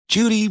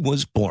Judy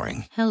was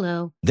boring.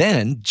 Hello.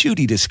 Then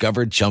Judy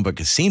discovered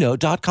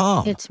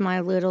ChumbaCasino.com. It's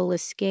my little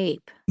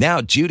escape. Now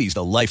Judy's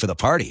the life of the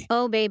party.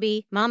 Oh,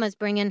 baby, mama's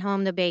bringing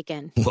home the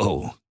bacon.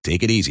 Whoa,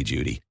 take it easy,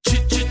 Judy.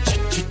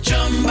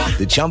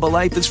 The Chumba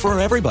life is for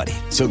everybody.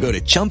 So go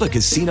to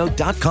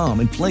ChumbaCasino.com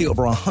and play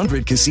over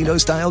 100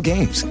 casino-style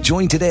games.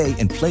 Join today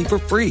and play for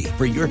free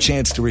for your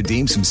chance to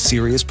redeem some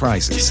serious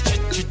prizes.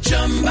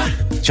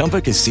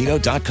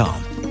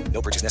 ChumbaCasino.com.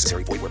 No purchase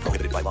necessary. Void where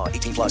prohibited by law.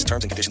 18 plus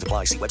terms and conditions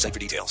apply. See website for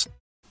details.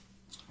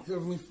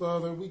 Heavenly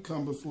Father, we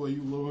come before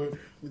you, Lord,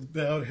 with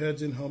bowed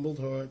heads and humbled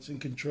hearts and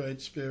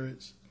contrite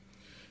spirits.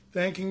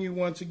 Thanking you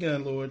once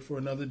again, Lord, for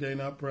another day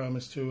not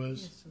promised to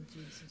us.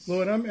 Yes,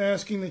 Lord, I'm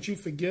asking that you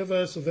forgive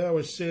us of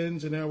our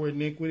sins and our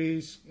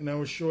iniquities and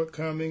our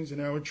shortcomings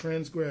and our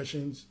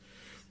transgressions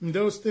and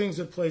those things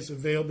that place a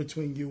veil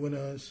between you and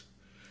us.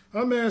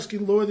 I'm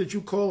asking, Lord, that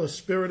you call a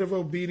spirit of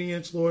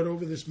obedience, Lord,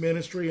 over this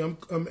ministry.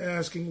 I'm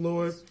asking,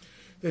 Lord,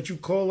 that you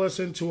call us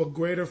into a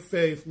greater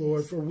faith,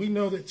 Lord, for we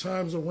know that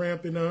times are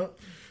ramping up.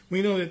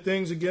 We know that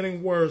things are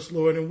getting worse,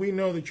 Lord, and we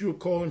know that you are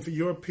calling for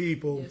your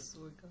people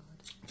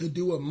to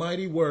do a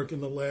mighty work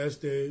in the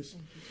last days.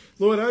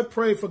 Lord, I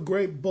pray for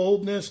great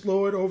boldness,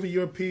 Lord, over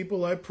your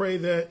people. I pray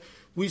that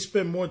we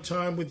spend more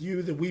time with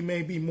you, that we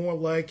may be more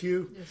like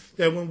you,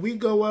 that when we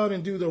go out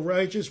and do the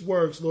righteous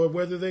works, Lord,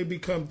 whether they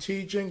become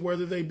teaching,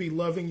 whether they be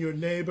loving your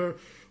neighbor,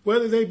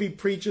 whether they be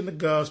preaching the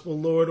gospel,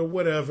 Lord, or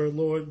whatever,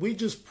 Lord, we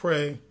just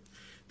pray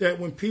that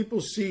when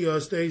people see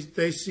us, they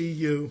see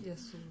you.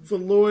 Yes, Lord. For,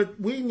 Lord,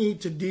 we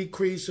need to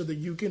decrease so that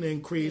you can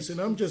increase,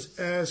 and I'm just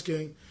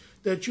asking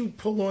that you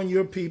pull on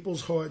your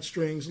people's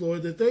heartstrings,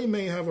 Lord, that they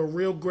may have a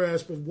real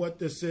grasp of what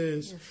this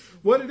is,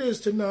 what it is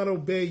to not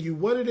obey you,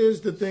 what it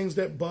is, the things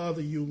that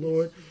bother you,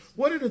 Lord.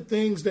 What are the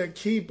things that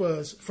keep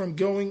us from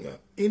going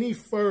any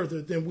further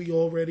than we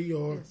already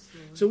are?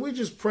 So we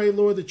just pray,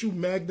 Lord, that you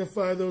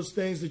magnify those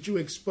things, that you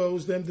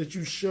expose them, that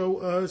you show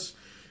us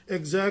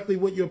exactly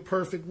what your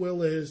perfect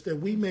will is, that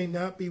we may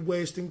not be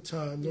wasting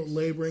time nor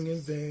laboring in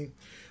vain.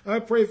 I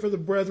pray for the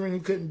brethren who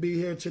couldn't be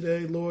here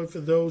today, Lord, for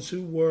those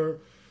who were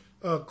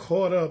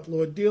caught up,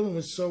 Lord, dealing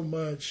with so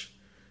much,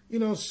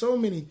 so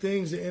many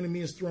things the enemy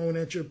is throwing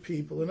at your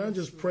people. And I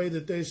just pray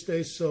that they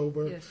stay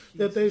sober,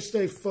 that they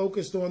stay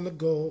focused on the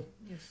goal.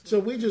 So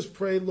we just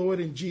pray,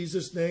 Lord, in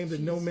Jesus' name, that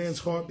no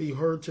man's heart be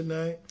hurt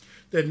tonight,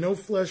 that no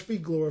flesh be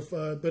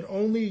glorified, but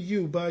only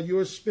you by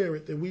your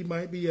Spirit, that we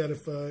might be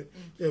edified,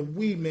 that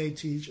we may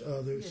teach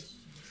others.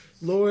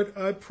 Lord,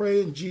 I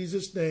pray in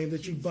Jesus' name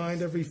that you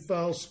bind every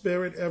foul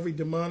spirit, every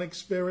demonic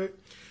spirit,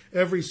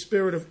 every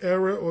spirit of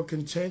error or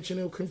contention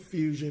or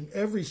confusion,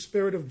 every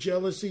spirit of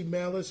jealousy,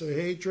 malice, or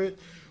hatred,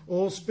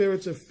 all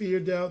spirits of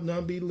fear, doubt, and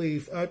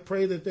unbelief. I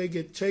pray that they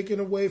get taken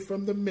away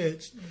from the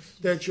midst,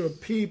 that your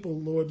people,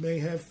 Lord, may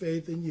have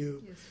faith in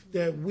you,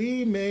 that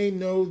we may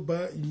know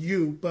by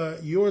you, by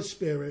your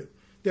Spirit,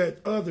 that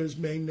others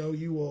may know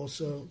you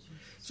also.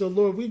 So,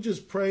 Lord, we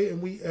just pray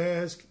and we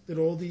ask that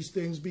all these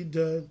things be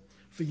done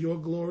for your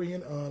glory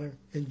and honor.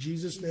 In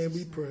Jesus' name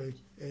we pray.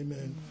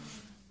 Amen.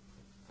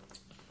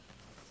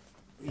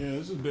 Yeah,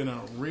 this has been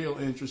a real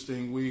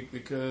interesting week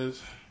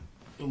because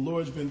the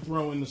Lord's been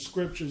throwing the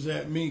scriptures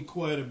at me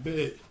quite a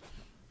bit.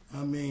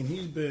 I mean,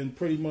 he's been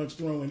pretty much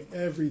throwing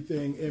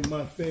everything in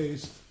my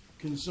face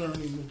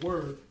concerning the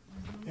word.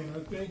 And I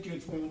think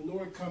it's when the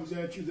Lord comes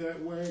at you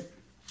that way,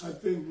 I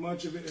think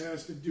much of it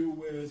has to do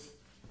with,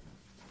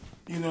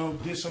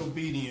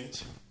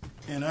 disobedience.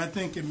 And I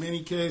think in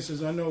many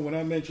cases, I know when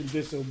I mention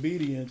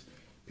disobedience,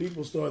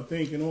 people start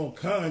thinking all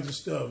kinds of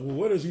stuff. Well,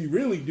 what does he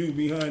really do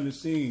behind the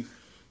scenes?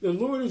 The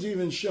Lord is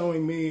even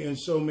showing me in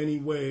so many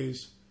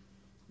ways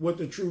what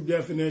the true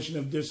definition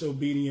of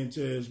disobedience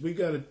is. We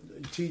got a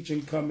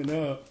teaching coming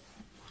up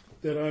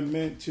that I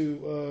meant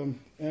to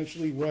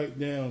actually write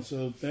down,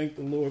 so thank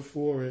the Lord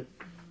for it.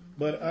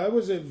 But I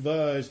was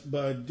advised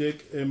by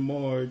Dick and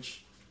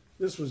Marge,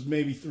 this was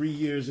maybe 3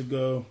 years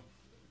ago,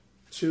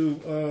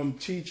 to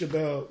teach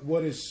about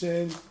what is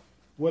sin,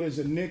 what is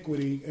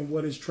iniquity, and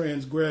what is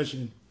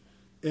transgression.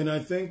 And I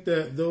think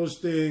that those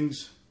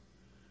things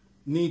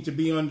need to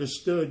be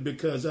understood,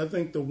 because I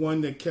think the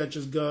one that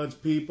catches God's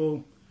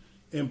people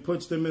and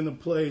puts them in a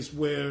place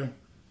where,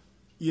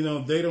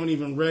 they don't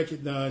even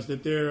recognize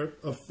that they're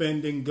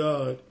offending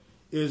God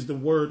is the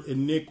word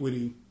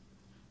iniquity.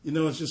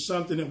 It's just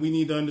something that we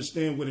need to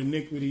understand what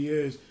iniquity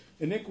is.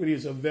 Iniquity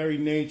is a very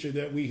nature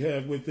that we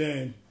have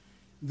within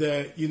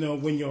that,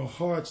 when your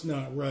heart's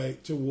not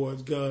right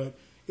towards God,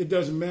 it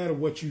doesn't matter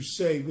what you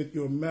say with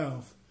your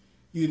mouth.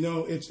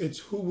 It's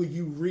who were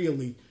you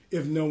really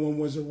if no one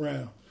was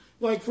around?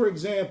 Like, for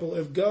example,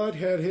 if God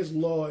had his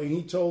law and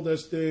he told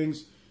us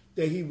things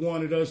that he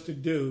wanted us to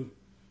do,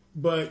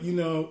 but,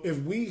 if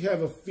we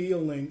have a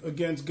feeling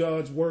against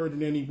God's word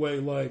in any way,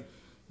 like,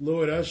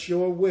 Lord, I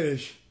sure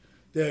wish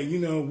that,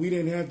 we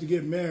didn't have to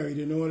get married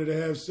in order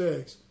to have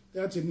sex,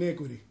 that's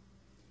iniquity.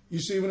 You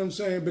see what I'm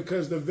saying?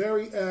 Because the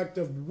very act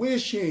of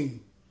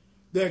wishing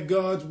that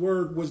God's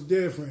word was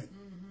different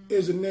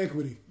is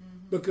iniquity.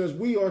 Because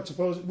we are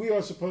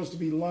supposed to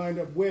be lined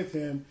up with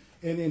him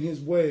and in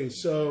his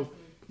ways. So,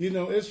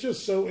 It's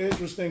just so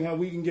interesting how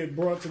we can get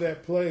brought to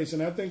that place.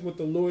 And I think what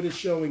the Lord is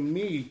showing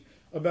me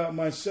about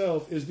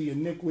myself is the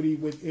iniquity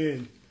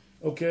within.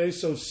 Okay,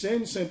 so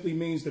sin simply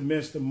means to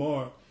miss the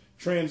mark.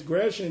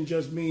 Transgression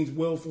just means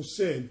willful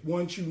sin.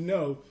 Once you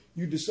know,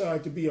 you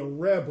decide to be a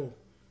rebel,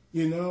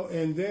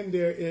 and then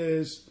there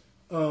is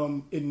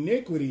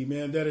iniquity,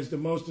 man, that is the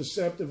most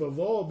deceptive of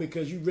all,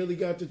 because you really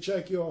got to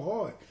check your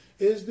heart.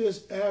 Is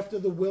this after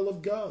the will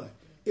of God?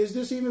 Is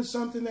this even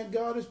something that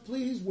God is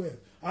pleased with?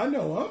 I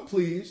know I'm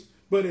pleased,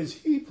 but is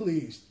he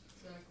pleased?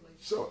 Exactly.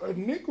 So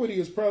iniquity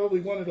is probably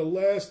one of the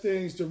last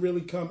things to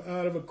really come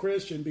out of a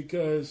Christian,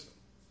 because,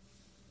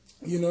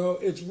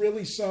 it's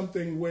really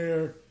something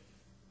where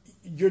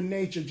your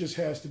nature just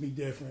has to be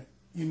different.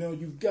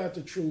 You've got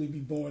to truly be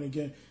born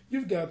again.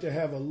 You've got to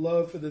have a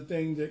love for the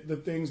things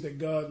that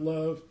God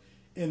loves,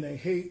 and a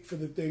hate for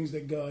the things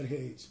that God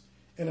hates.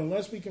 And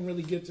unless we can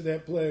really get to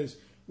that place,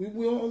 we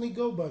will only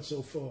go but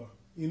so far.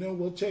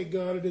 We'll take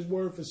God at his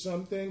word for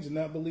some things and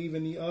not believe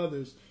in the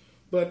others.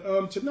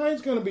 But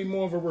tonight's going to be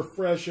more of a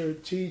refresher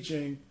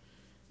teaching.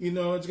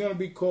 It's going to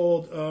be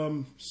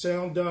called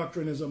Sound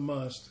Doctrine is a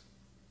Must.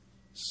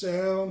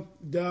 Sound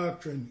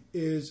doctrine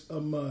is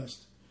a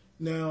must.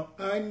 Now,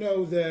 I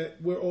know that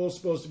we're all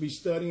supposed to be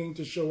studying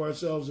to show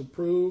ourselves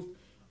approved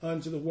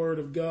unto the word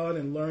of God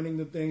and learning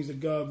the things that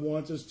God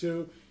wants us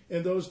to.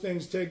 And those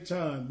things take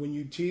time. When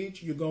you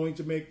teach, you're going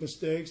to make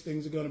mistakes.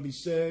 Things are going to be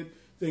said.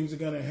 Things are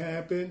going to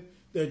happen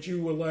that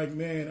you were like,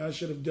 man, I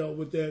should have dealt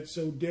with that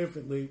so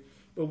differently.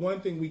 But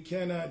one thing we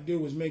cannot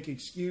do is make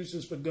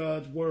excuses for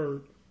God's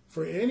word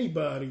for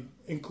anybody,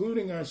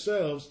 including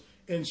ourselves,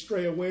 and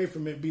stray away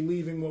from it,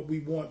 believing what we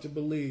want to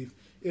believe.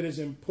 It is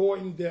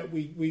important that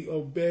we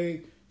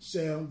obey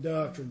sound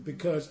doctrine,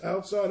 because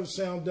outside of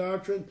sound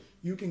doctrine,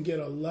 you can get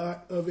a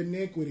lot of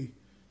iniquity.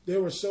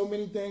 There were so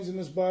many things in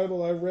this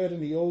Bible I read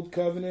in the Old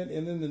Covenant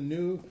and in the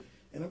New,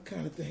 and I'm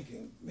kind of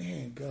thinking,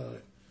 man,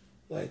 God,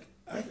 like,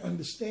 I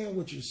understand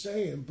what you're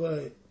saying,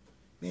 but,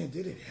 man,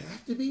 did it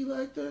have to be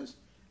like this?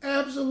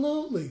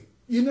 Absolutely.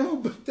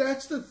 But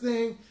that's the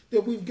thing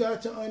that we've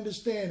got to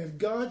understand. If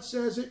God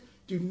says it,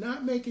 do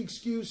not make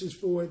excuses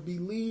for it.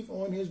 Believe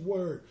on his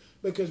word.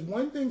 Because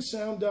one thing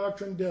sound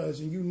doctrine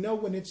does, and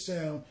when it's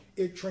sound,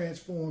 it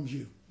transforms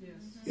you. Yes.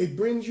 It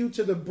brings you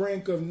to the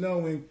brink of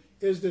knowing,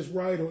 is this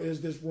right or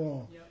is this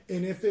wrong? Yep.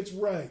 And if it's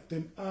right,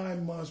 then I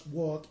must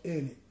walk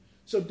in it.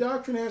 So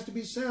doctrine has to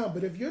be sound.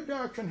 But if your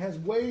doctrine has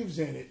waves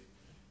in it,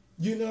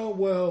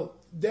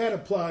 that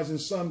applies in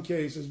some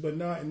cases, but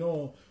not in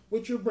all.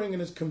 What you're bringing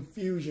is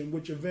confusion,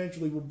 which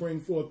eventually will bring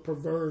forth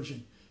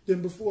perversion.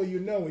 Then before you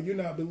know it, you're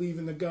not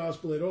believing the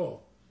gospel at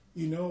all.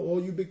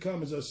 All you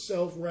become is a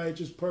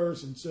self-righteous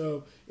person.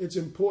 So it's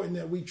important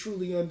that we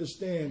truly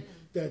understand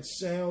that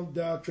sound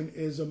doctrine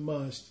is a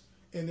must,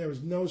 and there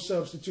is no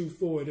substitute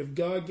for it. If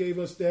God gave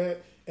us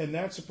that, and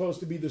that's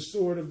supposed to be the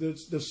sword of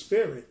the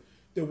Spirit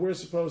that we're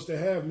supposed to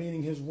have,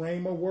 meaning his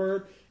rhema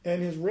word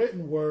and his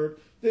written word,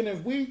 then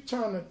if we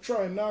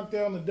try and knock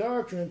down the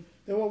doctrine,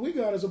 then what we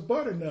got is a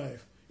butter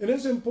knife. And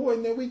it's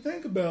important that we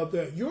think about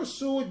that. Your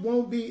sword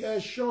won't be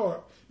as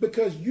sharp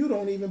because you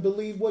don't even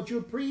believe what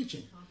you're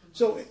preaching.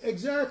 So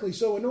exactly.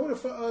 So in order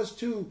for us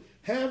to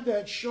have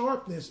that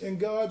sharpness in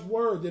God's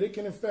word, that it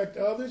can affect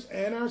others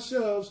and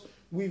ourselves,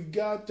 we've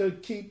got to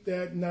keep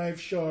that knife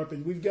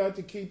sharpened. We've got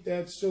to keep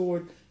that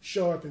sword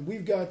sharpened.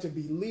 We've got to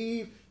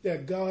believe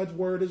that God's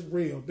word is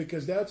real,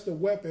 because that's the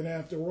weapon,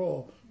 after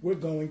all, we're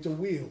going to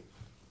wield.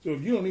 So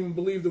if you don't even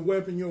believe the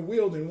weapon you're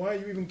wielding, why are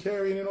you even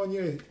carrying it on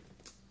your hip?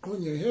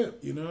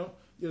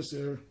 Yes,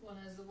 sir. Well,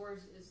 as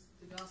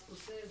the gospel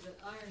says, that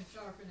iron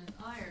sharpeneth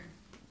iron.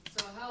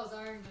 So how is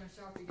iron going to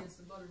sharpen against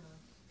the butter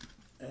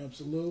knife?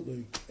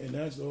 Absolutely. And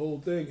that's the whole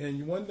thing.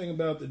 And one thing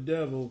about the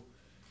devil,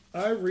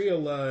 I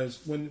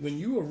realized when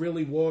you are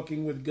really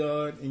walking with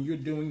God and you're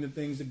doing the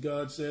things that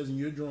God says and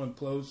you're drawing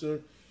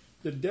closer,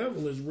 the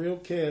devil is real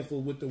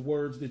careful with the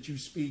words that you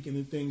speak and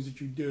the things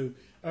that you do.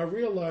 I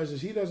realize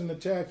he doesn't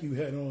attack you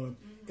head on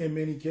in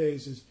many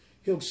cases.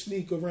 He'll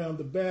sneak around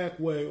the back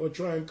way or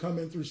try and come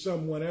in through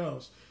someone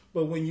else.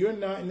 But when you're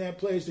not in that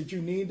place that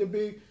you need to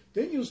be,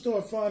 then you'll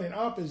start finding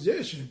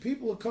opposition.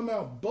 People will come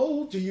out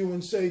bold to you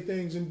and say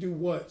things and do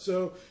what?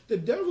 So the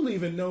devil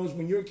even knows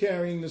when you're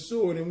carrying the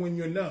sword and when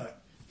you're not.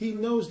 He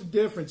knows the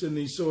difference in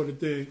these sort of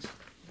things.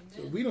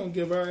 So we don't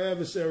give our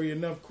adversary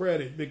enough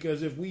credit,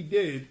 because if we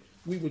did,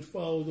 we would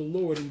follow the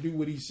Lord and do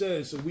what he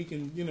says so we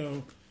can,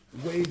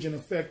 wage an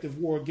effective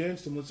war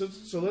against him.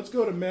 So let's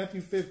go to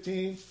Matthew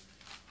 15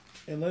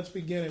 and let's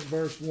begin at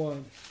verse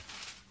 1.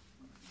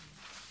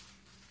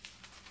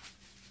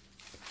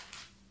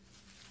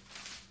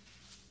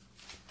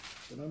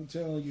 But I'm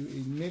telling you,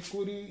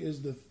 iniquity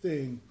is the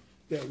thing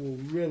that will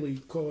really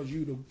cause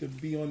you to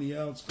be on the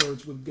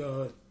outskirts with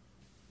God.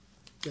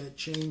 That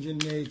change in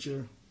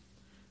nature.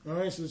 All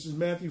right, so this is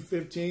Matthew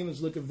 15. Let's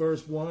look at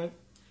verse 1.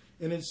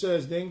 And it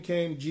says, Then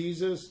came to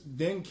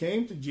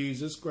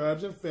Jesus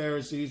scribes and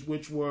Pharisees,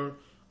 which were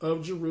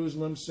of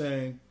Jerusalem,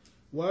 saying,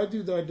 Why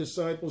do thy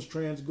disciples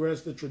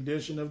transgress the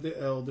tradition of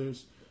the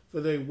elders?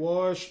 For they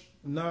wash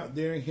not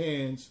their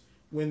hands,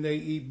 when they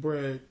eat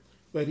bread.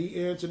 But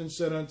he answered and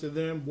said unto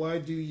them, why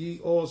do ye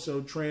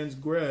also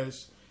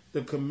transgress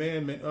the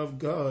commandment of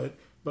God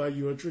by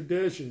your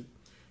tradition?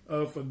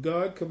 For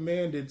God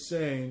commanded,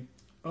 saying,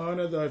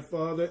 honor thy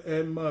father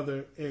and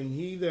mother, and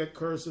he that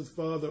curseth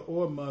father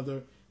or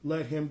mother,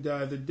 let him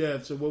die the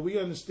death. So what we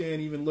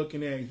understand even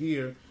looking at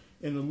here,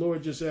 and the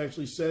Lord just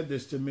actually said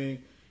this to me,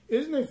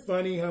 isn't it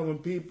funny how when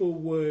people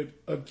would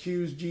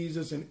accuse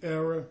Jesus in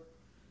error,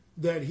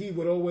 that he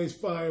would always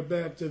fire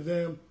back to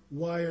them,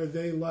 why are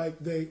they like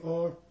they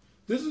are?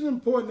 This is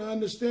important to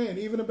understand,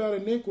 even about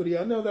iniquity.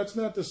 I know that's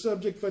not the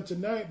subject for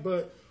tonight,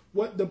 but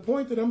what the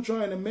point that I'm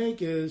trying to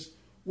make is,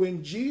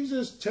 when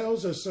Jesus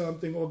tells us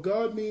something, or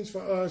God means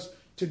for us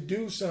to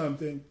do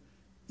something,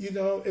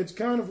 it's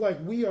kind of like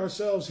we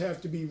ourselves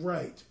have to be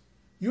right.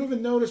 You ever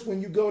notice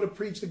when you go to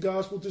preach the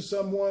gospel to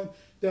someone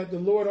that the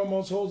Lord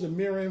almost holds a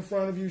mirror in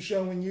front of you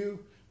showing you,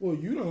 well,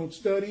 you don't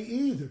study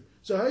either.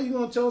 So how are you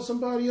going to tell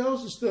somebody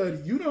else to study?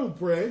 You don't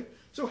pray.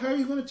 So how are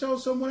you going to tell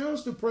someone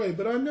else to pray?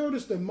 But I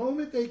noticed the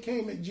moment they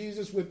came at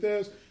Jesus with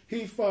this,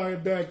 he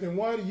fired back. Then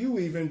why do you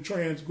even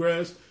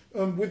transgress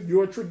with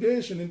your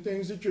tradition and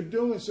things that you're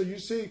doing? So you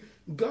see,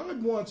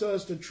 God wants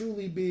us to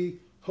truly be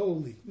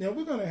holy. Now,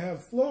 we're going to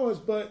have flaws,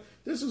 but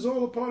this is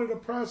all a part of the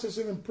process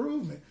of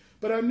improvement.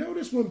 But I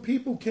noticed when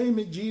people came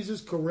at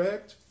Jesus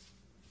correct,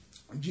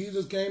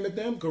 Jesus came at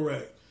them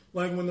correct.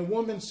 Like when the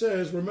woman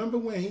says, remember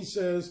when he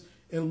says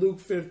in Luke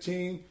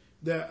 15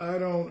 that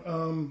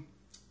what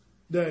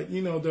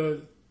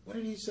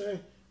did he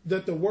say?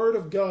 That the word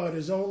of God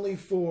is only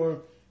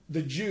for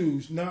the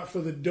Jews, not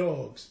for the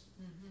dogs.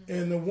 Mm-hmm.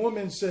 And the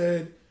woman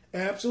said,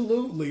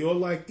 absolutely, or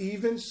like,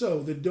 even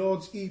so, the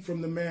dogs eat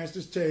from the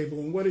master's table.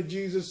 And what did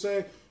Jesus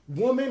say?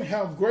 Woman,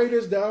 how great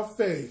is thy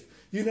faith?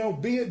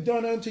 Be it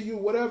done unto you,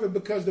 whatever,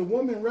 because the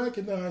woman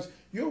recognized,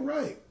 you're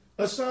right.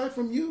 Aside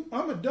from you,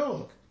 I'm a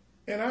dog.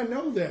 And I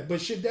know that. But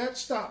should that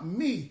stop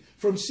me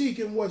from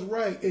seeking what's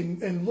right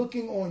and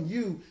looking on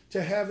you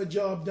to have a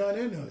job done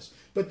in us?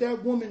 But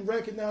that woman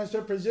recognized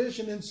her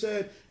position and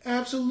said,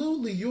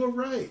 absolutely, you're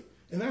right.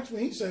 And that's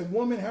when he said,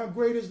 woman, how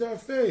great is thy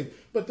faith?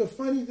 But the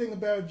funny thing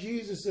about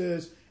Jesus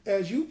is,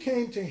 as you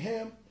came to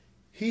him,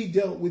 he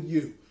dealt with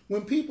you.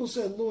 When people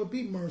said, Lord,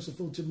 be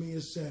merciful to me,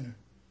 a sinner.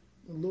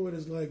 The Lord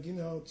is like,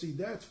 see,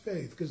 that's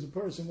faith, because the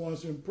person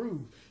wants to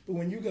improve. But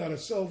when you got a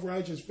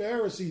self-righteous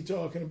Pharisee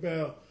talking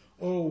about,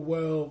 oh,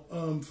 well,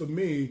 for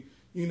me,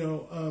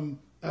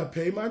 I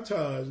pay my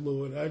tithes,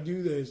 Lord. I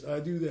do this, I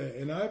do that.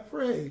 And I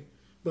pray,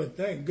 but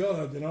thank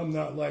God that I'm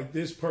not like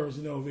this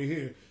person over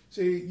here.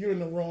 See, you're in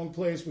the wrong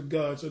place with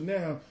God. So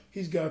now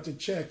he's got to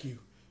check you.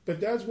 But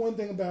that's one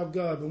thing about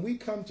God. When we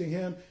come to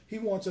him, he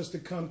wants us to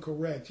come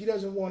correct. He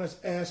doesn't want us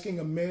asking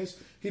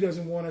amiss. He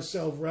doesn't want us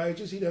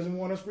self-righteous. He doesn't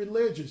want us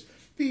religious.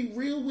 Be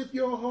real with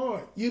your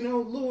heart.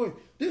 Lord,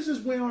 this is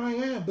where I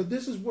am, but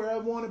this is where I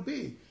want to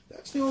be.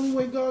 That's the only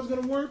way God's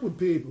going to work with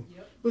people.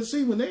 Yep. But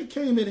see, when they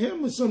came at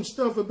him with some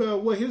stuff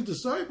about what his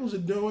disciples are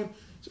doing,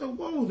 so,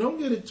 whoa, don't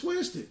get it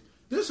twisted.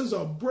 This is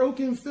a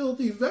broken,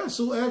 filthy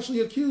vessel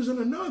actually accusing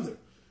another.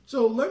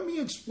 So let me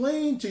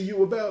explain to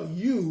you about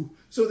you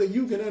so that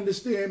you can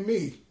understand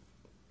me.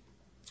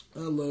 I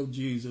love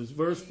Jesus.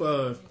 Verse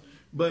 5,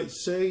 but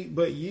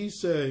ye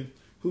say,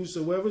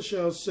 whosoever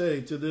shall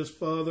say to his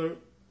father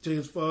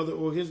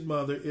or his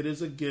mother, it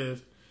is a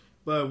gift,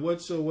 by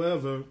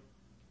whatsoever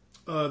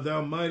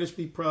thou mightest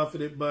be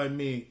profited by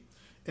me,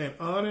 and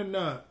honor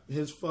not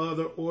his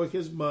father or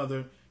his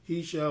mother,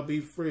 he shall be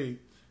free.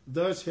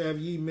 Thus have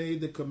ye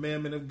made the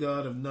commandment of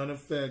God of none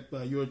effect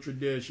by your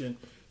tradition.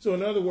 So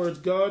in other words,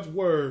 God's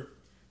word,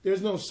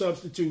 there's no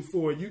substitute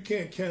for it. You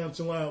can't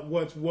cancel out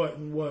what's what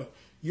and what.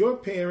 Your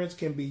parents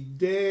can be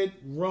dead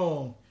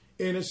wrong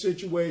in a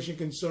situation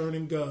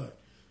concerning God.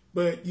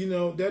 But,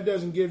 that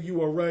doesn't give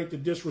you a right to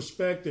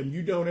disrespect them.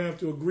 You don't have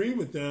to agree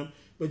with them,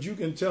 but you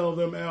can tell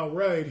them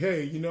outright,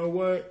 hey, you know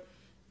what?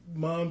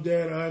 Mom,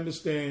 Dad, I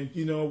understand,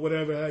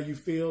 whatever, how you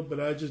feel, but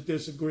I just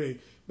disagree.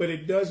 But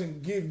it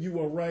doesn't give you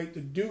a right to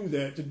do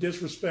that, to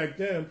disrespect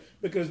them,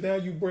 because now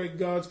you break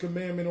God's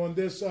commandment on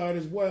this side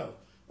as well.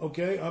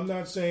 Okay? I'm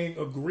not saying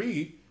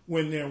agree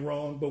when they're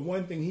wrong, but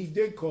one thing he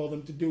did call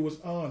them to do was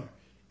honor.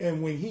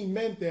 And when he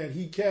meant that,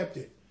 he kept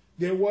it.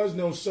 There was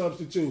no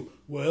substitute.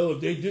 Well,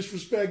 if they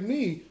disrespect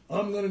me,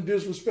 I'm going to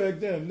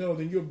disrespect them. No,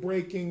 then you're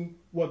breaking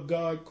what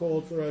God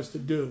called for us to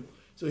do.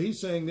 So he's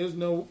saying there's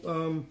no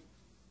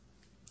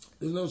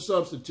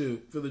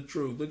substitute for the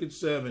truth. Look at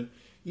 7.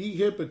 Ye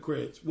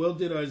hypocrites, well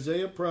did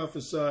Isaiah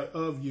prophesy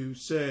of you,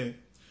 saying,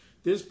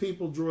 this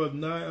people draweth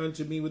nigh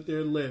unto me with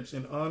their lips,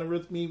 and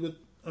honoreth me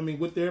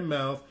with their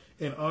mouth,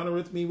 and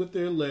honoreth me with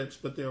their lips,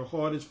 but their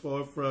heart is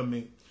far from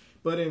me.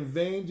 But in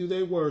vain do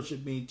they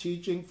worship me,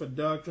 teaching for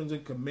doctrines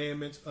and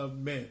commandments of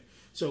men.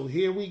 So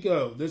here we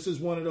go. This is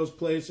one of those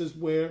places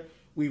where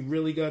we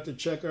really got to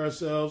check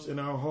ourselves and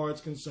our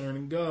hearts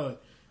concerning God.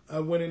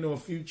 I went into a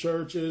few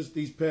churches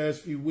these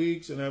past few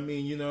weeks, and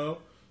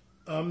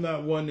I'm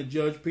not one to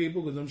judge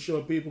people, because I'm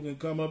sure people can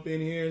come up in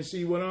here and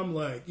see what I'm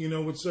like,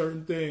 with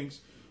certain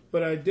things.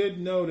 But I did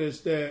notice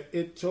that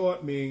it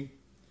taught me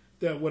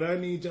that what I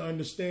need to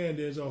understand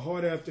is a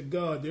heart after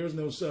God, there's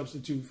no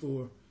substitute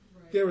for.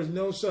 Right. There is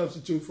no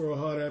substitute for a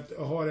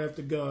heart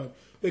after God.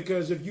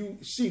 Because if you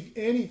seek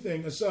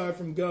anything aside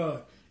from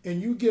God, and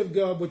you give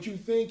God what you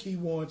think he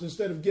wants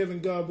instead of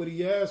giving God what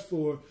he asked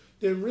for,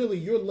 then really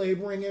you're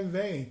laboring in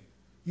vain.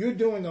 You're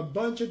doing a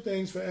bunch of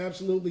things for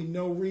absolutely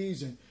no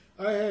reason.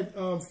 I had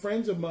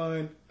friends of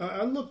mine,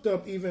 I looked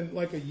up even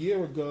like a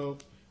year ago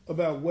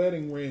about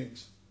wedding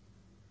rings.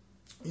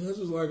 And this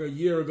was like a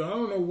year ago. I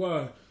don't know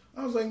why.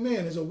 I was like,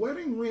 man, is a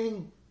wedding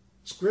ring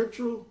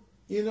scriptural?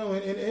 In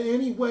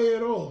any way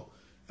at all?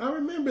 I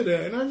remember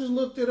that, and I just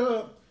looked it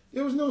up.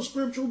 There was no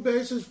scriptural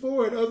basis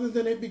for it other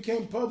than it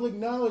became public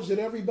knowledge that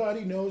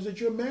everybody knows that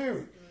you're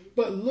married.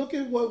 But look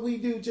at what we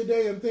do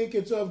today and think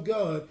it's of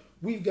God.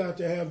 We've got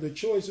to have the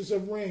choices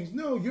of rings.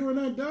 No, you're an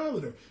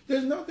idolater.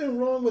 There's nothing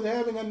wrong with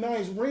having a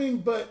nice ring,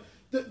 but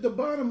the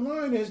bottom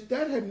line is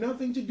that had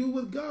nothing to do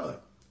with God.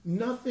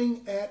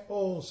 Nothing at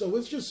all. So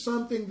it's just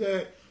something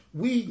that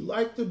we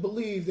like to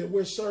believe that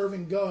we're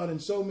serving God in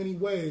so many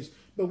ways,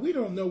 but we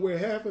don't know where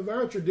half of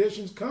our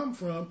traditions come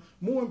from.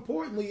 More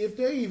importantly, if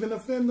they even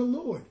offend the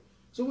Lord.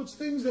 So it's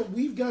things that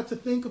we've got to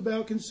think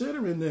about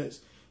considering this.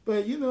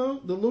 But, the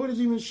Lord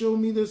has even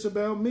shown me this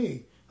about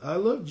me. I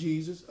love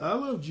Jesus. I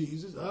love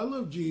Jesus. I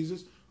love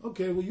Jesus.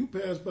 Okay, well, you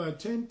passed by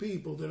 10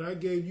 people that I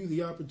gave you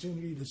the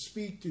opportunity to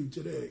speak to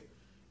today,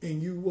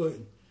 and you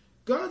wouldn't.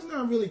 God's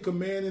not really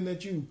commanding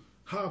that you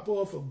hop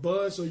off a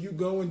bus or you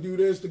go and do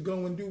this to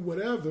go and do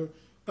whatever.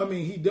 I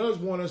mean, he does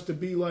want us to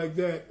be like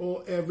that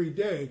every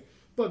day.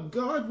 But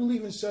God will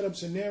even set up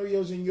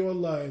scenarios in your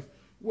life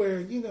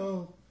where,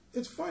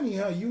 it's funny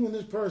how you and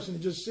this person are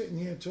just sitting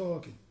here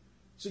talking.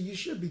 So you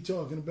should be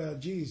talking about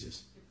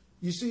Jesus.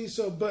 You see,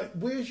 but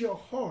where's your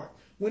heart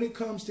when it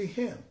comes to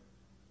him?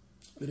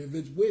 But if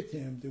it's with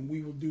him, then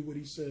we will do what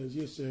he says.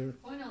 Yes, sir.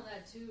 Point on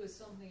that, too, is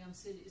something I'm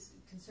seeing,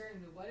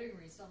 concerning the wedding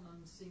ring, something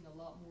I'm seeing a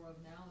lot more of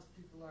now is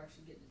people are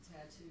actually getting it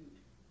tattooed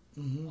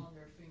on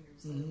their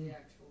fingers instead of the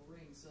actual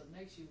ring. So it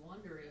makes you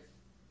wonder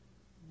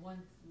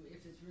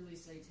if it's really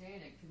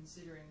satanic,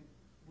 considering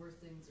where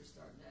things are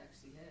starting to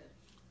actually head.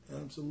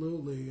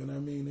 Absolutely. And I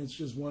mean, it's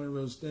just one of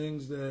those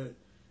things that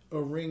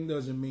a ring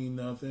doesn't mean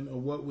nothing,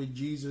 or what with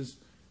Jesus'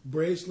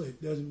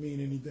 bracelet doesn't mean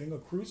anything, a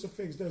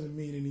crucifix doesn't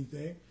mean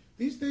anything.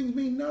 These things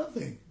mean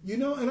nothing,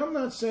 and I'm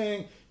not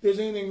saying there's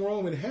anything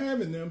wrong with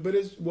having them, but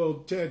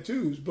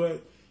tattoos,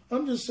 but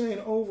I'm just saying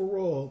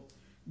overall,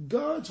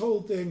 God's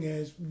whole thing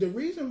is the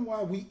reason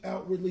why we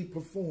outwardly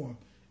perform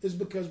is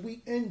because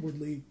we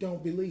inwardly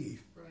don't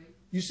believe. Right.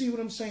 You see what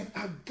I'm saying?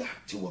 I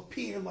got to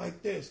appear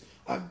like this.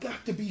 I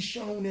got to be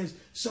shown as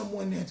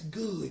someone that's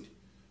good,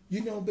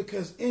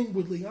 because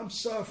inwardly I'm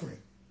suffering.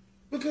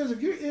 Because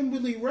if you're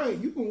inwardly right,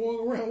 you can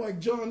walk around like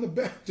John the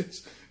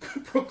Baptist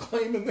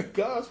proclaiming the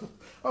gospel.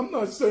 I'm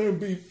not saying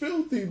be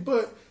filthy,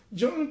 but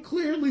John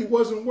clearly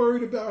wasn't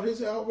worried about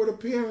his outward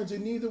appearance,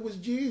 and neither was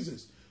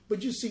Jesus.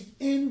 But you see,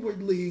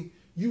 inwardly,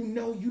 you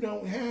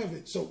don't have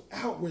it. So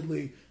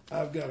outwardly,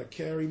 I've got to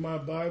carry my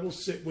Bible,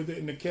 sit with it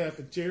in the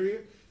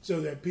cafeteria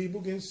so that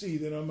people can see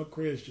that I'm a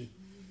Christian.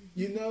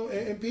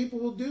 And people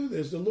will do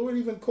this. The Lord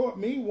even caught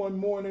me one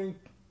morning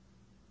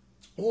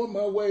on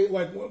my way,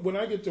 like when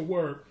I get to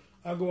work,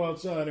 I go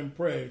outside and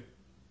pray,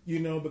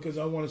 because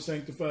I want to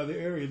sanctify the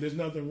area. There's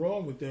nothing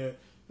wrong with that.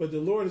 But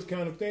the Lord is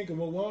kind of thinking,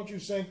 well, why don't you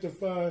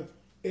sanctify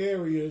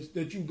areas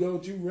that you go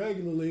to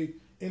regularly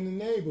in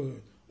the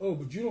neighborhood? Oh,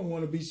 but you don't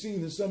want to be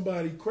seen as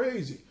somebody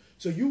crazy.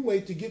 So you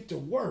wait to get to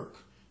work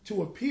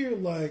to appear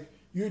like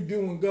you're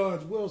doing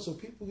God's will so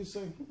people can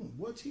say,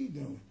 what's he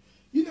doing?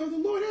 The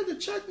Lord had to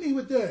check me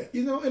with that,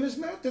 and it's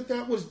not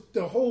that was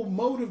the whole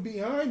motive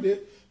behind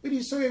it, but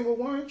he's saying, well,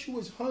 why aren't you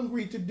as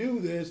hungry to do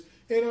this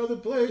in other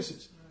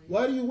places?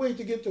 Why do you wait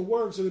to get to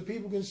work so that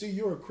people can see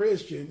you're a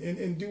Christian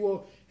and do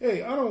all,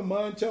 hey, I don't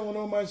mind telling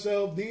on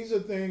myself, these are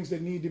things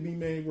that need to be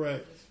made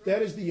right.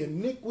 That is the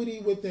iniquity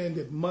within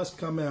that must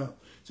come out.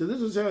 So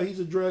this is how he's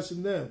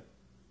addressing them.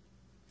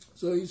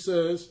 So he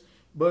says,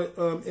 but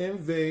in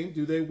vain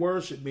do they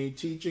worship me,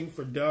 teaching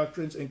for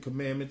doctrines and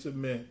commandments of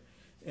men.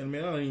 And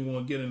man, I don't even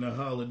want to get into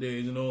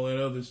holidays and all that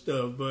other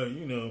stuff, but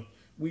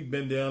we've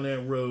been down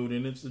that road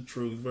and it's the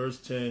truth. Verse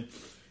 10,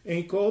 and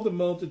he called the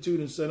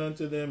multitude and said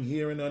unto them,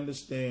 hear and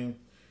understand,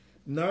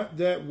 not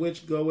that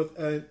which goeth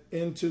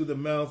into the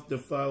mouth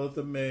defileth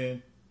a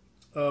man,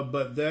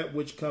 but that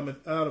which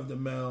cometh out of the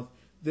mouth,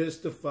 this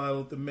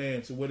defileth the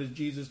man. So what is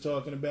Jesus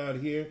talking about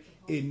here?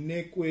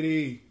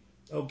 Iniquity.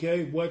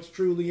 Okay, what's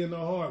truly in the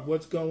heart?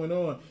 What's going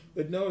on?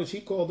 But notice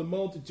he called the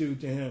multitude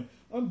to him.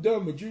 I'm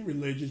done with you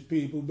religious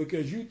people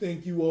because you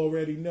think you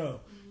already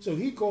know. So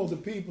he called the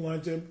people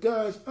unto him.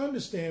 Guys,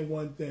 understand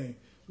one thing.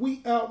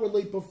 We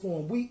outwardly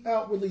perform. We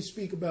outwardly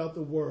speak about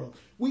the world.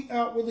 We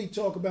outwardly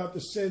talk about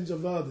the sins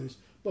of others.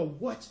 But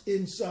what's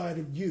inside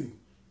of you?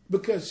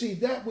 Because, see,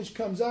 that which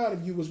comes out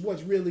of you is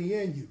what's really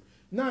in you.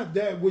 Not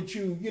that which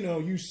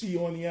you see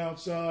on the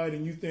outside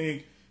and you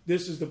think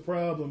this is the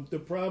problem. The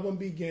problem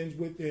begins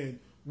within.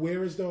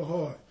 Where is the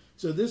heart?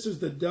 So this is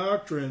the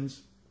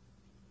doctrines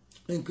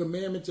and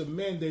commandments of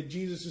men that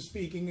Jesus is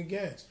speaking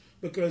against.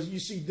 Because you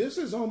see, this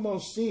is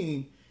almost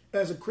seen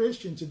as a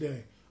Christian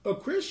today. A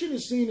Christian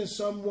is seen as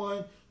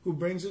someone who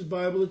brings his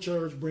Bible to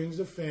church, brings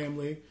the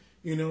family,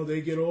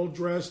 they get all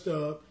dressed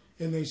up,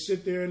 and they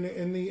sit there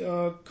in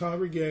the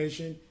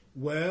congregation.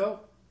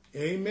 Well,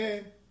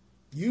 amen.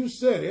 You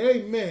said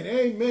amen,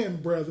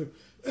 amen, brother.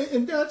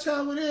 And that's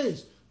how it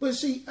is. But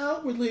see,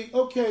 outwardly,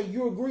 okay,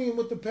 you're agreeing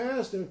with the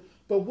pastor,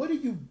 but what do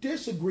you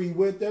disagree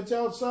with that's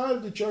outside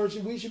of the church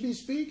that we should be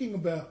speaking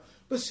about?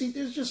 But see,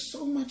 there's just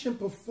so much in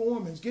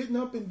performance, getting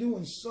up and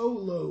doing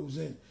solos,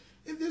 and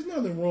there's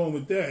nothing wrong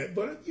with that.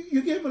 But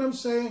you get what I'm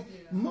saying?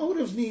 Yeah.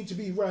 Motives need to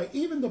be right.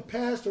 Even the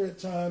pastor at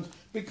times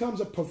becomes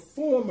a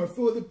performer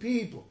for the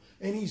people.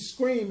 And he's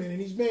screaming and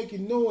he's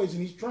making noise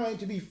and he's trying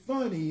to be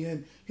funny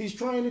and he's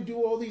trying to do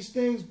all these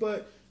things.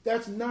 But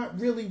that's not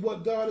really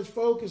what God is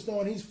focused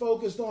on. He's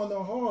focused on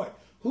the heart.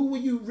 Who are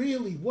you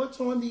really?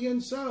 What's on the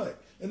inside?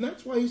 And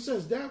that's why he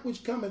says that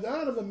which cometh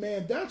out of a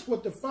man, that's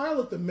what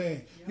defileth the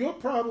man. Yep. Your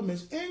problem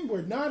is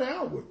inward, not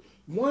outward.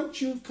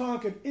 Once you've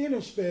conquered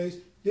inner space,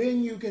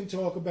 then you can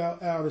talk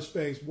about outer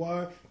space.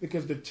 Why?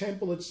 Because the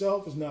temple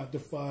itself is not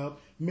defiled,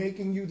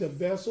 making you the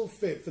vessel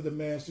fit for the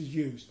master's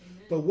use.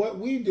 Amen. But what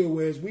we do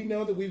is we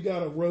know that we've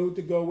got a road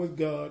to go with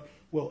God.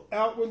 We'll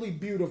outwardly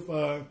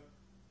beautify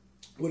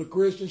what a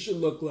Christian should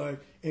look like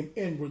and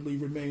inwardly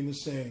remain the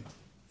same.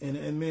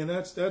 And man,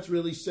 that's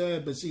really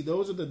sad. But see,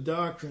 those are the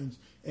doctrines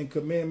and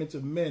commandments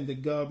of men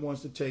that God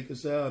wants to take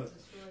us out of.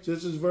 Right. So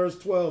this is verse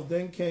 12.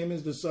 Then came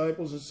his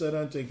disciples and said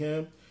unto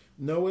him,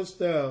 Knowest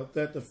thou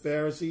that the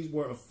Pharisees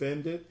were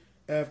offended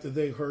after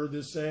they heard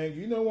this saying?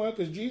 You know why?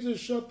 Because Jesus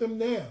shut them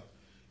down.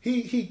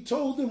 He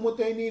told them what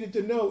they needed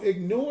to know,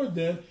 ignored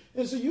them,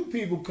 and said, you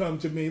people come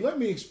to me. Let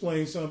me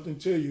explain something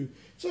to you.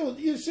 So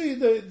you see,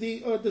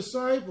 the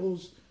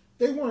disciples,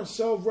 they weren't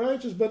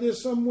self-righteous, but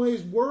there's some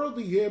ways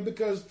worldly here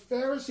because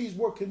Pharisees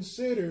were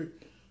considered,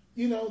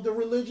 the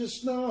religious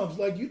snobs.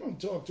 Like, you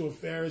don't talk to a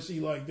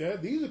Pharisee like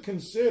that. These are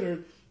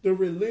considered the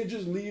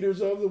religious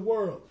leaders of the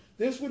world.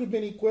 This would have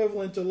been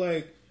equivalent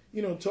to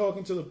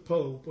talking to the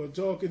Pope or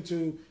talking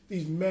to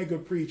these mega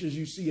preachers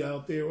you see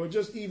out there, or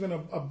just even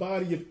a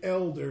body of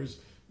elders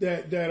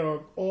that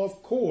are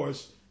off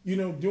course,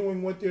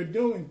 doing what they're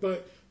doing.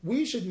 But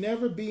we should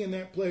never be in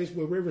that place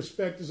where we're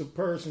respecters of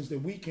persons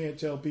that we can't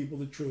tell people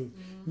the truth.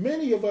 Mm-hmm.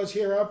 Many of us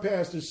hear our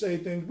pastors say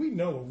things we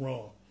know are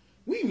wrong.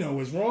 We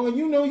know it's wrong, and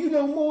you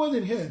know more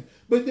than him.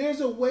 But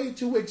there's a way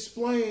to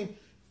explain,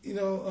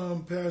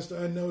 Pastor,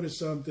 I noticed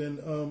something.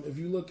 If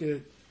you look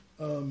at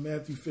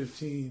Matthew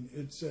 15,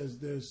 it says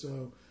this.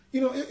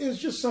 It's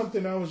just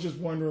something I was just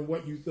wondering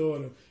what you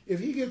thought of. If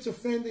he gets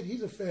offended,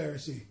 he's a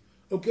Pharisee,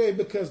 okay?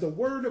 Because the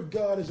word of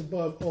God is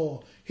above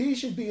all. He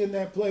should be in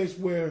that place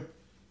where,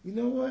 you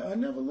know what, I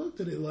never looked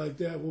at it like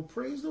that. Well,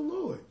 praise the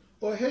Lord.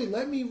 Or, hey,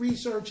 let me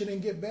research it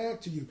and get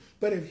back to you.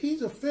 But if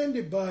he's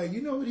offended by it,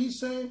 you know what he's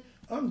saying?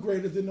 I'm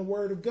greater than the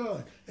word of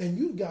God. And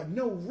you've got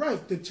no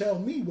right to tell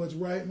me what's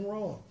right and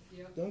wrong.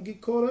 Yep. Don't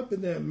get caught up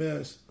in that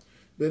mess.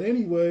 But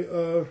anyway,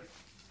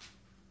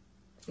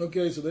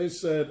 okay, so they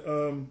said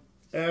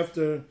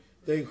after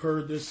they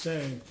heard this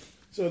saying.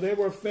 So they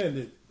were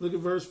offended. Look at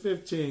verse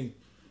 15.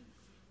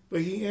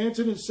 But he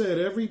answered and said,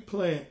 Every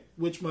plant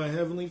which my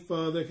heavenly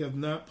Father have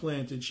not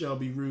planted shall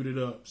be rooted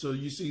up. So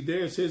you see,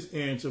 there's his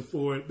answer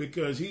for it,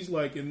 because he's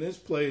like in this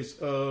place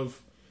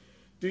of,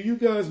 do you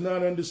guys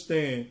not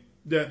understand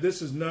that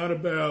this is not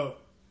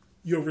about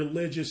your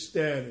religious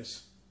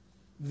status?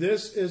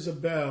 This is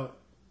about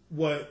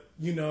what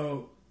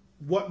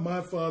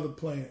my Father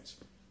plants.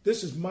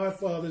 This is my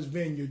Father's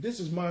vineyard. This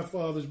is my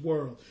Father's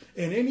world.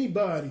 And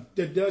anybody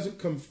that doesn't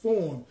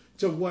conform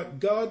to what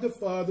God the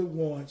Father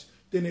wants,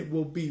 then it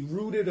will be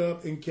rooted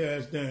up and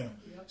cast down.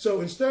 Yep.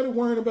 So instead of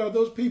worrying about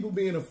those people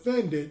being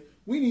offended,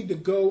 we need to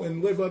go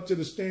and live up to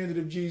the standard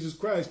of Jesus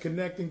Christ,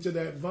 connecting to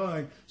that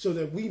vine so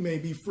that we may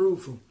be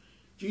fruitful.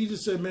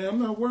 Jesus said, man,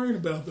 I'm not worrying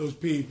about those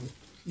people.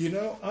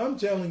 I'm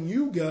telling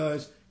you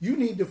guys, you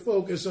need to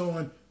focus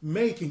on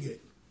making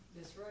it.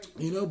 That's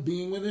right.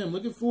 Being with him.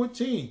 Look at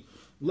 14.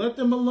 Let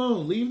them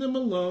alone. Leave them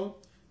alone.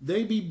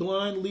 They be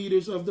blind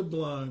leaders of the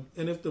blind.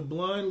 And if the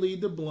blind lead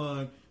the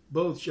blind,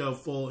 both shall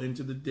fall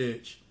into the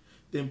ditch.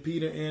 Then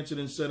Peter answered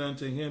and said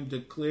unto him,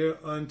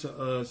 Declare unto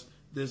us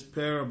this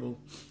parable.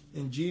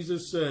 And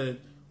Jesus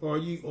said, Are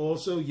ye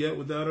also yet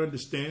without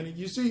understanding?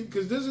 You see,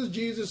 because this is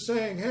Jesus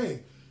saying,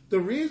 hey, the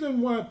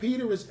reason why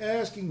Peter is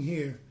asking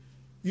here,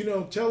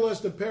 tell us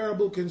the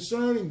parable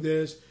concerning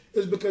this,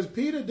 is because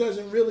Peter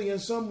doesn't really in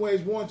some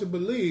ways want to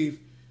believe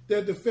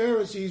that the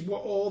Pharisees were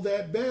all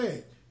that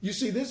bad. You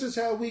see, this is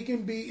how we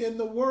can be in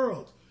the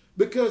world.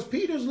 Because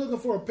Peter's looking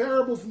for a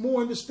parable for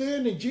more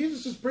understanding.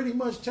 Jesus is pretty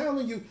much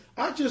telling you,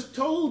 I just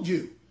told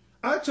you.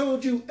 I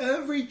told you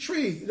every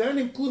tree. That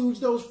includes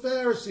those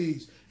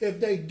Pharisees. If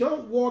they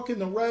don't walk in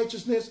the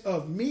righteousness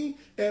of me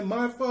and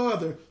my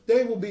Father,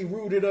 they will be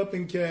rooted up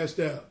and cast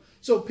out.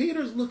 So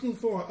Peter's looking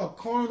for a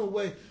carnal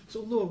way.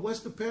 So Lord,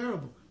 what's the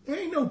parable? There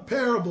ain't no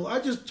parable. I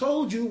just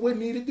told you what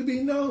needed to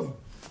be known.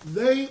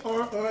 They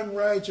are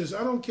unrighteous.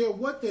 I don't care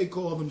what they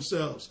call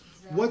themselves.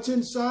 Exactly. What's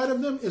inside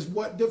of them is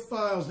what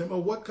defiles them,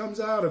 or what comes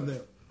out of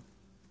them.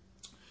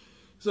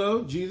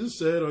 So Jesus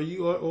said, "Are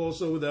you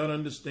also without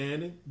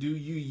understanding? Do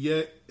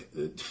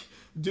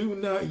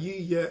not ye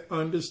yet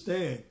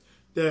understand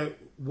that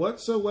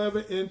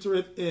whatsoever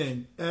entereth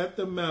in at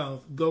the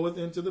mouth goeth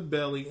into the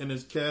belly, and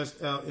is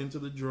cast out into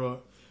the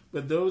draught?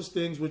 But those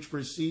things which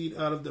proceed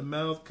out of the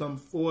mouth come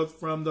forth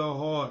from the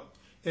heart,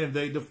 and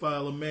they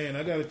defile a man."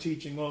 I got a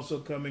teaching also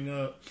coming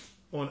up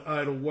on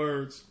idle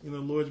words. The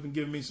Lord's been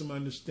giving me some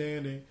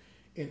understanding.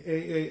 And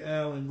A.A.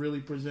 Allen really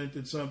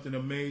presented something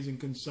amazing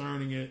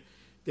concerning it.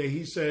 That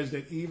he says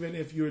that even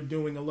if you're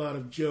doing a lot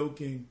of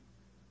joking,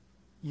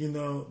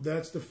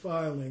 that's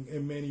defiling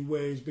in many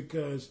ways,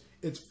 because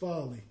it's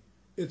folly.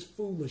 It's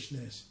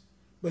foolishness.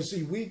 But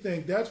see, we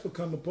think that's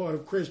become a part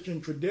of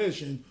Christian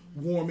tradition,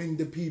 warming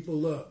the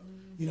people up.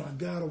 I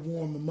got to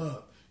warm them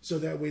up so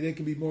that way they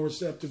can be more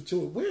receptive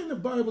to it. Where in the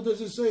Bible does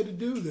it say to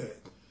do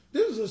that?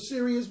 This is a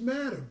serious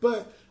matter.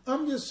 But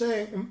I'm just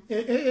saying,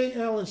 A.A.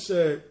 Allen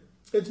said,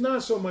 it's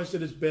not so much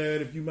that it's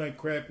bad if you might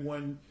crack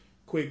one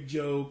quick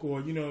joke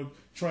or,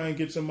 try and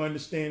get some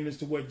understanding as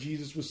to what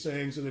Jesus was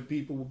saying so that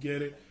people will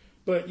get it.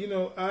 But,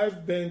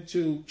 I've been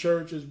to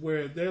churches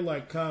where they're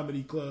like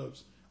comedy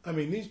clubs. I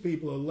mean, these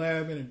people are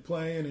laughing and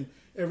playing and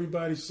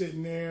everybody's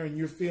sitting there and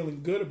you're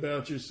feeling good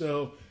about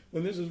yourself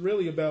when this is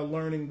really about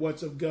learning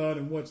what's of God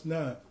and what's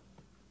not.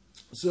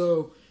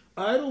 So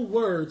idle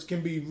words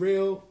can be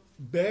real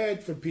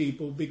bad for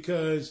people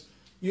because,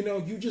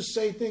 you just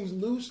say things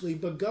loosely.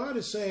 But God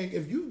is saying,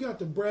 if you've got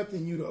the breath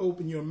in you to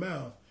open your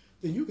mouth,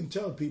 then you can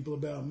tell people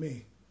about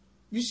me.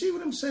 You see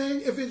what I'm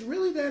saying? If it's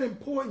really that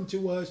important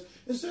to us,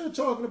 instead of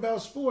talking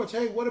about sports,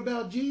 hey, what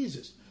about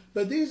Jesus?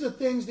 But these are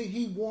things that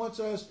he wants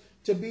us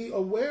to be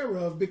aware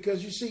of,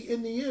 because you see,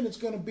 in the end, it's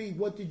going to be,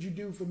 what did you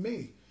do for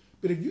me?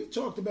 But if you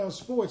talked about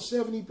sports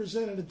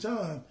 70% of the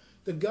time,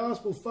 the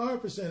gospel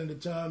 5% of the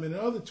time, and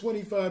the other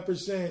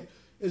 25%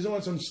 is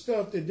on some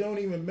stuff that don't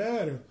even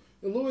matter,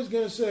 the Lord's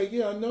going to say,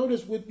 yeah, I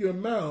noticed with your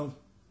mouth,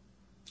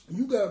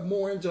 you got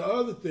more into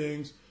other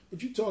things,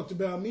 but you talked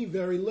about me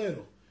very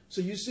little. So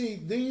you see,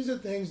 these are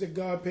things that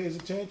God pays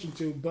attention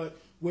to, but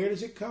where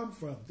does it come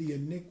from? The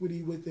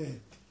iniquity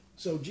within.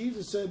 So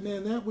Jesus said,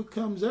 man, that what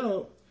comes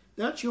out,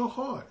 that's your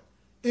heart.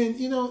 And,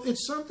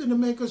 it's something to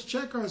make us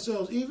check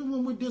ourselves, even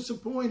when we're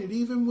disappointed,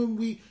 even when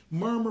we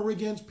murmur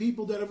against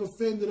people that have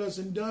offended us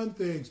and done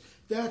things.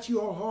 That's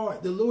your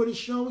heart. The Lord is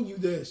showing you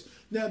this.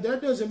 Now,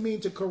 that doesn't mean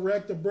to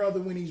correct a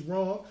brother when he's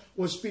wrong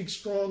or speak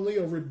strongly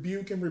or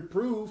rebuke and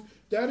reprove.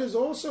 That is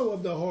also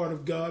of the heart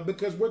of God,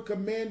 because we're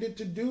commanded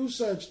to do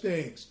such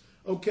things.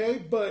 Okay?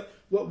 But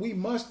what we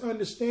must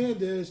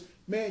understand is,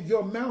 man,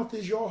 your mouth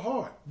is your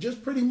heart.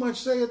 Just pretty much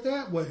say it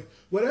that way.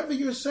 Whatever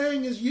you're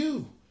saying is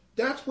you.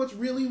 That's what's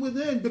really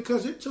within,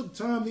 because it took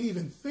time to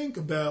even think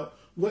about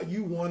what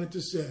you wanted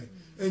to say.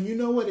 And you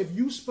know what? If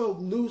you spoke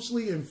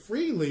loosely and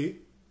freely,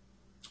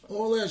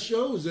 all that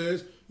shows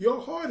is your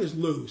heart is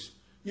loose.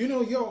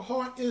 Your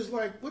heart is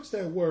like, what's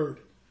that word?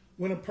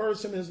 When a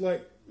person is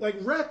like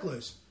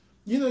reckless.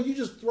 You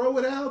just throw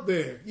it out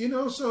there.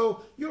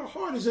 So your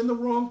heart is in the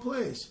wrong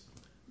place.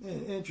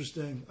 Man,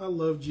 interesting. I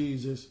love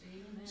Jesus.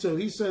 Amen. So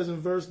he says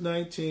in verse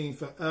 19,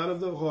 for out of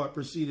the heart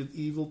proceedeth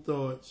evil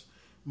thoughts,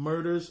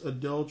 murders,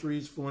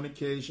 adulteries,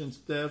 fornications,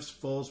 thefts,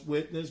 false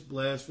witness,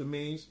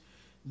 blasphemies.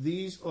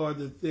 These are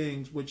the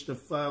things which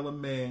defile a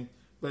man,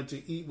 but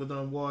to eat with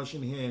unwashed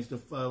hands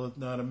defileth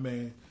not a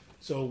man.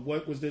 So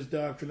what was this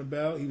doctrine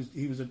about?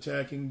 He was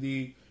attacking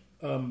the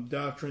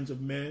doctrines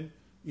of men,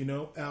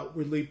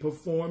 outwardly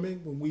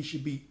performing when we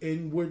should be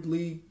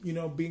inwardly,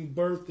 being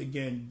birthed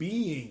again,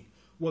 being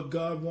what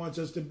God wants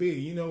us to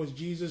be. As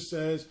Jesus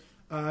says,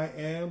 I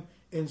am,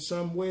 in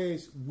some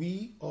ways,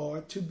 we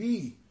are to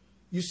be.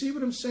 You see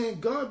what I'm saying?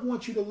 God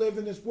wants you to live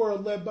in this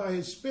world led by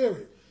his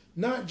spirit.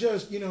 Not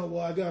just,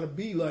 I got to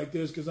be like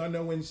this because I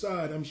know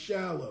inside I'm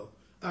shallow.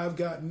 I've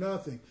got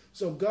nothing.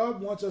 So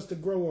God wants us to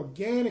grow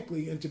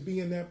organically and to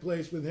be in that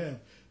place with him.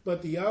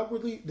 But the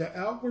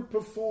outward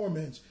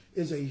performance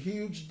is a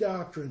huge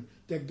doctrine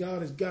that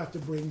God has got to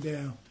bring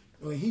down.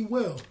 Well, he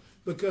will,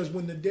 because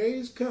when the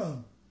days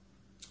come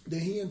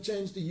that he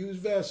intends to use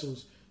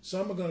vessels,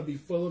 some are going to be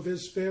full of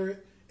his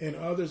spirit and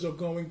others are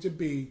going to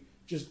be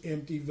just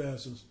empty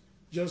vessels.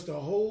 Just a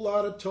whole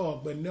lot of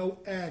talk, but no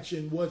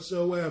action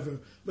whatsoever,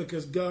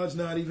 because God's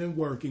not even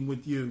working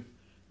with you.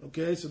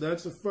 Okay, so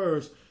that's the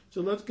first.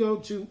 So let's go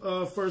to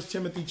 1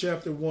 Timothy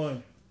chapter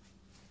 1.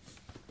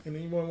 And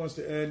anyone wants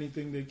to add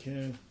anything, they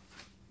can.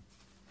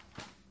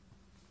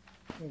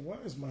 Well, why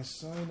is my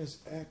sinus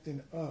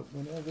acting up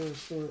whenever I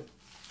start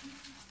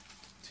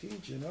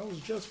teaching? I was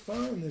just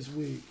fine this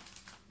week.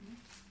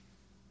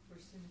 1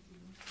 Timothy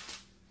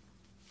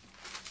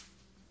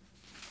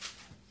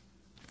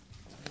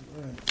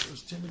 1. All right, 1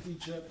 Timothy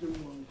chapter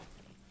 1.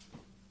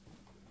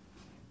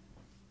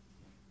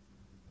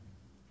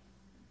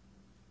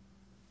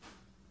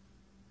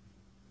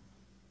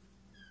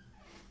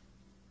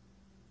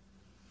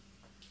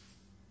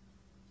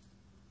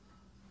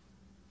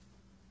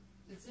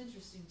 It's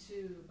interesting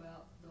too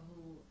about the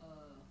whole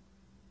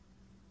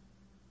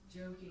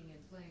joking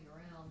and playing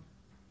around.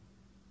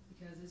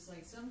 Because it's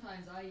like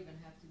sometimes I even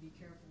have to be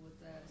careful with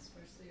that,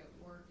 especially at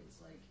work.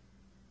 It's like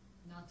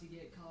not to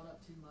get caught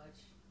up too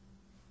much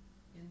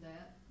in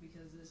that,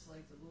 because it's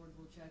like the Lord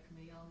will check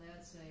me on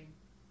that, saying,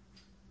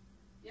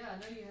 yeah, I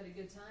know you had a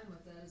good time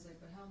with that. It's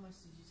like, but how much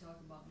did you talk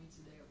about me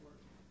today at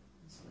work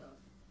and stuff?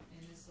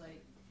 And it's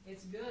like,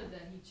 it's good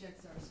that he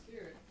checks our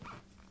spirit,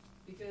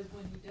 because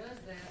when he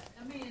does that,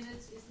 I mean,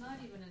 it's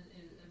not even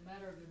a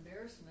matter of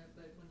embarrassment,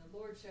 but when the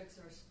Lord checks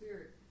our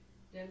spirit,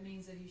 that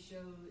means that he's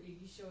showing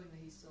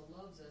that he still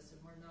loves us, and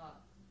we're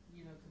not,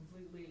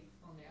 completely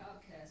on the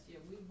outcast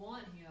yet. We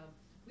want him.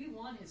 We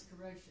want his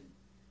correction.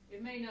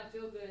 It may not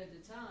feel good at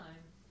the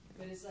time,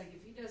 but it's like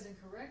if he doesn't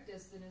correct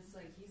us, then it's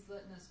like he's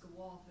letting us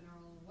go off in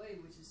our own way,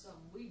 which is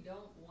something we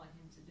don't want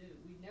him to do.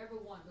 We never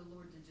want the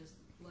Lord to just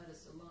let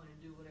us alone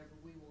and do whatever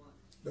we want.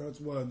 That's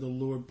why the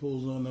Lord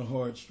pulls on the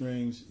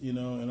heartstrings, and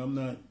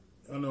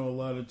I know a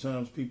lot of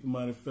times people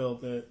might have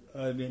felt that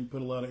I didn't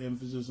put a lot of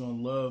emphasis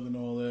on love and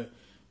all that,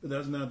 but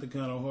that's not the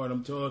kind of heart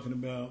I'm talking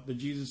about. But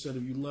Jesus said,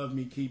 if you love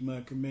me, keep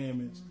my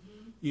commandments.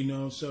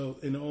 So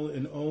in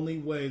the only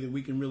way that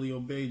we can really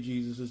obey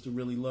Jesus is to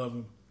really love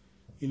him.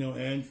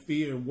 And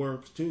fear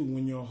works too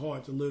when your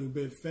heart's a little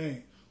bit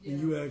faint. When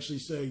you actually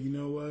say, you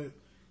know what,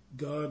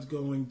 God's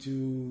going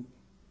to,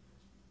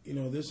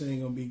 this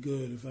ain't going to be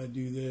good if I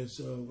do this,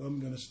 so I'm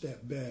going to step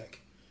back.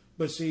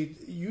 But see,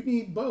 you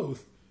need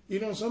both.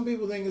 Some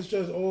people think it's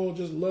just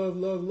love,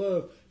 love,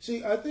 love.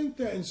 See, I think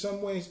that in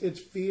some ways it's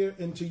fear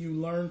until you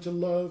learn to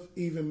love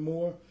even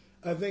more.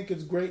 I think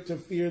it's great to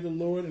fear the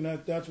Lord, and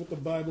that's what the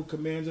Bible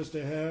commands us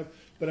to have.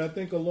 But I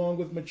think along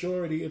with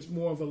maturity, it's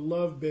more of a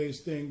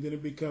love-based thing than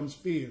it becomes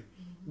fear.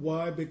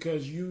 Why?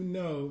 Because you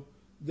know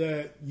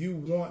that you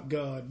want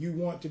God. You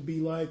want to be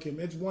like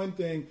him. It's one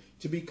thing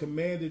to be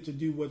commanded to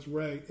do what's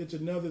right. It's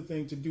another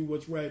thing to do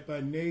what's right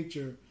by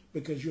nature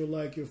because you're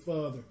like your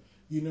Father.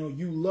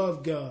 You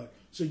love God,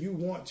 so you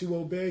want to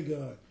obey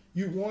God.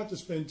 You want to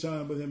spend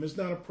time with him. It's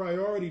not a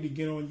priority to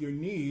get on your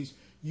knees.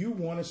 You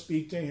want to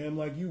speak to him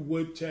like you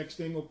would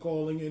texting or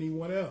calling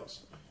anyone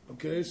else.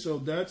 Okay, so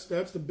that's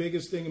the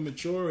biggest thing in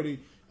maturity.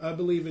 I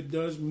believe it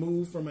does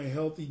move from a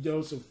healthy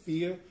dose of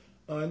fear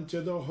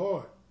unto the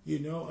heart,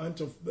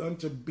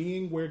 unto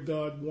being where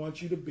God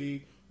wants you to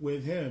be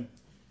with him.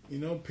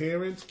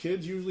 Parents,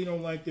 kids usually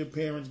don't like their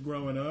parents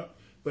growing up,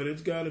 but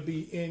it's got to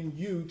be in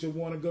you to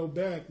want to go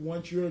back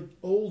once you're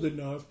old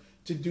enough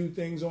to do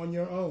things on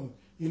your own.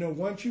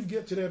 Once you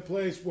get to that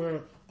place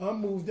where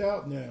I'm moved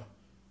out now,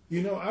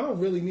 I don't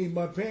really need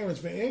my parents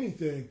for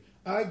anything.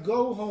 I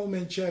go home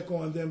and check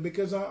on them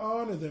because I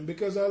honor them,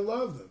 because I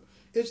love them.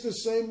 It's the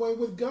same way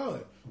with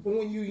God. But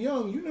when you're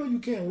young, you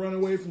can't run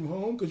away from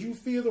home because you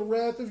fear the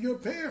wrath of your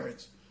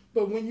parents.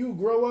 But when you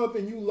grow up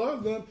and you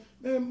love them,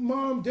 man,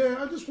 Mom, Dad,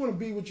 I just want to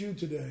be with you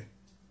today.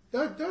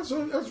 That's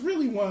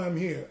really why I'm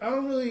here.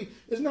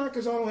 It's not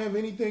because I don't have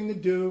anything to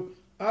do.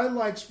 I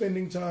like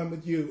spending time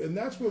with you. And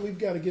that's where we've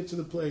got to get to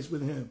the place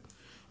with him.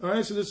 All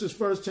right, so this is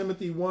 1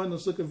 Timothy 1.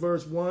 Let's look at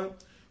verse 1.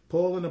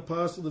 Paul, an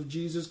apostle of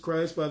Jesus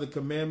Christ, by the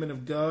commandment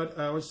of God,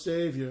 our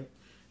Savior,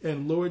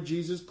 and Lord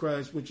Jesus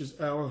Christ, which is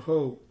our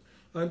hope.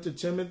 Unto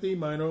Timothy,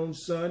 mine own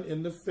son,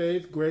 in the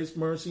faith, grace,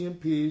 mercy, and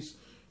peace,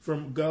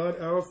 from God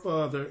our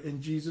Father,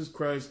 and Jesus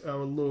Christ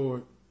our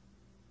Lord.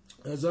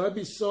 As I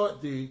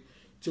besought thee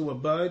to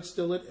abide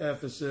still at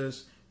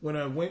Ephesus, when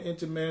I went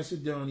into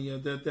Macedonia,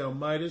 that thou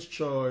mightest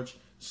charge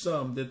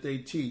some that they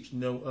teach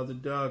no other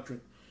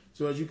doctrine.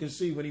 So as you can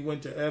see, when he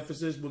went to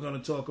Ephesus, we're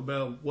going to talk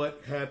about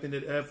what happened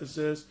at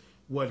Ephesus,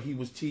 what he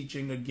was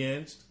teaching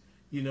against,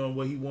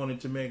 what he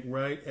wanted to make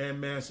right, and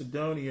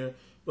Macedonia.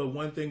 But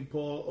one thing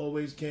Paul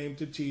always came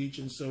to teach,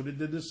 and so did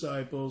the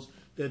disciples,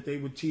 that they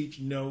would teach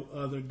no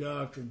other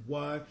doctrine.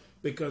 Why?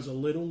 Because a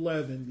little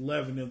leaven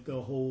leaveneth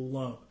the whole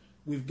lump.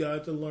 We've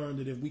got to learn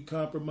that if we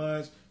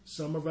compromise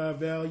some of our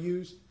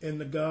values in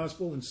the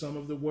gospel and some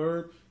of the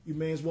word, you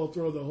may as well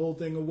throw the whole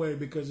thing away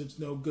because it's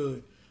no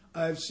good.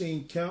 I've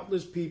seen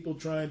countless people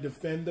try and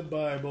defend the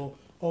Bible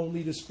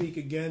only to speak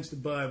against the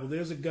Bible.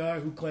 There's a guy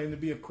who claimed to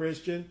be a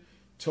Christian,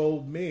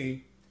 told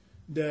me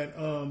that,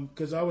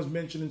 because I was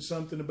mentioning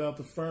something about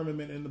the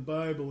firmament in the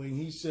Bible, and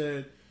he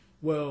said,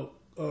 well,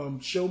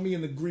 show me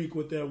in the Greek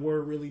what that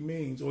word really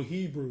means, or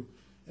Hebrew.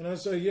 And I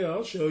said, yeah,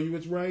 I'll show you.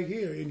 It's right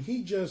here. And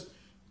he just,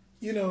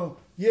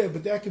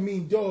 but that can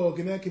mean dog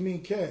and that can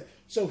mean cat.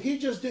 So he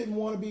just didn't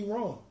want to be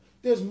wrong.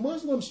 There's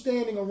Muslims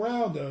standing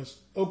around us,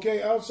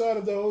 outside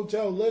of the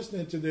hotel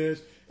listening to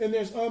this, and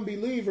there's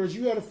unbelievers.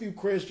 You had a few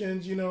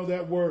Christians,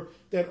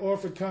 that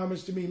offered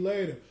comments to me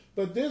later.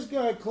 But this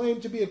guy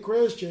claimed to be a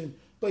Christian,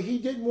 but he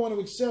didn't want to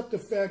accept the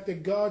fact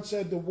that God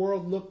said the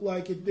world looked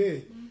like it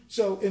did.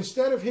 So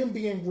instead of him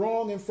being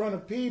wrong in front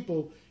of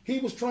people, he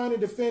was trying to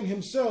defend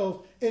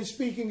himself and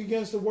speaking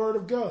against the word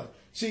of God.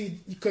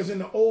 See, because in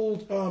the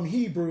old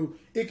Hebrew,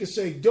 it could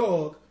say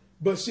dog,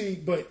 but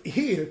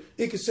here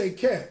it could say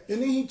cat.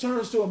 And then he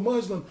turns to a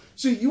Muslim.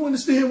 See, you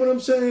understand what I'm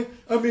saying?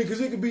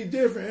 Because it could be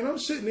different. And I'm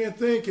sitting there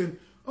thinking,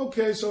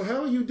 okay, so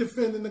how are you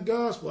defending the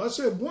gospel? I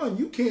said, one,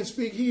 you can't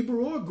speak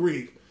Hebrew or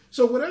Greek.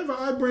 So whatever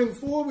I bring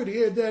forward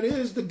here, that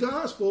is the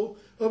gospel,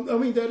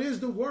 that is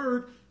the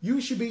word you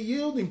should be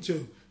yielding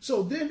to.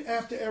 So then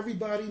after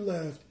everybody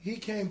left, he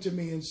came to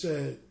me and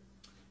said,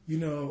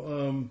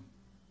 no,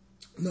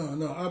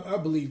 I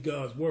believe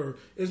God's word.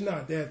 It's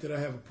not that I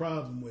have a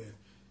problem with.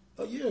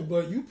 Yeah,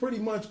 but you pretty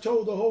much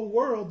told the whole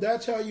world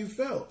that's how you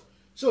felt.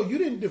 So you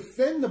didn't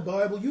defend the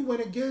Bible, you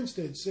went against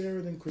it. Sarah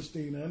and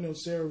Christina. I know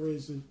Sarah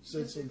said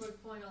something. Just a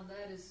quick point on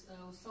that is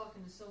I was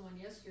talking to someone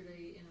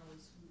yesterday, and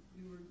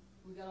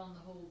we got on the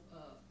whole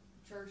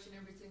church and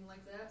everything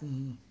like that.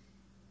 Mm-hmm.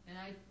 And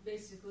I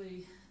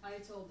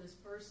told this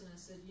person, I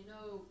said,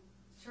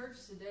 church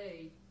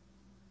today,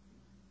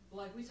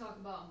 like we talk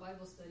about in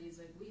Bible studies,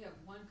 like we have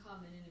one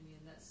common enemy,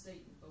 and that's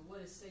Satan. But what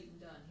has Satan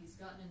done? He's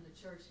gotten in the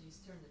church and he's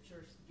turned the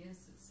church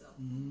against itself.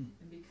 Mm-hmm.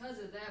 And because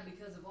of that,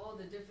 because of all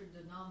the different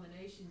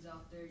denominations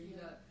out there, you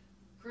got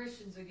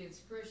Christians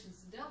against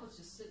Christians. The devil's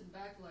just sitting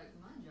back like,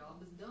 my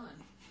job is done.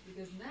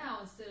 Because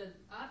now, instead of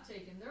I've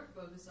taken their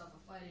focus off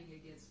of fighting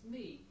against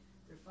me,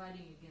 they're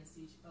fighting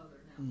against each other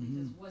now. Mm-hmm.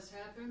 Because what's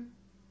happened,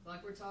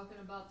 like we're talking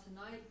about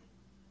tonight,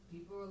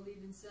 people are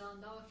leaving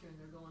sound doctrine.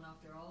 They're going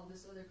after all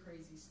this other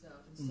crazy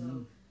stuff. And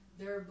so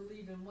they're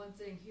believing one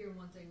thing here,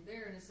 one thing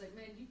there. And it's like,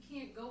 man, you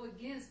can't go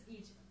against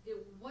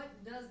what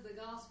does the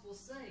gospel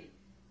say?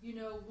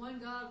 One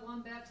God,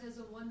 one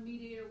baptism, one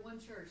mediator, one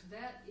church.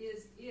 That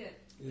is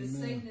it. But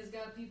Satan has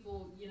got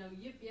people,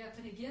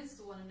 yip-yapping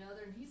against one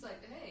another. And he's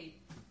like, hey,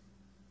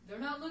 they're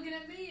not looking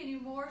at me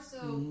anymore.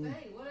 So,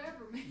 hey,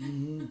 whatever,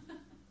 man.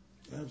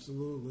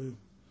 Absolutely.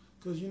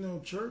 Because,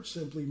 church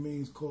simply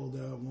means called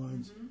out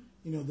ones.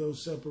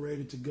 Those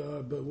separated to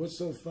God. But what's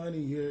so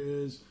funny here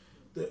is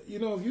that,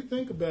 if you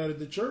think about it,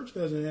 the church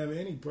doesn't have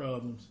any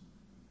problems.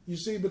 You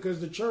see, because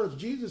the church,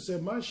 Jesus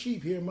said, my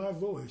sheep hear my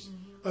voice.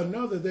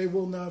 Another they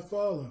will not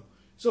follow.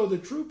 So the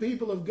true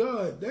people of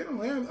God, they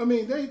don't have,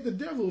 the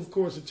devil, of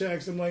course,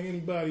 attacks them like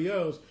anybody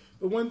else.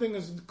 But one thing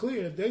is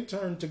clear, they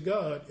turn to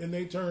God and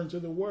they turn to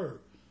the word.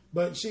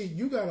 But see,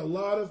 you got a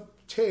lot of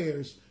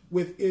tares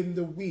within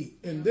the wheat.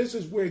 And this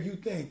is where you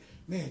think,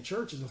 man,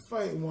 churches are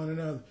fighting one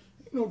another.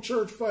 Ain't no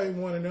church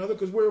fighting one another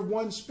because we're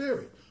one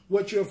spirit.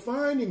 What you're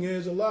finding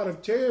is a lot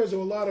of tares or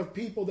a lot of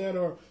people that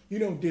are,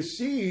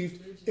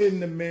 deceived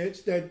in the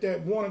midst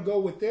that want to go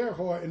with their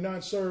heart and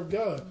not serve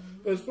God.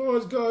 But as far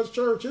as God's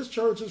church, his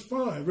church is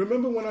fine.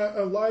 Remember when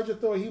Elijah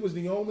thought he was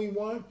the only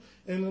one?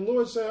 And the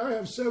Lord said, I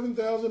have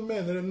 7,000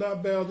 men that have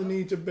not bowed the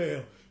knee to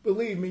Baal.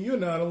 Believe me, you're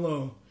not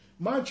alone.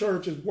 My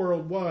church is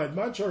worldwide.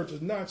 My church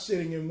is not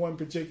sitting in one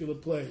particular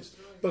place.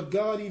 But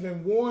God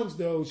even warns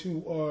those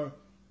who are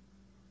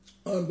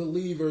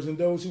unbelievers and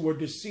those who are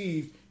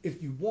deceived,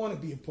 if you want to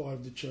be a part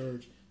of the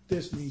church,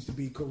 this needs to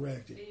be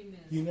corrected.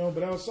 Amen.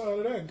 But outside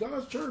of that,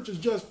 God's church is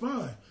just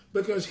fine.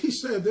 Because he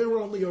said there are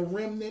only a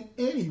remnant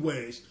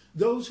anyways.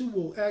 Those who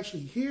will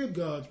actually hear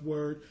God's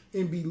word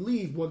and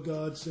believe what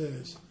God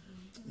says.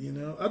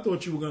 I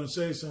thought you were going to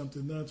say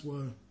something. That's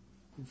why.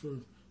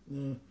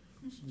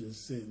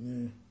 Just sitting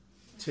there,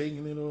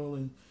 taking it all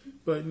in.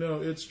 But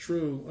no, it's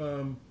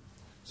true.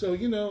 So,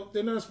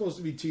 they're not supposed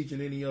to be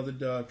teaching any other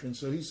doctrine.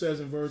 So he says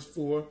in verse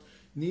 4,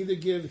 neither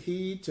give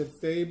heed to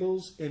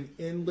fables and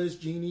endless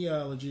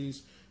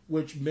genealogies,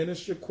 which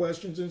minister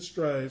questions and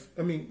strife.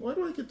 Why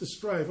do I get the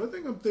strife? I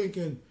think I'm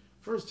thinking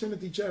 1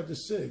 Timothy chapter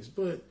 6.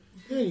 But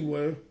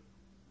anyway,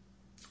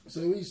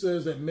 so he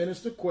says that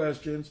minister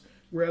questions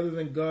rather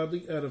than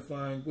godly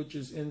edifying, which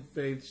is in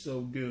faith,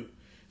 so do.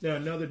 Now,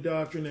 another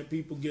doctrine that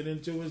people get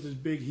into is this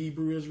big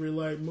Hebrew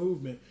Israelite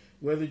movement.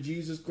 Whether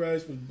Jesus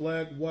Christ was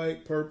black,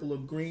 white, purple, or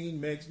green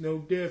makes no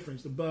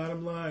difference. The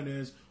bottom line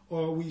is,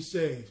 are we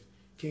saved?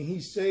 Can he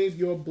save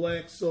your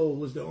black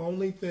soul is the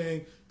only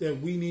thing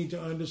that we need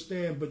to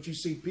understand. But you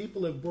see,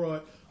 people have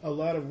brought a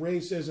lot of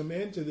racism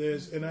into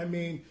this, and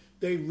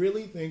they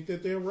really think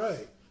that they're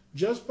right.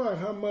 Just by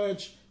how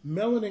much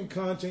melanin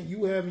content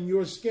you have in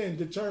your skin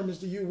determines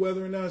to you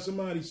whether or not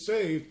somebody's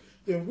saved,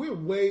 then we're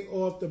way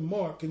off the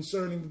mark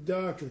concerning the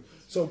doctrine.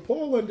 So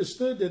Paul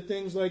understood that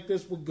things like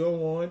this would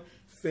go on,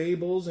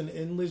 fables and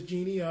endless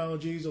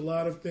genealogies, a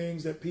lot of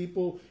things that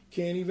people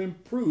can't even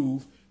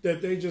prove,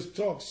 that they just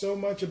talk so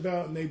much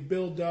about and they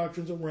build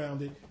doctrines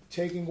around it,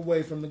 taking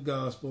away from the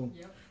gospel.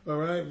 Yep. All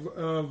right,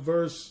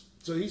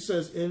 so he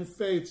says, in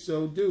faith,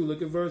 so do.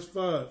 Look at verse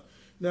 5.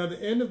 Now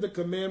the end of the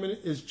commandment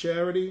is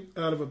charity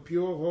out of a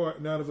pure heart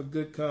and out of a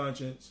good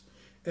conscience,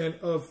 and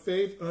of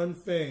faith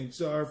unfeigned.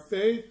 So our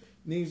faith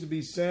needs to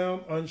be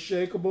sound,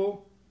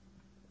 unshakable,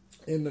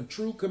 and the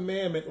true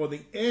commandment, or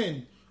the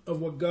end of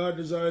what God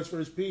desires for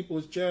his people,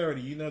 is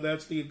charity.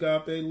 That's the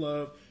agape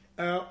love,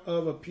 out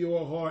of a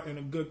pure heart and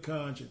a good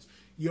conscience.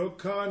 Your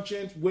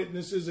conscience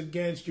witnesses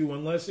against you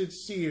unless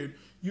it's seared.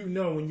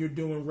 When you're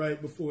doing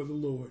right before the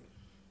Lord.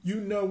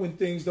 When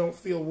things don't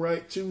feel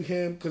right to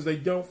him because they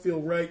don't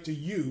feel right to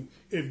you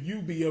if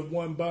you be of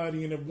one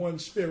body and of one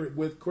spirit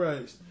with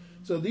Christ.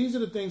 So these are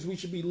the things we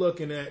should be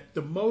looking at.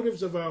 The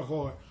motives of our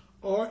heart.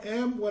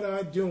 Am what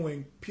I'm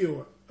doing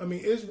pure?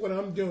 Is what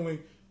I'm doing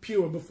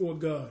pure before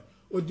God?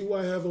 Or do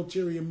I have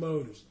ulterior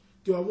motives?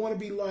 Do I want to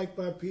be liked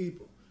by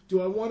people?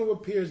 Do I want to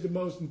appear as the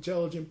most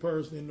intelligent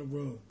person in the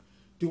room?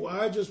 Do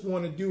I just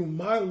want to do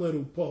my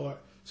little part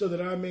so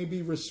that I may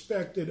be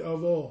respected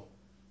of all?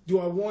 Do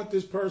I want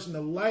this person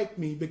to like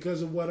me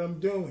because of what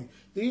I'm doing?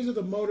 These are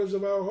the motives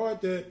of our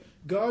heart that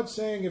God's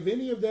saying if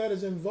any of that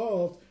is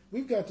involved,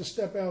 we've got to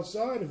step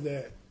outside of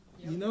that.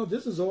 Yep. You know,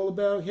 this is all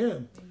about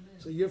Him. Amen.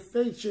 So your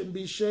faith shouldn't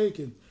be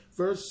shaken.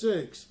 Verse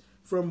 6,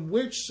 from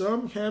which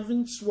some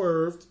having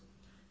swerved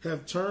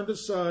have turned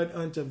aside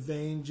unto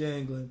vain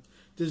jangling,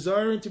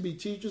 desiring to be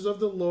teachers of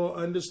the law,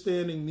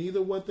 understanding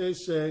neither what they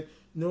say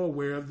nor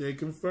whereof they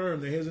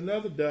confirm. Here's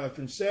another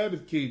doctrine,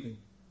 Sabbath keeping.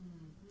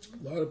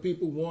 A lot of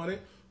people want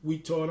it. We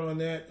taught on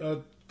that a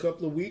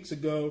couple of weeks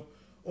ago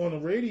on a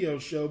radio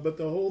show, but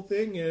the whole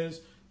thing is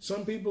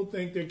some people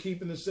think they're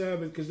keeping the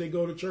Sabbath because they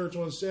go to church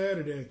on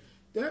Saturday.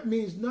 That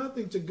means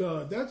nothing to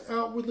God. That's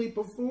outwardly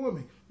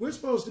performing. We're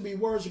supposed to be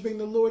worshiping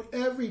the Lord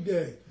every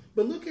day.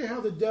 But look at how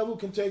the devil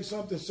can take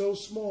something so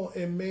small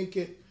and make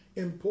it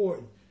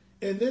important.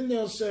 And then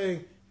they'll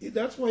say,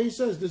 that's why he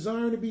says,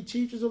 desiring to be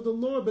teachers of the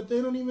Lord, but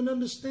they don't even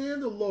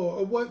understand the law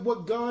or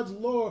what God's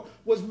law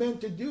was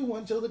meant to do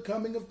until the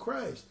coming of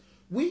Christ.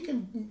 We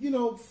can,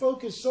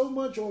 focus so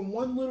much on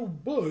one little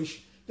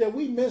bush that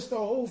we miss the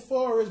whole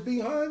forest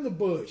behind the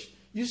bush.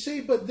 You see,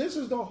 but this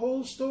is the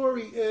whole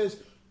story, is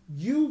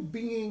you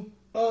being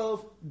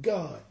of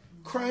God,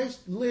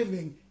 Christ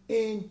living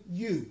in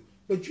you.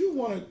 But you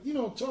want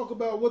to, talk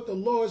about what the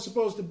law is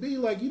supposed to be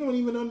like. You don't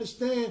even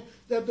understand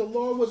that the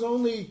law was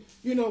only,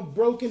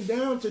 broken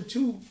down to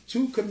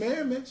two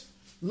commandments.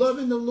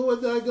 Loving the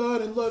Lord thy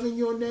God and loving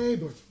your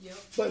neighbor. Yep.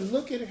 But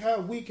look at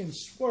how we can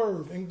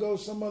swerve and go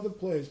some other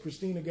place.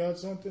 Christina, got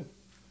something?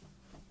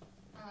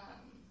 I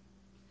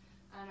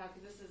don't know,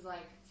 because this is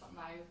like something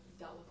I've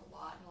dealt with a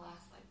lot in the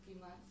last few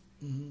months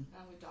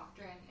with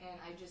Doctrine, and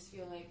I just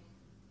feel like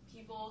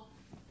people,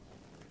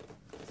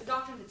 the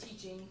Doctrine's a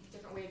teaching,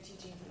 different way of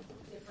teaching.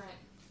 Different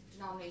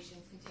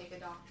denominations can take a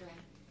doctrine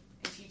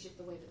and teach it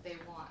the way that they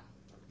want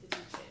to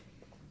teach it.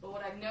 But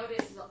what I've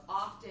noticed is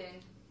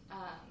often,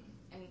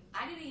 and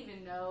I didn't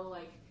even know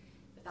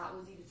that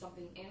was even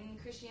something in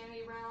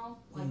Christianity realm,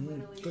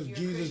 literally. Because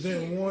Jesus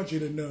didn't want you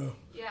to know.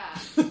 Yeah,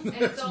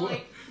 and so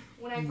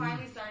when I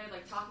finally started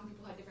talking to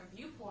people who had different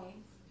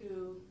viewpoints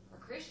who are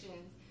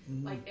Christians,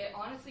 it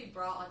honestly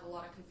brought a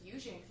lot of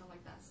confusion. Because I'm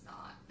like, that's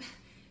not,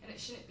 and it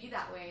shouldn't be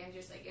that way. And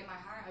just in my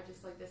heart, I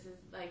just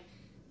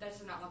this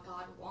is not what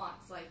God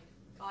wants.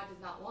 God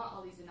does not want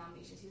all these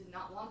denominations. He does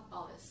not want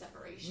all this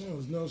separation. No,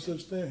 there's no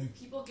such thing.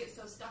 People get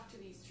so stuck to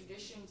these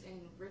traditions and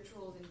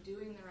rituals and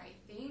doing the right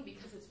thing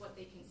because it's what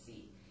they can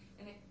see.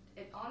 And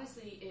it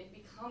honestly, it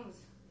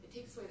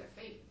takes away their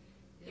faith.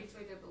 It takes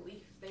away their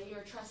belief. They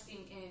are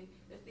trusting in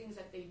the things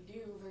that they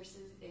do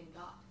versus in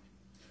God.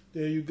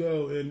 There you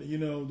go. And,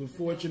 the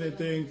fortunate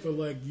thing for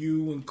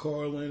you and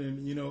Carlin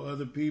and,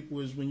 other people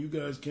is when you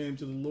guys came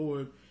to the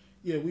Lord,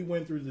 yeah, we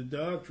went through the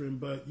doctrine,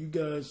 but you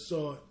guys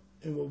saw it.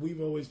 And what we've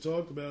always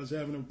talked about is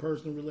having a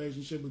personal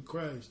relationship with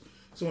Christ.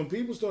 So when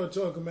people start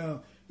talking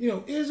about,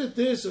 is it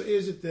this or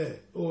is it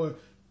that? Or,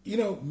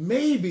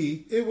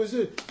 maybe it was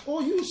it.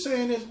 All you're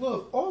saying is,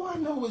 look, all I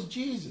know is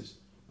Jesus.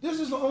 This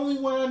is the only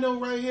one I know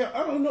right here.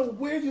 I don't know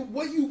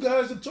what you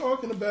guys are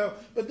talking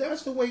about, but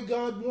that's the way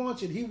God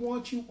wants it. He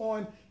wants you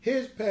on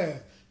His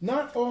path,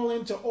 not all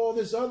into all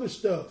this other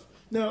stuff.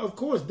 Now, of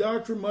course,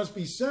 doctrine must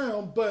be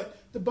sound, but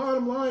the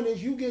bottom line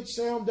is you get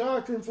sound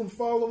doctrine from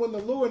following the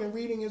Lord and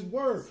reading His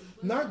Word,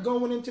 not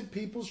going into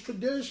people's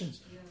traditions.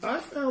 I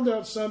found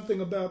out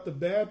something about the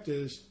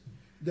Baptists,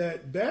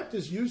 that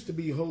Baptists used to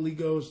be Holy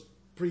Ghost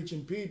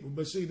preaching people.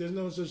 But see, there's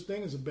no such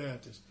thing as a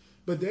Baptist.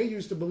 But they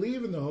used to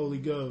believe in the Holy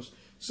Ghost.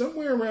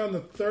 Somewhere around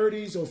the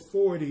 30s or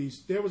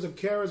 40s, there was a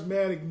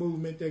charismatic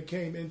movement that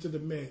came into the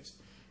midst.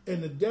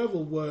 And the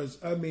devil was,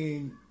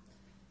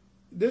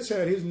 this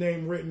had his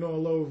name written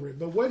all over it.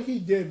 But what he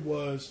did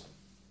was,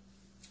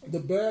 the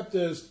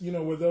Baptists,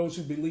 were those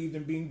who believed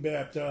in being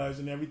baptized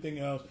and everything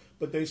else,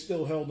 but they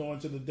still held on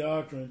to the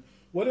doctrine.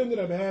 What ended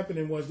up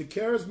happening was the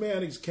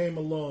charismatics came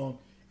along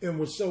and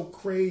were so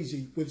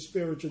crazy with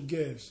spiritual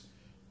gifts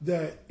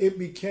that it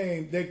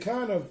became, they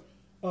kind of,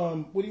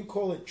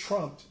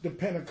 trumped the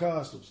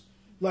Pentecostals.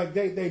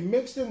 They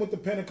mixed in with the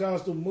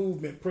Pentecostal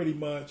movement pretty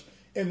much,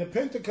 and the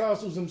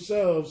Pentecostals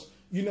themselves,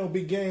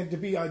 began to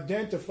be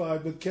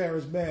identified with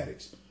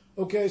charismatics.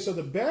 Okay, so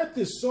the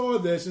Baptists saw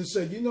this and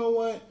said, you know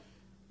what?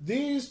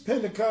 These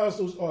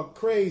Pentecostals are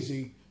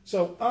crazy,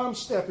 so I'm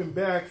stepping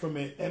back from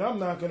it, and I'm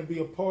not going to be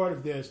a part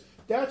of this.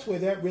 That's where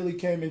that really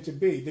came into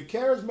be. The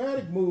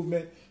charismatic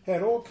movement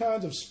had all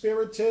kinds of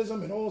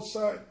spiritism and all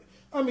sides.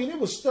 It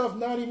was stuff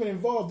not even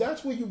involved.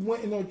 That's where you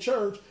went in a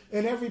church,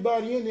 and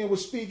everybody in there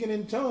was speaking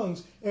in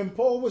tongues. And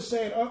Paul was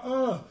saying,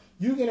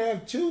 you can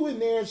have two in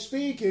there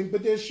speaking,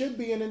 but there should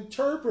be an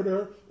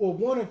interpreter or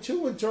one or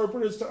two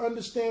interpreters to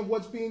understand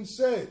what's being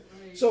said.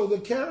 Right. So the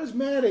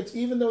charismatics,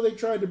 even though they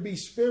tried to be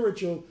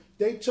spiritual,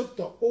 they took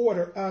the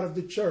order out of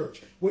the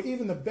church, where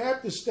even the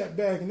Baptists stepped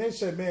back and they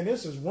said, man,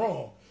 this is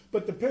wrong.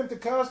 But the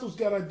Pentecostals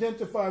got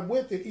identified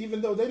with it,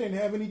 even though they didn't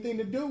have anything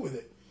to do with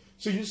it.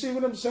 So you see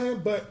what I'm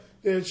saying? But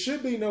there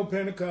should be no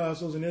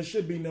Pentecostals and there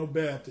should be no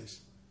Baptists.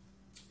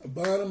 The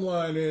bottom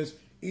line is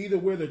either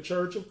we're the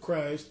Church of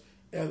Christ,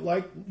 and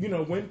like,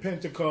 when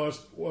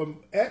Pentecost,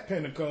 at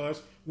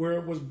Pentecost, where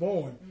it was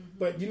born.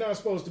 But you're not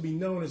supposed to be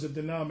known as a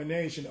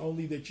denomination,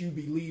 only that you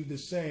believe the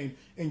same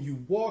and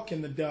you walk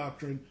in the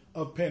doctrine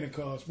of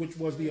Pentecost, which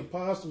was the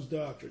apostles'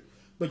 doctrine.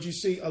 But you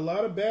see, a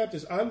lot of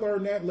Baptists, I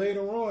learned that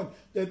later on,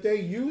 that they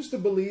used to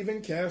believe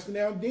in casting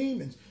out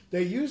demons.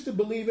 They used to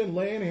believe in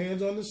laying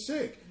hands on the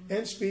sick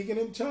and speaking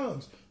in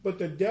tongues. But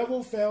the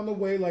devil found a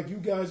way, like you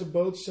guys are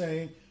both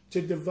saying,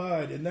 to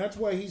divide. And that's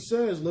why he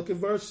says, look at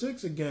verse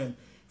 6 again,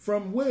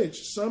 from which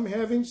some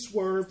having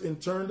swerved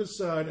and turned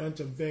aside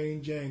unto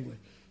vain jangling.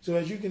 So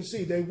as you can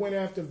see, they went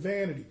after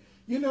vanity.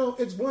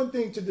 It's one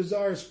thing to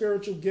desire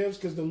spiritual gifts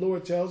because the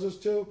Lord tells us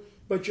to,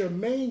 but your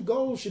main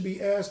goal should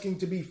be asking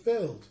to be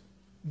filled.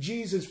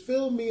 Jesus,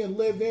 fill me and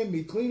live in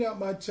me. Clean out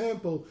my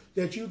temple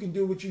that you can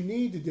do what you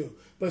need to do.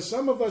 But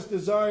some of us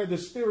desire the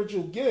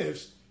spiritual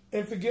gifts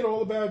and forget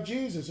all about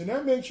Jesus. And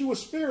that makes you a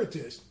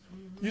spiritist.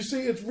 You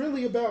see, it's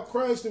really about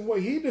Christ and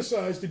what he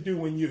decides to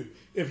do in you.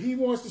 If he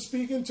wants to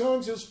speak in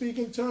tongues, he'll speak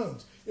in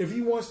tongues. If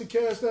he wants to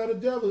cast out a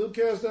devil, he'll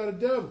cast out a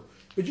devil.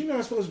 But you're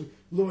not supposed to be,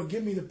 Lord,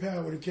 give me the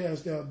power to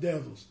cast out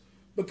devils.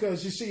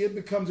 Because, you see, it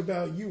becomes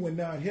about you and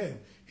not him.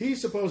 He's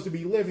supposed to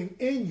be living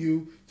in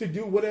you to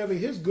do whatever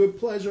his good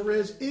pleasure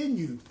is in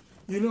you.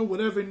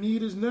 Whatever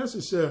need is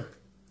necessary.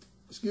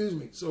 Excuse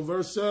me. So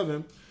verse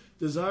 7,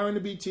 desiring to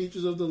be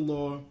teachers of the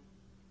law,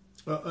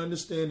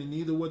 understanding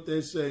neither what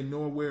they say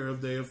nor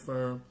whereof they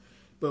affirm.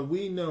 But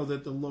we know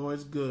that the law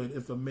is good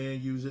if a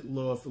man use it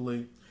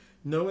lawfully.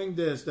 Knowing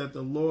this, that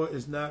the law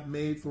is not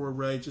made for a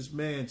righteous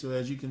man. So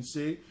as you can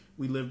see,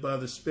 we live by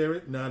the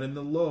Spirit, not in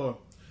the law.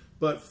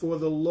 But for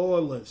the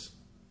lawless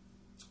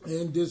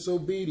and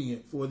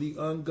disobedient, for the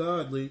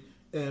ungodly,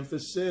 and for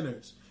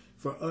sinners,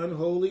 for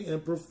unholy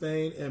and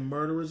profane, and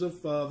murderers of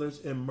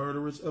fathers, and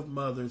murderers of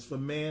mothers, for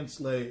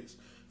manslayers,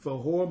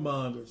 for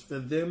whoremongers, for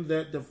them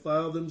that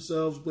defile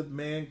themselves with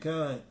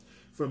mankind,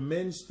 for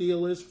men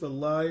stealers, for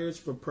liars,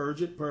 for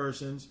perjured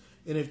persons,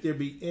 and if there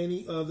be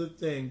any other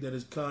thing that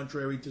is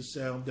contrary to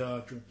sound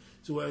doctrine.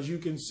 So as you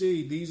can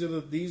see, these are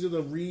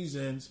the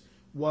reasons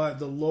why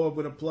the law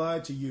would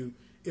apply to you.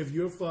 If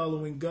you're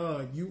following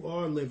God, you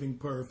are living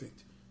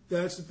perfect.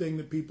 That's the thing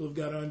that people have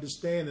got to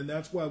understand, and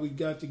that's why we've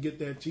got to get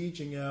that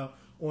teaching out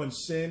on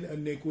sin,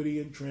 iniquity,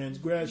 and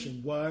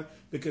transgression. Why?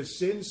 Because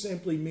sin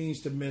simply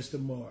means to miss the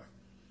mark.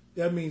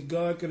 That means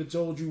God could have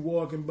told you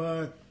walking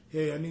by,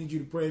 hey, I need you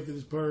to pray for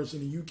this person,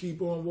 and you keep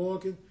on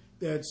walking.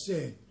 That's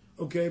sin,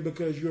 okay?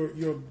 Because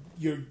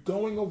you're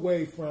going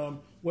away from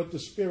what the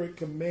Spirit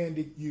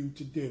commanded you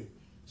to do.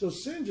 So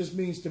sin just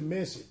means to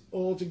miss it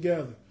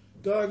altogether.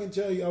 God can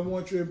tell you, I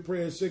want you in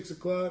prayer at 6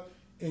 o'clock,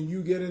 and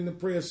you get into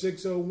prayer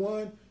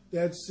 6:01,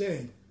 that's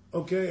sin,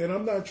 okay? And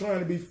I'm not trying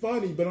to be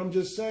funny, but I'm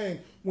just saying,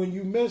 when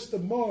you miss the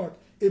mark,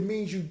 it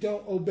means you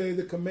don't obey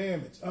the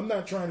commandments. I'm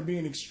not trying to be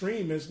an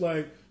extremist,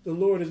 like the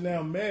Lord is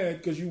now mad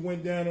because you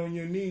went down on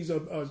your knees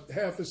a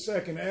half a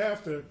second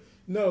after.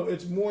 No,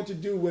 it's more to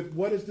do with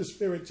what is the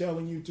Spirit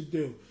telling you to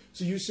do.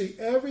 So you see,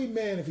 every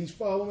man, if he's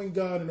following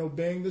God and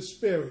obeying the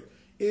Spirit,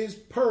 is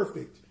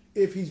perfect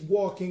if he's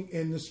walking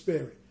in the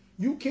Spirit.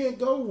 You can't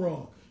go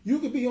wrong. You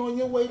could be on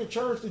your way to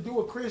church to do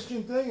a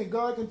Christian thing, and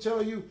God can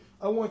tell you,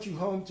 I want you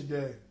home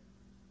today.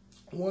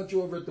 I want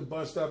you over at the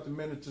bus stop to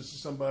minister to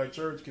somebody.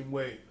 Church can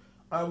wait.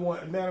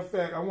 Matter of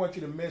fact, I want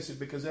you to miss it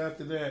because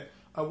after that,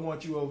 I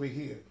want you over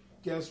here.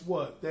 Guess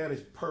what? That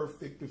is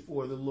perfect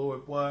before the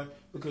Lord. Why?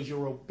 Because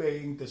you're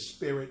obeying the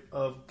Spirit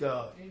of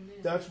God. Amen.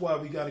 That's why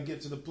we got to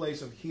get to the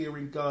place of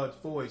hearing God's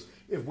voice.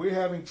 If we're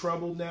having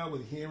trouble now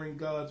with hearing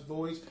God's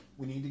voice,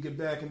 we need to get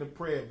back into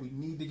prayer. We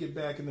need to get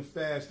back into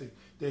fasting.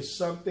 There's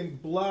something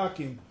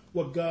blocking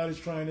what God is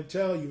trying to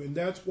tell you. And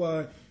that's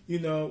why,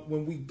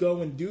 when we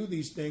go and do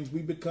these things,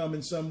 we become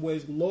in some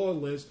ways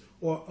lawless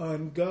or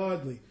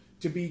ungodly.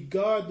 To be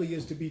godly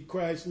is to be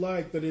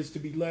Christ-like, but is to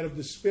be led of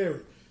the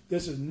Spirit.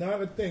 This is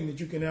not a thing that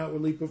you can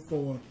outwardly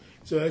perform.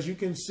 So as you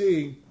can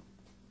see,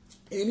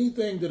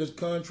 anything that is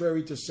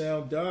contrary to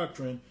sound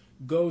doctrine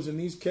goes in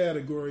these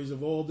categories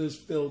of all this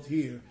filth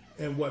here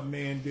and what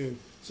man do.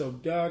 So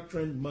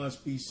doctrine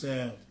must be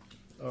sound.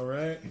 All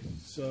right?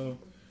 So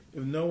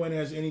if no one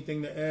has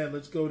anything to add,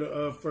 let's go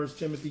to 1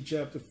 Timothy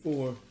chapter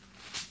 4,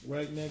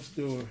 right next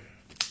door.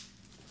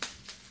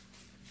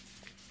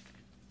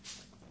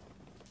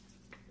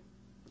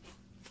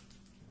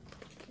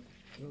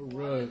 All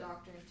right.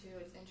 Doctrine too.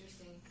 It's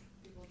interesting.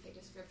 People take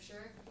a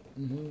scripture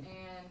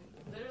and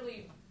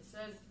literally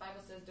the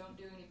Bible says don't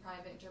do any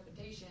private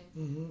interpretation,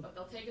 but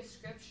they'll take a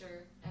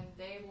scripture and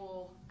they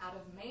will, out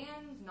of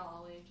man's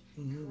knowledge,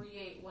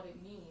 create what it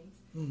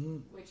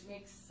means, which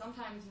makes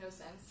sometimes no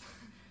sense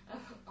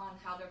on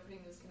how they're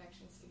putting those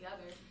connections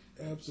together.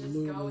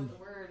 Absolutely. Just go with the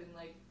word,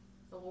 and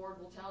the Lord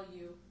will tell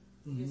you,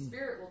 the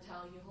Spirit will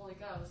tell you, Holy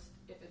Ghost,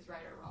 if it's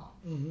right or wrong.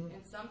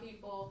 And some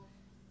people,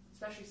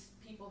 especially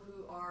people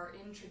who are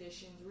in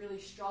traditions, really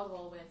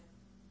struggle with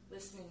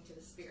listening to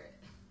the Spirit,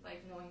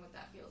 like knowing what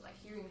that feels like,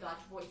 hearing God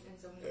God's voice. And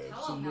so when you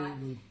tell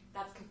them that,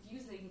 that's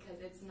confusing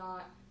because it's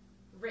not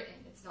written,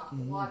 it's not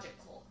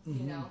logical,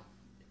 you know?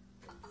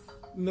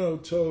 No,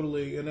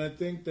 totally. And I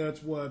think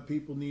that's why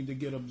people need to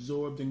get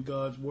absorbed in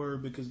God's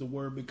word, because the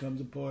word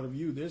becomes a part of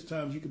you. There's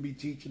times you can be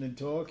teaching and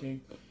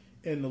talking,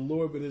 and the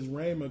Lord with his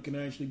rhema can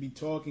actually be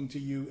talking to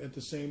you at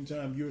the same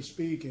time you're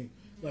speaking.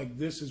 Like,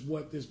 this is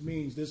what this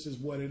means. This is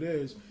what it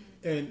is.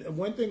 And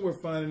one thing we're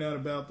finding out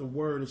about the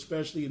word,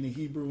 especially in the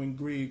Hebrew and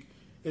Greek,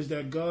 is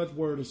that God's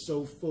word is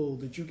so full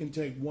that you can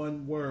take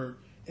one word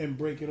and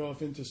break it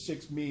off into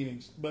 6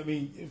 meanings. But I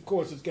mean, of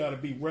course, it's got to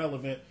be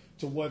relevant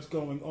to what's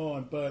going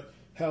on. But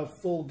how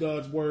full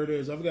God's word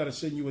is, I've got to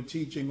send you a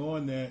teaching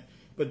on that.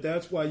 But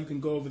that's why you can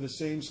go over the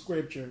same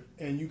scripture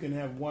and you can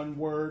have one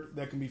word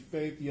that can be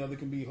faith, the other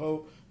can be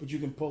hope, but you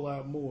can pull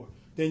out more.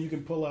 Then you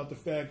can pull out the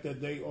fact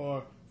that they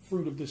are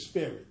fruit of the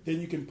Spirit.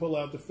 Then you can pull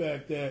out the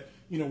fact that,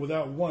 you know,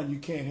 without one, you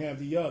can't have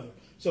the other.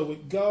 So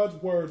with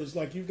God's word, it's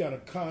like you've got to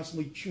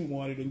constantly chew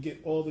on it and get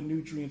all the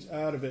nutrients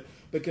out of it,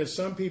 because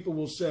some people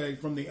will say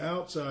from the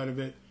outside of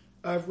it,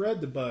 I've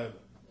read the Bible.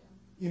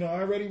 You know,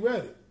 I already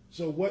read it.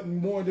 So what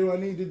more do I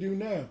need to do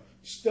now?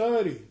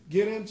 Study,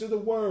 get into the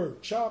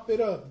word, chop it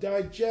up,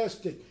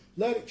 digest it,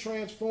 let it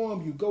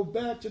transform you. Go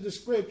back to the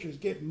scriptures,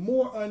 get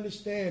more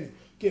understanding,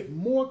 get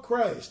more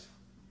Christ,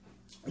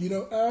 you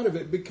know, out of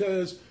it.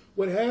 Because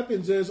what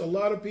happens is a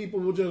lot of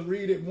people will just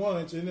read it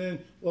once and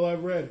then, well,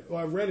 I've read it.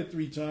 Well, I've read it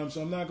 3 times,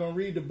 so I'm not going to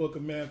read the book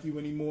of Matthew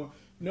anymore.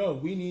 No,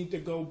 we need to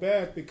go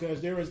back,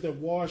 because there is the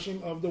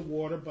washing of the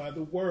water by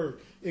the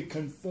word. It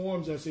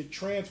conforms us. It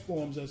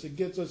transforms us. It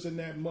gets us in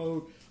that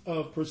mode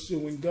of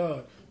pursuing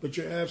God. But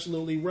you're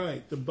absolutely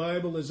right. The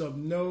Bible is of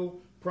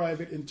no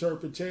private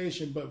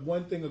interpretation, but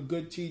one thing a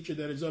good teacher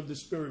that is of the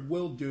Spirit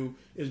will do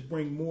is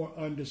bring more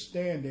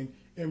understanding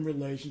in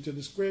relation to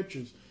the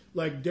scriptures.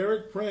 Like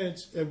Derek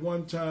Prince, at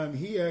one time,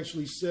 he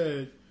actually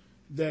said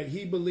that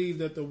he believed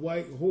that the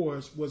white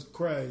horse was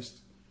Christ.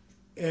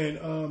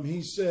 And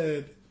he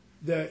said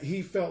that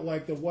he felt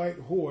like the white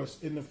horse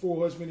in the 4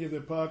 horsemen of the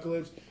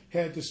apocalypse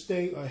had to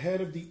stay ahead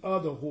of the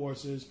other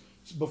horses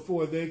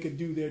before they could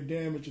do their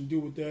damage and do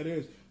what that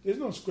is. There's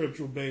no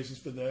scriptural basis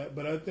for that.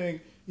 But I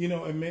think, you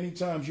know, and many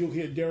times you'll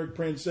hear Derek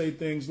Prince say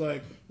things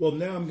like, well,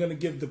 now I'm going to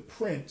give the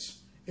Prince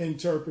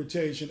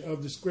interpretation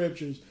of the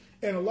scriptures.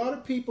 And a lot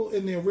of people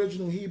in the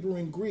original Hebrew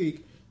and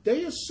Greek,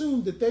 they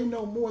assume that they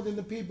know more than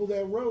the people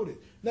that wrote it,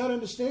 not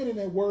understanding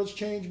that words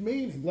change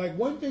meaning. Like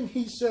one thing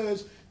he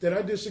says that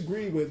I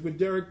disagree with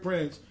Derek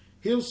Prince,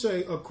 he'll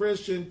say a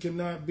Christian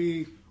cannot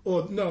be,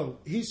 or no,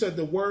 he said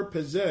the word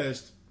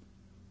possessed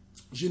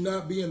should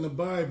not be in the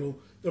Bible.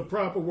 The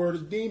proper word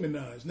is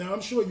demonized. Now,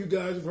 I'm sure you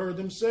guys have heard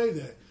them say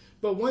that.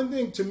 But one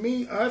thing, to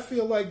me, I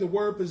feel like the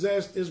word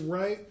possessed is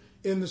right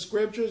in the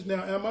scriptures.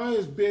 Now, am I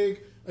as big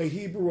a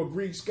Hebrew or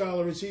Greek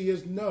scholar as he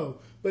is? No.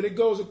 But it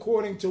goes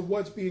according to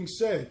what's being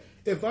said.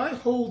 If I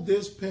hold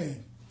this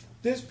pen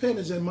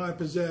is in my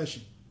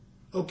possession.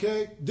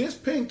 Okay? This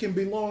pen can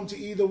belong to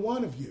either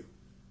one of you.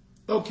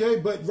 Okay?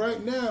 But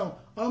right now,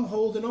 I'm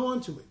holding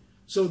on to it.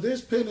 So this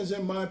pen is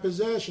in my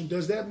possession.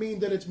 Does that mean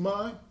that it's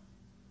mine?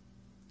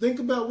 Think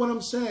about what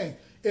I'm saying.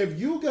 If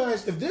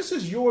this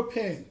is your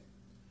pen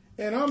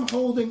and I'm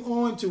holding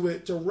on to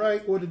it to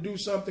write or to do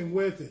something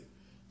with it,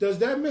 does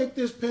that make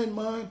this pen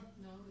mine?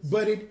 No.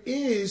 But it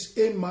is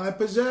in my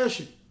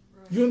possession.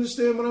 Right. You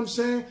understand what I'm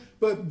saying?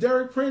 But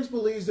Derek Prince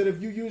believes that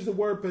if you use the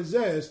word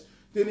possessed,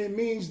 then it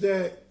means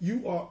that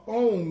you are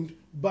owned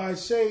by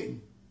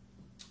Satan.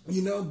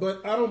 You know,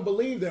 but I don't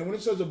believe that. When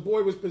it says a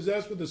boy was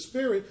possessed with the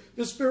Spirit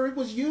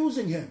was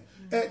using him.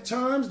 At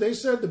times, they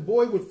said the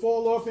boy would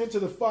fall off into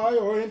the fire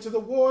or into the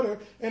water,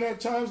 and at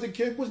times the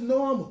kid was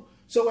normal.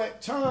 So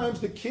at times,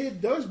 the kid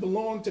does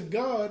belong to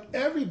God.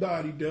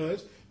 Everybody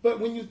does. But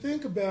when you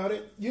think about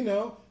it, you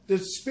know, the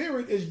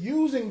Spirit is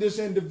using this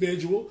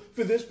individual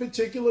for this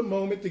particular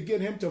moment to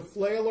get him to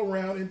flail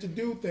around and to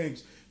do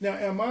things. Now,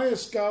 am I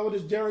as scholarly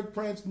as Derek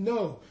Prince?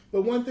 No.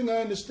 But one thing I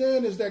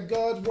understand is that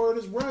God's word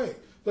is right.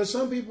 But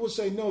some people will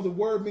say, no, the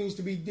word means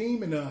to be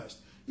demonized.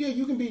 Yeah,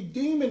 you can be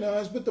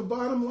demonized, but the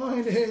bottom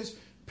line is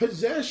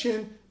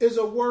possession is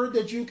a word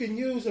that you can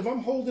use. If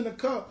I'm holding a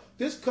cup,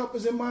 this cup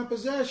is in my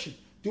possession.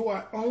 Do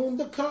I own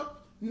the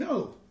cup?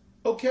 No.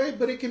 Okay,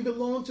 but it can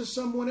belong to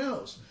someone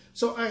else.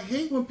 So I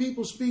hate when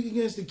people speak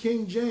against the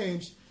King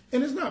James,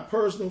 and it's not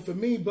personal for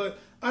me, but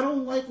I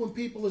don't like when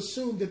people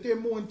assume that they're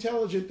more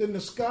intelligent than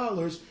the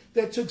scholars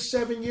that took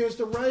 7 years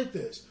to write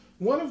this.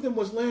 One of them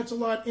was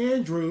Lancelot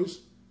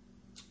Andrews,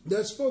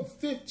 that spoke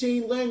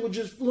 15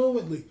 languages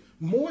fluently,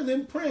 more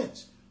than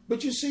Prince.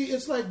 But you see,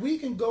 it's like we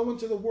can go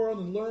into the world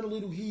and learn a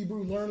little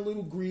Hebrew, learn a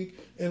little Greek,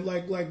 and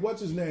like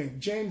what's his name?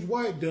 James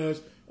White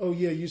does. Oh,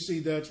 yeah, you see,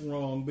 that's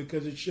wrong,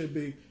 because it should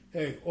be,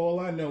 hey, all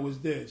I know is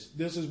this.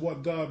 This is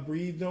what God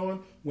breathed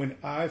on. When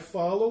I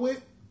follow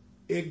it,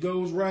 it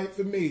goes right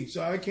for me.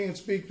 So I can't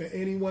speak for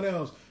anyone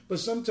else. But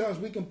sometimes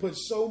we can put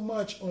so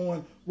much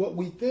on what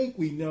we think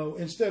we know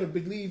instead of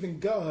believing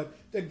God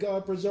that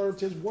God preserved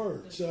his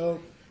word. So,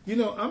 you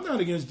know, I'm not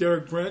against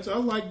Derek Prince. I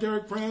like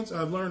Derek Prince.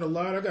 I've learned a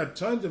lot. I got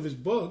tons of his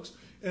books.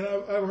 and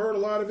I've heard a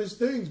lot of his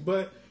things.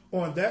 But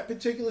on that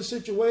particular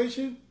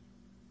situation,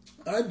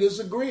 I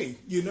disagree.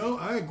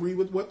 I agree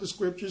with what the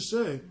scriptures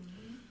say.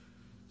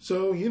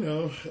 So,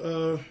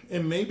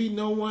 and maybe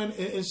no one,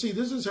 and see,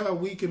 this is how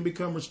we can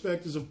become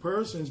respecters of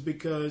persons,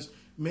 because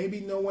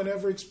maybe no one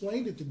ever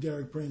explained it to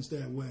Derek Prince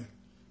that way.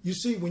 You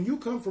see, when you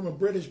come from a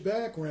British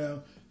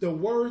background, the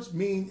words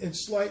mean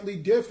it's slightly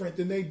different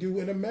than they do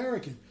in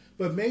American.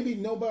 But maybe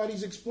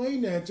nobody's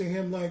explained that to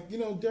him like,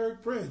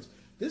 Derek Prince,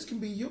 this can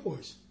be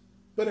yours.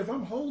 But if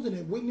I'm holding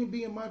it, wouldn't it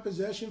be in my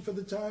possession for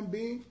the time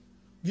being?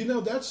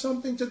 That's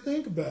something to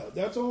think about.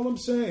 That's all I'm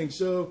saying.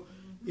 So,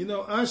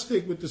 I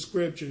stick with the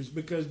scriptures,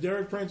 because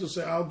Derek Prince will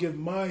say, I'll give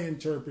my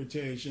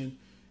interpretation.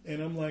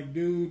 And I'm like,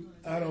 dude,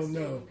 I don't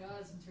know.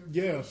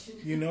 Yeah,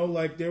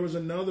 like there was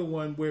another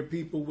one where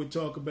people would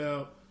talk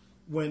about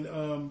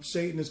when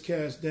Satan is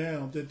cast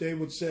down, that they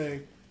would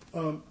say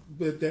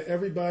that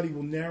everybody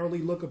will narrowly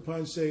look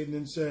upon Satan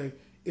and say,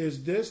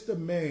 is this the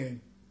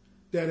man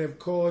that have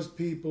caused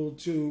people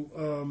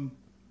to,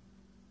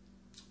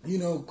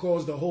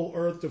 cause the whole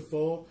earth to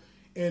fall?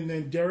 And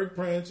then Derek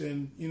Prince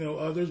and,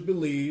 others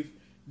believe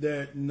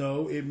that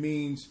no, it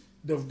means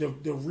the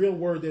real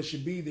word that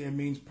should be there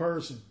means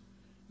person.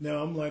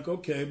 Now I'm like,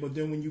 okay, but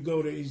then when you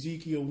go to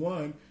Ezekiel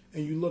 1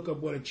 and you look up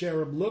what a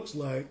cherub looks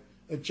like,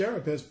 a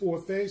cherub has 4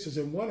 faces,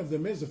 and one of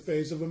them is the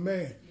face of a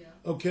man. Yeah.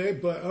 Okay,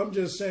 but I'm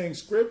just saying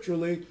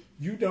scripturally,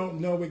 you don't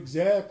know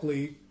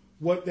exactly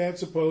what that's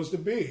supposed to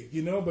be,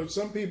 but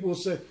some people will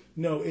say,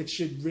 no, it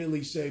should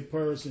really say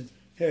person.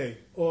 Hey,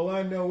 all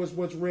I know is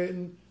what's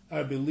written.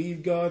 I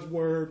believe God's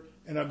word,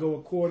 and I go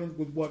according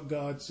with what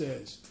God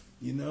says,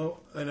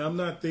 and I'm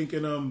not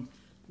thinking I'm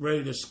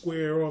ready to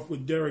square off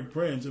with Derek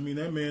Prince. I mean,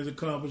 that man's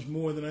accomplished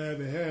more than I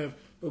ever have,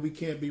 but we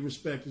can't be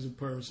respecters of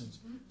persons.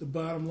 Mm-hmm. The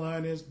bottom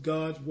line is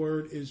God's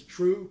word is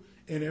true,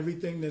 and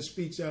everything that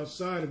speaks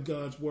outside of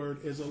God's word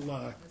is a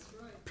lie. That's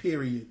right.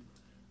 Period.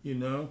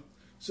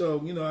 So,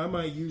 I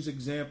might use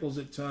examples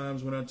at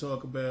times when I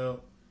talk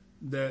about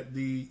that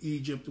the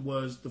Egypt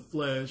was the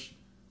flesh,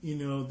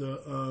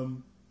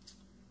 the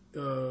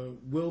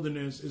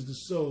wilderness is the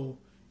soul,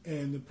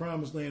 and the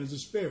promised land is the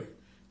spirit.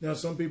 Now,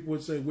 some people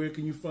would say, where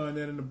can you find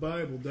that in the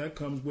Bible? That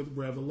comes with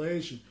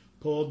Revelation.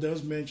 Paul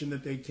does mention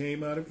that they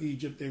came out of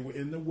Egypt, they were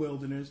in the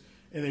wilderness,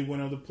 and they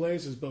went other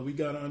places. But we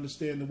got to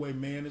understand the way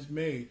man is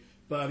made,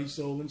 body,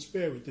 soul, and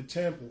spirit. The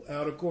temple,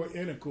 outer court,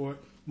 inner court,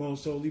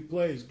 most holy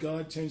place.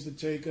 God tends to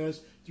take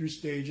us through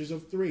stages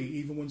of 3,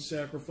 even when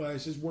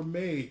sacrifices were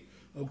made.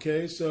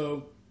 Okay,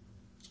 so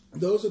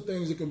those are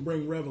things that can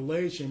bring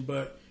revelation,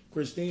 but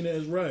Christina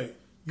is right.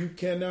 You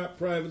cannot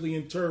privately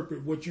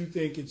interpret what you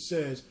think it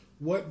says.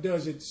 What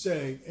does it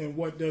say and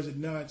what does it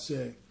not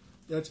say?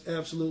 That's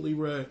absolutely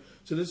right.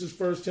 So this is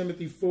 1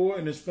 Timothy 4,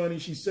 and it's funny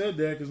she said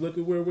that because look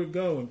at where we're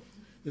going.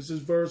 This is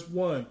verse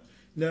 1.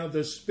 Now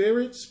the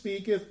Spirit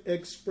speaketh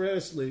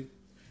expressly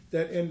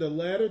that in the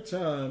latter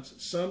times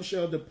some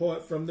shall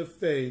depart from the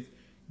faith,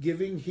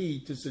 giving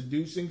heed to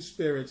seducing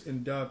spirits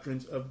and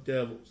doctrines of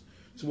devils.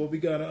 So what we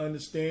got to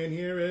understand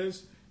here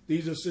is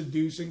these are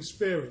seducing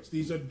spirits.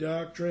 These are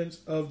doctrines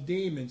of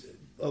demons.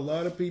 A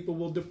lot of people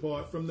will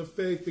depart from the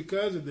faith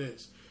because of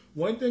this.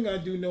 One thing I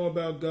do know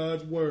about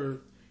God's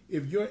word,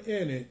 if you're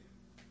in it,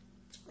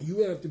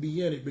 you have to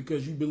be in it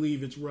because you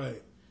believe it's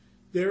right.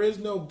 There is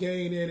no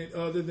gain in it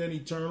other than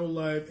eternal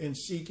life and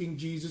seeking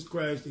Jesus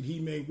Christ that he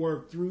may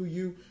work through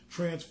you,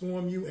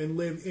 transform you, and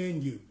live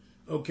in you.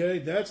 Okay?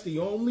 That's the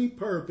only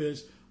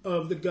purpose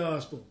of the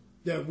gospel,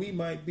 that we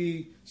might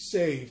be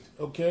saved.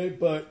 Okay?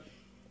 But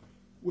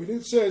when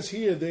it says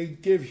here they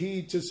give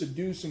heed to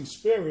seducing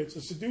spirits,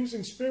 a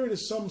seducing spirit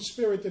is some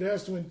spirit that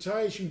has to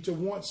entice you to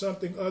want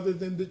something other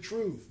than the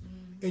truth.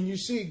 And you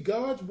see,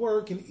 God's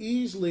word can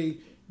easily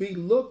be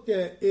looked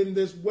at in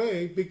this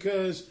way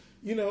because,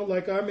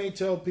 like I may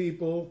tell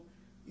people,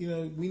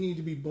 we need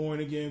to be born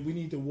again. We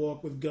need to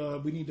walk with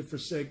God. We need to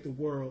forsake the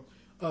world.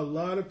 A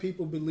lot of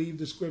people believe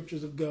the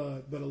scriptures of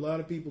God, but a lot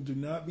of people do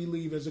not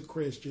believe as a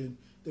Christian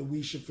that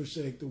we should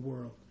forsake the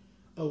world.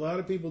 A lot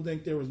of people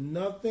think there is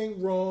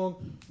nothing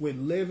wrong with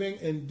living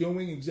and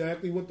doing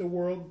exactly what the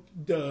world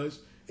does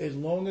as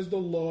long as the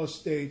law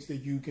states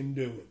that you can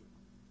do it.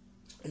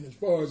 And as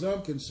far as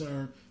I'm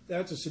concerned,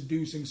 that's a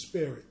seducing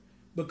spirit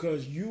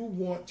because you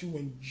want to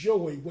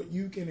enjoy what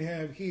you can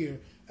have here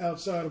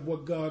outside of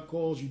what God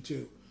calls you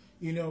to.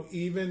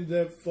 Even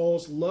the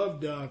false love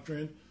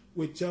doctrine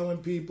with telling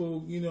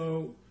people,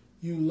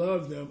 you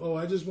love them. Oh,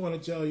 I just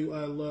want to tell you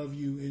I love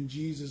you and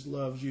Jesus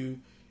loves you.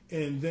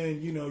 And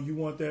then, you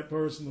want that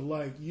person to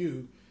like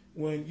you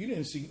when you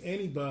didn't see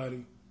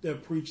anybody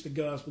that preached the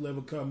gospel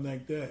ever come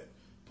like that.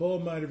 Paul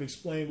might have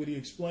explained what he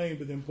explained,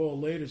 but then Paul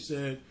later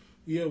said,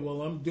 yeah,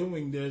 well, I'm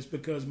doing this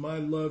because my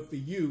love for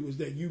you is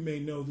that you may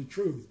know the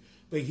truth.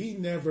 But he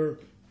never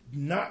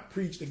not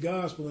preached the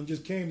gospel and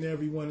just came to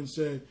everyone and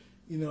said,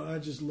 I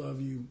just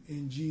love you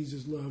and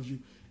Jesus loves you.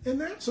 And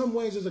that in some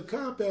ways is a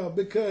cop-out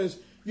because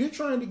you're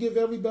trying to give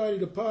everybody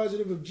the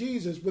positive of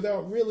Jesus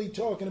without really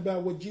talking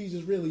about what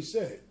Jesus really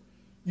said.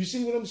 You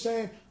see what I'm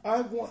saying? I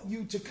want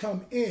you to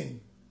come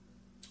in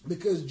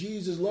because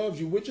Jesus loves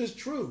you, which is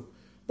true.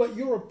 But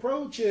your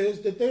approach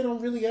is that they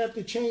don't really have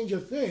to change a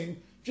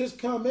thing. Just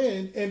come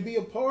in and be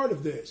a part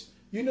of this.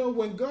 You know,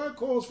 when God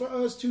calls for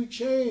us to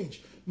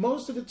change,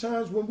 most of the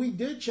times when we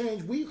did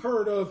change, we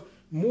heard of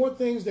more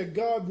things that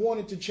God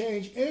wanted to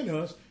change in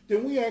us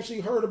than we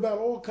actually heard about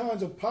all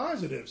kinds of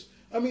positives.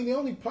 I mean, the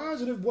only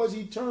positive was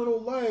eternal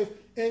life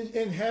and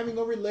having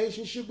a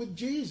relationship with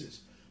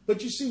Jesus.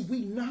 But you see,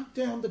 we knock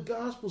down the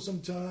gospel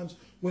sometimes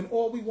when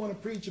all we want to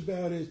preach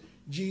about is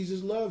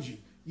Jesus loves you.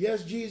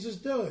 Yes, Jesus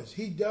does.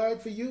 He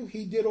died for you.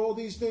 He did all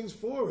these things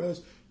for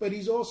us, but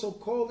he's also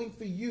calling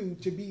for you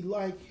to be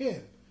like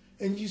him.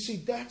 And you see,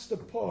 that's the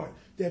part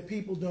that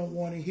people don't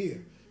want to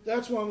hear.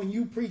 That's why when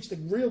you preach the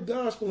real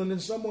gospel and then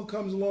someone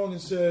comes along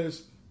and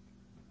says,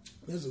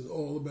 this is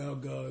all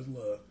about God's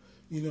love.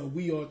 You know,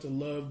 we ought to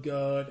love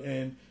God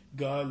and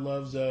God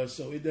loves us.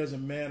 So it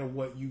doesn't matter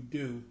what you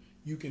do.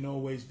 You can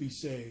always be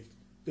saved.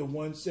 The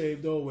once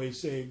saved, always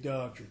saved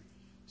doctrine.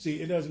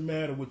 See, it doesn't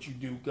matter what you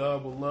do.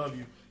 God will love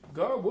you.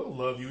 God will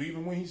love you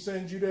even when he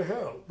sends you to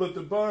hell. But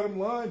the bottom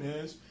line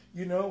is,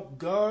 you know,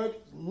 God's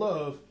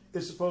love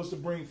is supposed to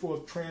bring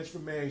forth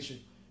transformation.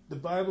 The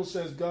Bible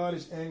says God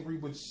is angry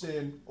with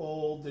sin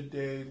all the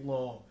day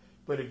long.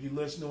 But if you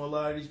listen to a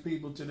lot of these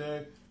people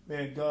today,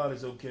 man, God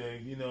is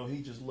okay. You know,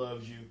 he just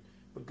loves you.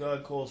 But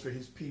God calls for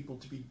his people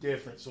to be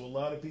different. So a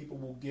lot of people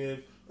will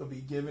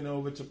be given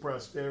over to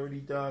prosperity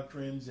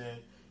doctrines and,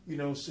 you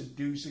know,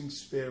 seducing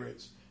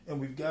spirits. And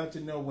we've got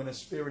to know when a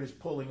spirit is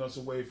pulling us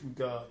away from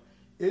God.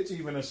 It's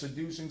even a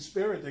seducing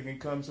spirit that can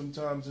come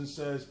sometimes and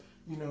says,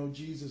 you know,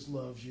 Jesus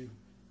loves you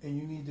and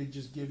you need to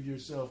just give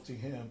yourself to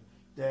him.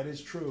 That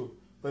is true.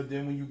 But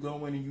then when you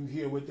go in and you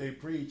hear what they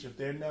preach, if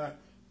they're not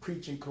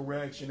preaching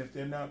correction, if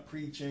they're not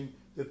preaching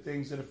the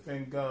things that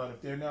offend God,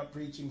 if they're not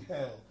preaching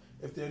hell,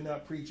 if they're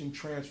not preaching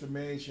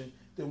transformation,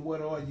 then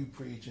what are you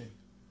preaching?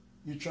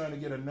 You're trying to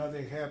get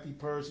another happy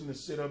person to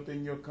sit up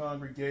in your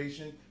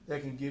congregation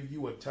that can give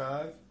you a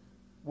tithe?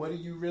 What are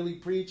you really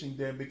preaching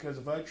then? Because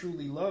if I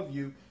truly love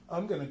you,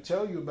 I'm going to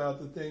tell you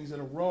about the things that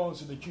are wrong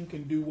so that you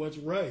can do what's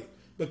right.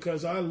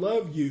 Because I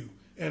love you.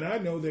 And I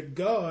know that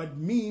God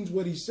means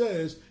what he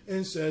says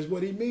and says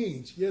what he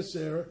means. Yes,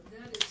 Sarah?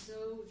 That is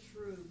so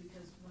true,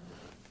 because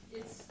when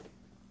it's,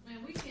 man,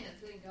 we can't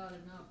thank God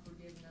enough for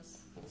giving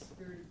us the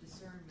spirit of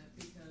discernment,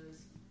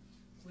 because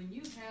when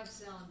you have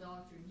sound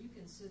doctrine, you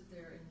can sit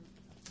there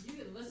and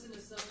you can listen to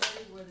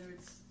somebody, whether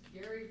it's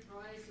Gary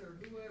Price or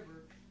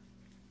whoever,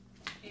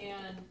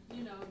 and,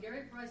 you know,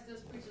 Gary Price does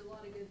preach a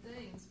lot of good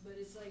things, but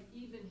it's like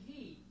even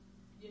he,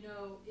 you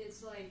know,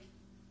 it's like,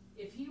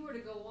 if he were to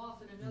go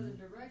off in another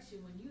direction,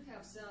 when you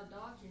have sound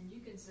doctrine,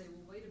 you can say,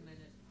 well, wait a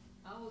minute.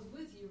 I was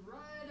with you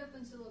right up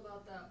until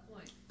about that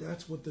point.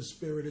 That's what the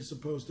Spirit is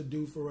supposed to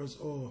do for us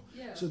all,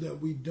 yeah. So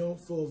that we don't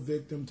fall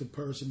victim to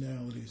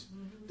personalities.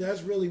 Mm-hmm.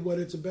 That's really what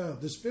it's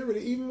about. The Spirit,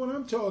 even when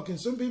I'm talking,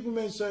 some people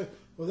may say,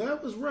 well,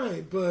 that was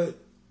right, but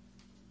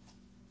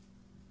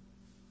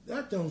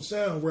that don't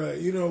sound right,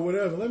 you know,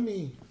 whatever. Let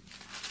me,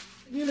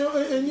 you know,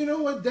 and you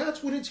know what?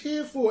 That's what it's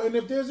here for. And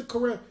if there's a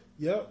correct,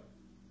 yep.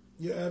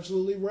 You're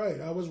absolutely right.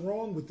 I was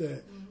wrong with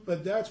that. Mm-hmm.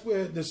 But that's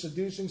where the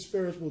seducing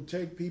spirits will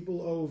take people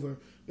over,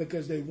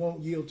 because they won't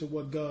yield to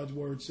what God's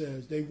word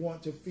says. They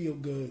want to feel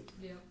good.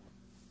 Yeah.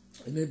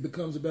 And it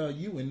becomes about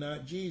you and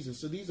not Jesus.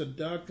 So these are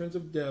doctrines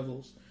of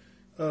devils.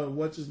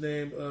 What's his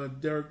name?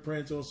 Derek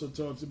Prince also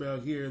talks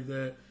about here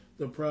that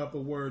the proper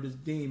word is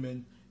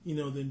demon, you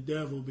know, than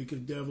devil, because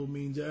devil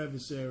means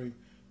adversary.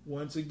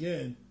 Once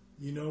again,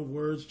 you know,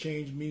 words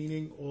change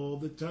meaning all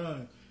the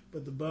time.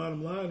 But the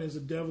bottom line is the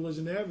devil is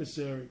an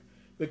adversary.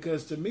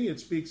 Because to me, it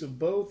speaks of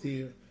both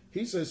here.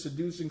 He says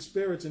seducing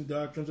spirits and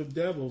doctrines of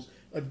devils.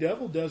 A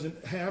devil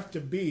doesn't have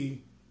to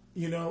be,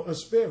 you know, a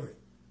spirit.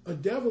 A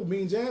devil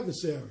means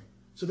adversary.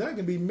 So that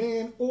can be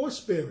man or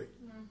spirit.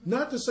 Mm-hmm.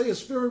 Not to say a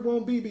spirit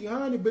won't be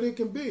behind it, but it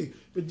can be.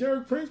 But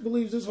Derek Prince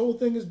believes this whole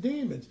thing is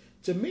demons.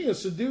 To me, a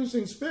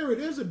seducing spirit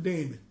is a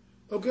demon.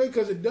 Okay,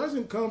 because it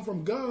doesn't come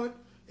from God.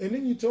 And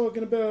then you're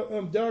talking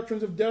about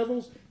doctrines of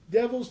devils.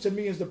 Devils, to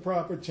me, is the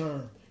proper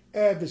term.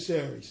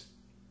 Adversaries.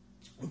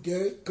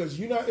 Okay, because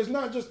it's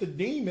not just the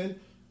demon,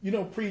 you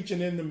know, preaching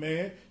in the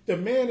man. The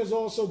man is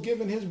also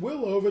giving his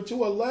will over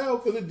to allow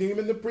for the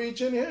demon to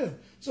preach in him.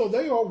 So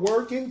they are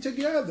working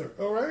together,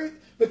 all right?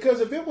 Because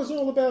if it was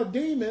all about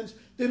demons,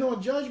 then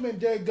on Judgment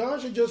Day,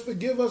 God should just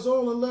forgive us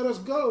all and let us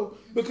go,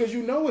 because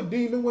you know a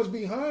demon was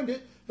behind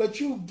it, but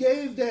you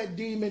gave that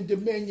demon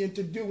dominion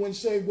to do and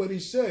say what he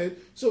said,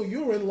 so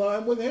you're in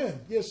line with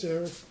him. Yes,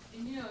 Sarah?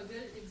 And you know, a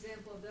good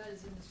example of that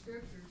is in the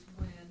scriptures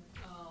when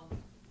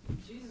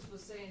Jesus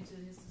was saying to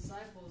his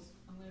disciples,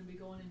 I'm going to be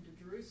going into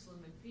Jerusalem,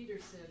 and Peter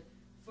said,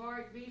 far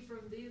it be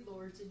from thee,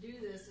 Lord, to do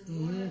this. And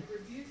the Lord had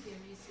rebuked him.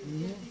 He said,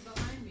 get thee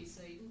behind me,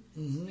 Satan.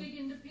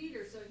 Speaking to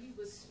Peter. So he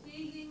was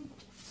speaking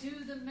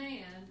to the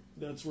man.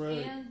 That's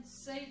right. And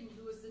Satan,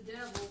 who was the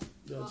devil,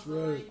 that's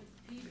behind right.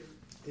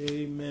 Peter.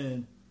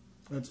 Amen.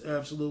 That's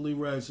absolutely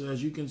right. So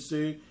as you can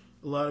see,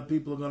 a lot of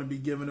people are going to be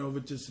given over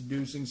to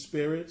seducing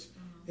spirits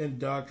and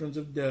doctrines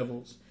of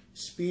devils,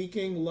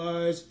 speaking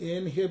lies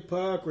in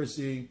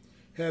hypocrisy,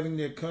 having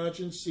their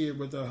conscience seared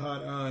with a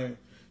hot iron.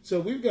 So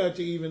we've got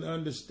to even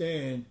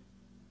understand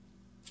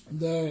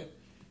that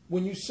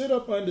when you sit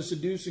up under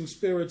seducing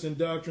spirits and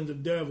doctrines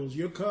of devils,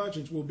 your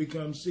conscience will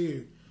become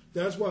seared.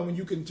 That's why when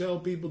you can tell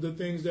people the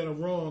things that are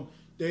wrong,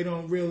 they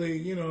don't really,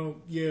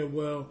 yeah,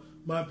 well,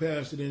 my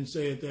pastor didn't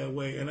say it that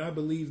way, and I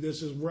believe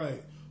this is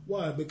right.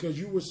 Why? Because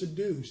you were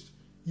seduced.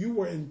 You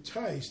were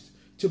enticed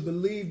to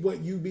believe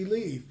what you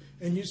believe.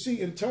 And you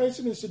see,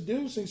 enticing and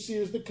seducing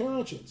sears the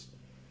conscience.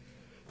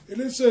 And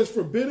it says,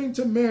 forbidding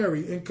to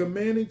marry and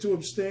commanding to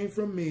abstain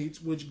from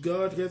meats which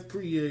God hath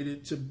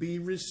created to be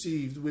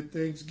received with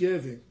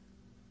thanksgiving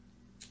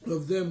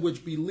of them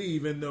which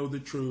believe and know the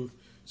truth.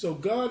 So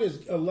God has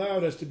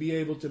allowed us to be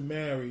able to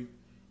marry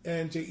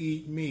and to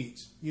eat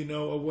meats,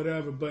 or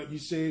whatever. But you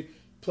see,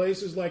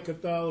 places like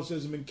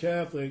Catholicism and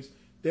Catholics,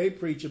 they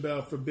preach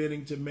about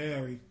forbidding to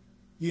marry,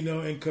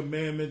 and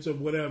commandments of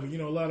whatever.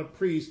 A lot of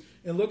priests,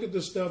 and look at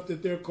the stuff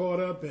that they're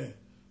caught up in.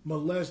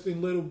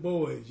 Molesting little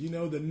boys.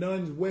 The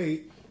nuns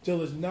wait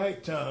till it's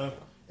nighttime.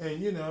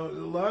 And, a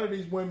lot of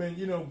these women,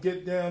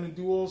 get down and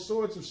do all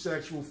sorts of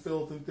sexual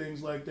filth and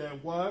things like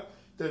that. Why?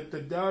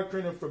 The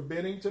doctrine of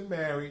forbidding to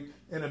marry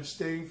and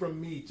abstain from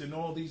meats and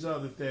all these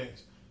other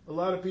things. A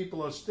lot of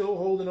people are still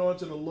holding on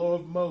to the law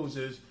of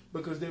Moses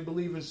because they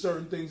believe in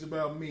certain things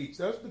about meats.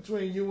 That's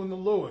between you and the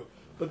Lord.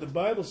 But the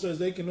Bible says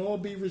they can all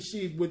be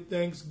received with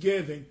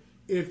thanksgiving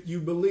if you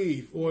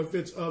believe or if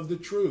it's of the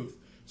truth.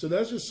 So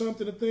that's just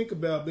something to think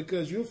about,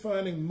 because you're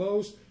finding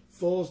most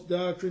false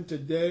doctrine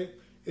today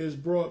is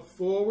brought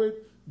forward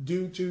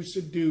due to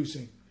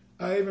seducing.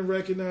 I even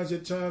recognize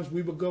at times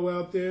we would go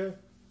out there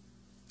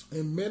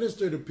and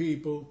minister to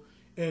people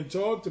and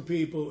talk to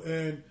people,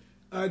 and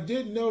I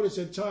did notice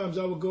at times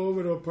I would go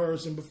over to a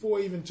person before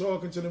even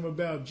talking to them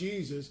about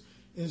Jesus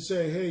and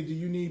say, hey, do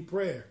you need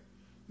prayer?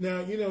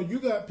 Now, you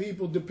got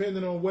people,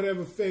 depending on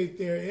whatever faith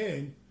they're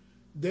in,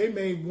 they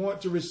may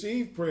want to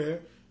receive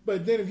prayer,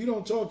 but then if you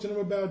don't talk to them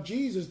about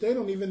Jesus, they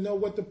don't even know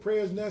what the prayer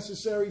is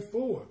necessary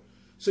for.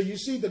 So you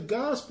see, the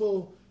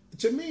gospel,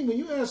 to me, when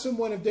you ask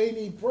someone if they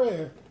need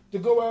prayer to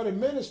go out and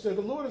minister,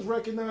 the Lord has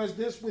recognized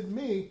this with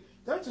me.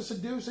 That's a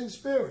seducing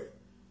spirit.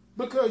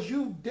 Because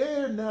you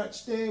dare not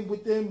stand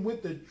with them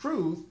with the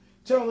truth,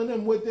 telling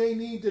them what they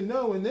need to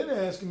know, and then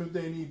ask them if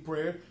they need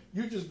prayer.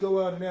 You just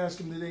go out and ask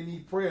them that they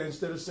need prayer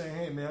instead of saying,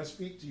 hey, may I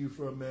speak to you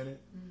for a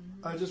minute?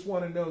 Mm-hmm. I just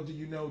want to know, do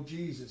you know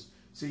Jesus?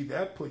 See,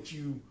 that puts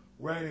you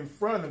right in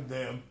front of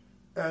them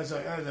as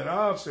an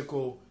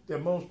obstacle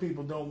that most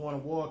people don't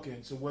want to walk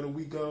in. So where do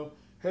we go?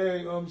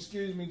 Hey,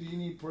 excuse me, do you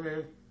need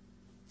prayer?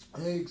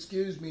 Hey,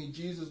 excuse me,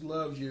 Jesus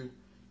loves you.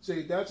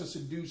 See, that's a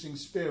seducing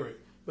spirit,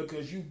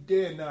 because you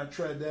dare not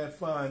tread that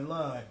fine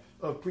line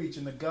of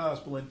preaching the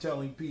gospel and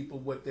telling people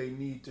what they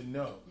need to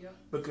know. Yep.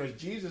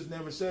 Because Jesus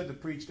never said to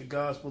preach the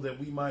gospel that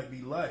we might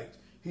be liked.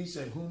 He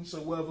said,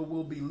 whomsoever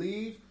will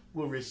believe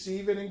will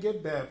receive it and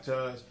get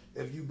baptized.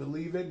 If you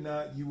believe it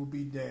not, you will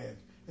be damned.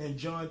 In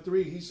John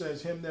 3, he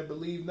says, him that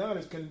believe not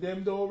is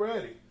condemned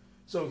already.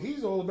 So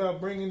he's all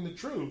about bringing the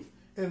truth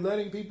and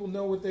letting people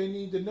know what they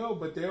need to know.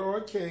 But there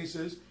are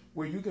cases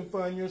where you can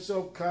find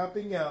yourself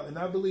copping out, and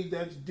I believe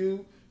that's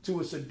due to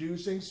a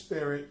seducing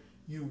spirit.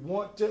 You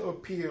want to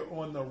appear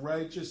on the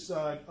righteous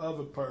side of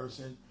a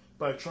person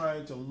by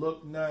trying to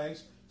look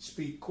nice,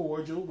 speak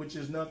cordial, which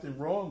is nothing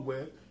wrong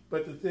with.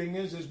 But the thing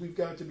is we've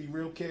got to be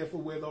real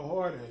careful where the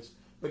heart is.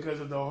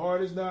 Because if the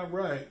heart is not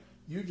right,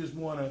 you just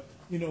want to,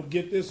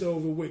 get this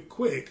over with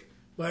quick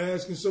by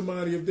asking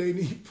somebody if they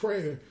need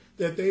prayer,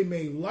 that they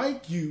may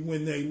like you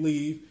when they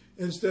leave,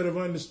 instead of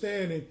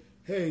understanding,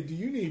 hey, do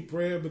you need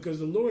prayer? Because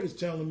the Lord is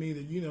telling me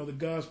that, the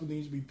gospel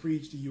needs to be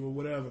preached to you or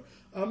whatever.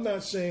 I'm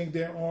not saying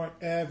there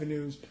aren't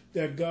avenues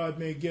that God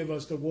may give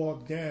us to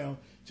walk down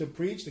to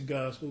preach the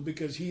gospel,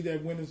 because he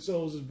that winneth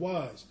souls is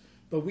wise.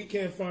 But we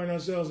can't find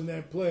ourselves in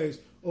that place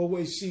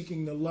always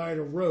seeking the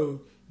lighter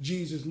road.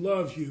 Jesus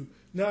loves you,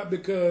 not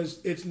because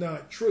it's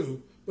not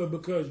true, but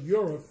because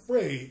you're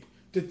afraid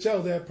to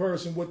tell that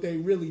person what they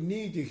really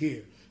need to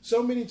hear.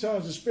 So many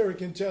times the Spirit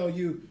can tell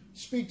you,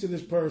 speak to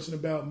this person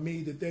about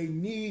me, that they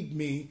need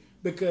me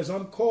because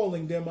I'm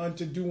calling them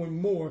unto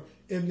doing more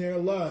in their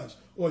lives,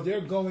 or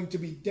they're going to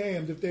be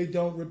damned if they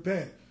don't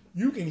repent.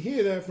 You can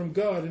hear that from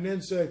God and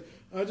then say,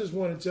 I just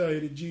want to tell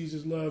you that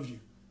Jesus loves you.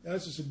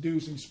 That's a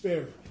seducing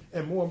spirit.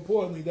 And more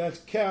importantly, that's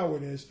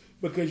cowardice,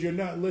 because you're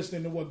not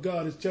listening to what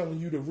God is telling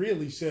you to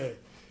really say.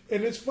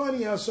 And it's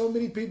funny how so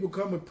many people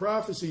come with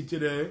prophecy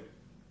today,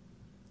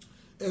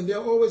 and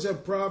they'll always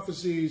have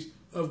prophecies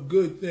of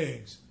good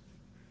things.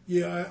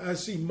 Yeah, I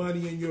see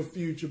money in your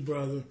future,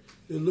 brother.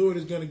 The Lord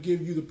is going to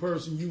give you the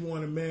person you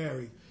want to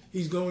marry.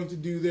 He's going to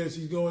do this.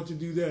 He's going to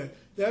do that.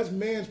 That's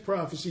man's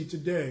prophecy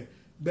today.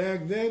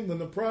 Back then, when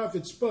the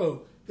prophet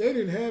spoke, they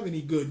didn't have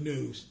any good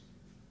news.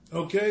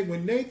 Okay,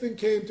 when Nathan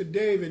came to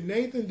David,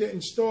 Nathan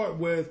didn't start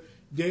with,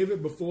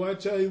 David, before I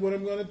tell you what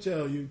I'm going to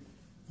tell you,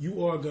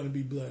 you are going to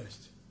be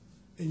blessed.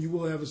 And you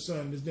will have a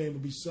son. His name will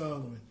be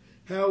Solomon.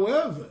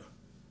 However,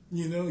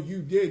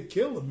 you did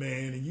kill a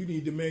man and you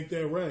need to make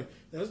that right.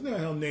 That's not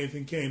how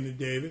Nathan came to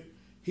David.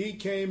 He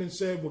came and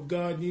said what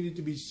God needed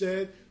to be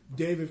said.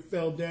 David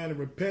fell down and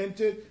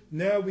repented.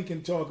 Now we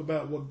can talk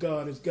about what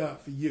God has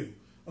got for you.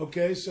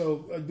 Okay,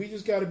 so we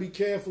just got to be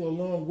careful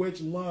along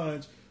which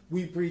lines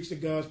we preach the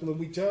gospel and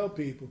we tell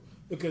people.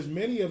 Because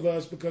many of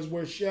us, because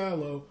we're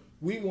shallow,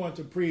 we want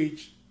to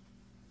preach,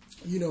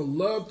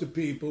 love to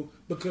people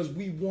because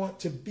we want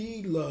to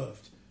be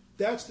loved.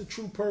 That's the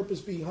true purpose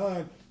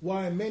behind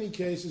why in many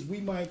cases we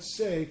might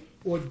say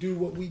or do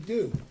what we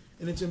do.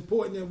 And it's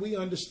important that we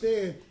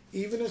understand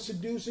even a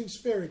seducing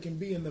spirit can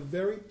be in the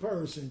very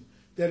person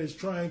that is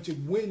trying to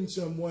win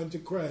someone to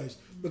Christ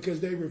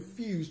because they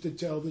refuse to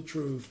tell the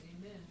truth.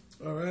 Amen.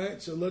 All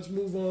right, so let's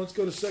move on. Let's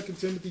go to 2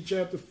 Timothy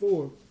chapter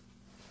 4.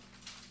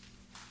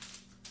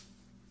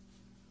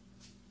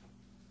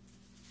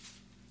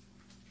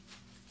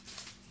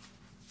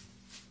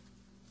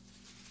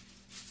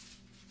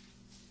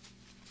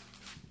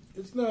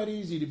 It's not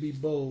easy to be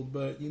bold,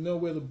 but you know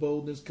where the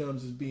boldness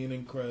comes is being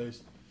in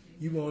Christ.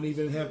 You won't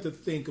even have to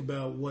think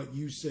about what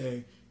you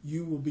say.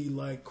 You will be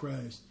like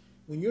Christ.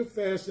 When you're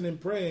fasting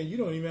and praying, you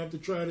don't even have to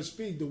try to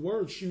speak. The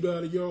words shoot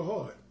out of your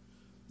heart.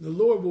 The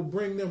Lord will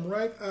bring them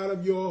right out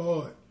of your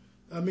heart.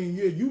 I mean,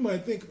 you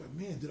might think,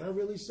 man, did I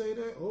really say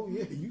that? Oh,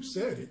 yeah, you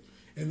said it.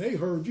 And they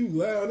heard you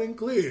loud and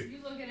clear.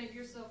 You're looking at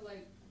yourself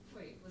like,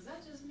 wait, was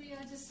that just me?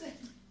 I just said.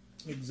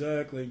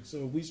 Exactly.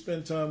 So if we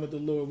spend time with the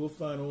Lord, we'll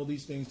find all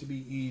these things to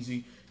be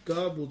easy.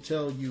 God will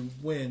tell you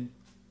when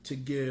to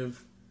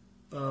give,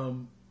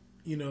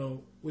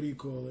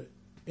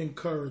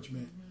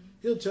 encouragement. Mm-hmm.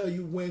 He'll tell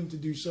you when to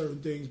do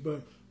certain things,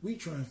 but we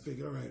try and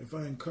figure, all right, if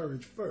I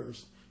encourage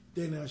first,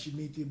 then I should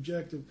meet the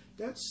objective.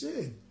 That's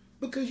sin.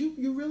 Because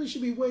you really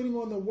should be waiting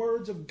on the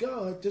words of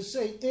God to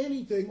say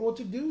anything or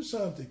to do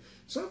something.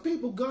 Some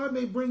people God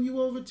may bring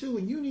you over to,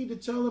 and you need to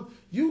tell them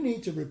you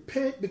need to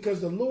repent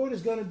because the Lord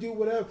is going to do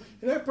whatever.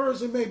 And that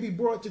person may be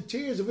brought to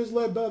tears if it's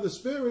led by the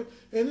Spirit.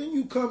 And then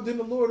you come, then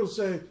the Lord will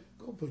say,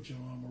 go put your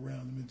arm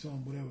around them and tell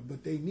them whatever.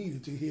 But they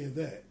needed to hear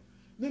that.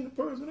 Then the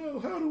person,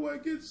 how do I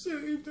get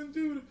saved and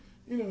do it?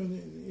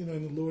 And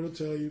the Lord will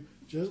tell you,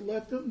 just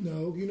let them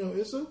know,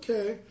 it's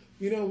okay.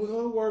 We're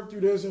going to work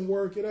through this and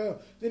work it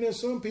out. Then there's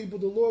some people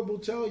the Lord will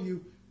tell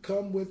you,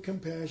 come with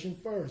compassion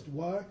first.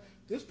 Why?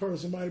 This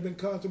person might have been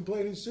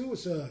contemplating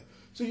suicide.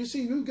 So you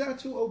see, you've got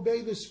to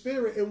obey the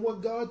Spirit and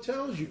what God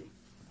tells you.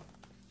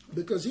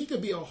 Because he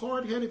could be a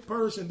hard-headed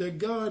person that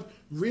God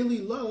really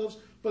loves,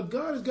 but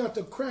God has got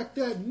to crack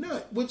that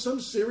nut with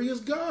some serious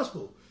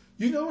gospel.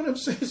 You know what I'm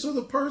saying? So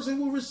the person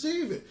will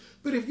receive it.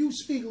 But if you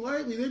speak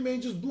lightly, they may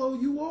just blow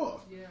you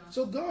off. Yeah.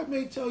 So God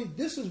may tell you,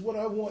 this is what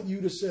I want you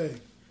to say.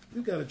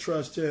 You've got to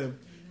trust him.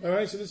 All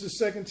right, so this is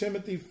 2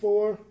 Timothy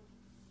 4.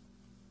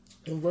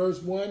 In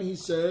verse 1, he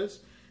says,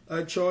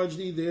 I charge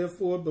thee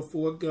therefore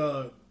before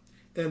God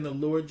and the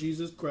Lord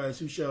Jesus Christ,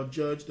 who shall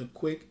judge the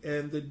quick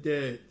and the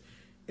dead,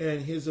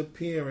 and his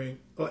appearing,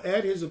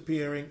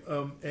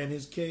 and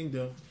his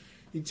kingdom.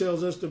 He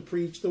tells us to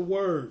preach the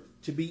word,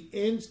 to be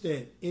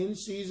instant, in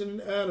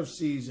season and out of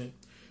season,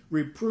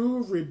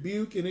 reprove,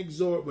 rebuke, and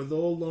exhort with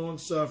all long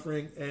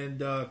suffering and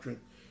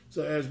doctrine.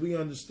 So as we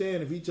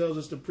understand, if he tells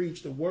us to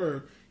preach the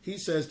word, he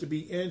says to be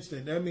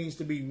instant. That means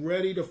to be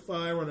ready to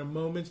fire on a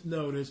moment's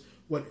notice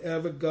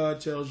whatever God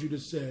tells you to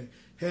say.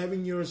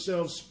 Having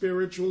yourself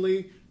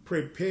spiritually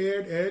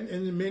prepared and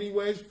in many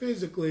ways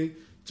physically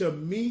to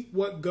meet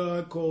what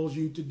God calls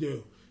you to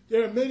do.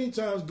 There are many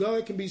times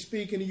God can be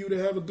speaking to you to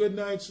have a good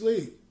night's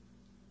sleep.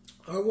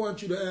 I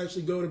want you to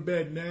actually go to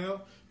bed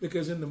now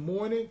because in the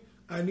morning,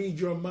 I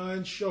need your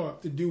mind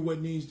sharp to do what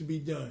needs to be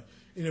done.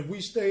 And if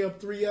we stay up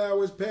 3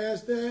 hours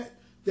past that,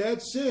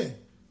 that's sin.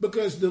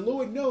 Because the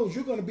Lord knows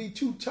you're going to be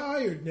too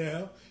tired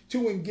now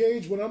to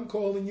engage what I'm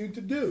calling you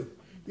to do.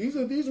 These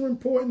are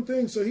important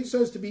things. So he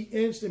says to be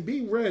instant,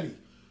 be ready.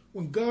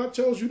 When God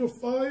tells you to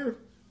fire,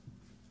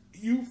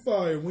 you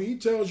fire. When he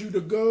tells you to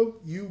go,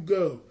 you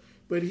go.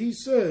 But he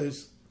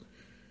says,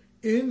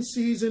 in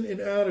season and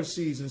out of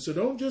season. So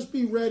don't just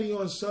be ready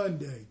on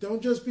Sunday.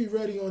 Don't just be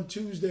ready on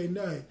Tuesday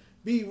night.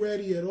 Be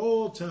ready at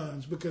all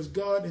times because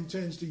God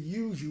intends to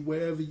use you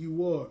wherever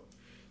you are.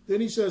 Then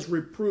he says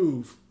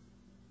reprove,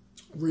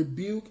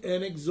 rebuke,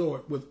 and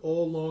exhort with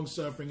all long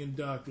suffering and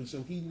doctrine.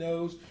 So he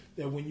knows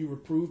that when you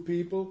reprove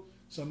people,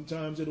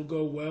 sometimes it'll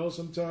go well,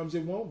 sometimes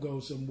it won't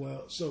go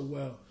so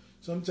well.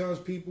 Sometimes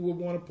people will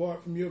want to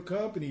part from your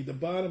company. The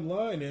bottom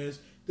line is,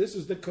 this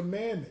is the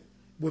commandment,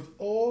 with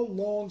all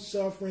long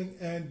suffering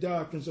and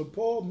doctrine. So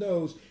Paul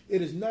knows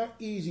it is not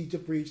easy to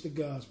preach the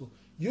gospel.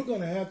 You're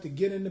going to have to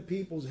get into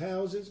people's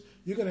houses.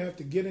 You're going to have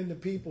to get into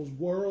people's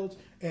worlds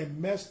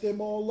and mess them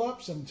all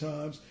up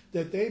sometimes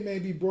that they may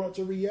be brought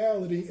to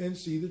reality and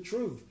see the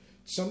truth.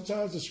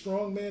 Sometimes the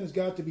strong man has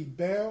got to be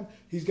bound.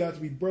 He's got to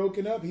be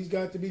broken up. He's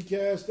got to be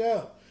cast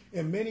out.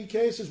 In many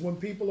cases, when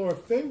people are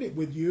offended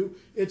with you,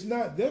 it's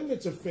not them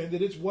that's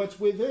offended. It's what's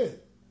within.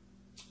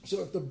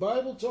 So if the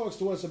Bible talks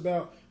to us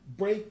about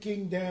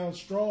breaking down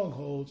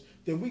strongholds,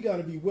 then we got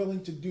to be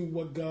willing to do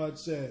what God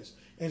says.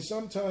 And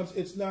sometimes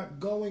it's not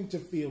going to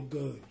feel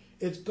good.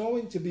 It's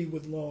going to be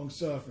with long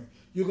suffering.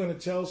 You're going to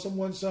tell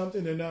someone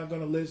something, they're not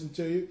going to listen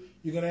to you.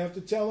 You're going to have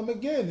to tell them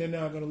again they're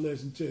not going to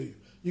listen to you.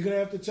 You're going to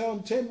have to tell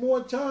them 10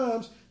 more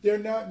times they're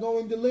not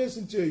going to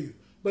listen to you.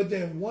 But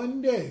then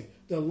one day,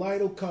 the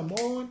light will come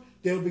on,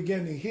 they'll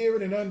begin to hear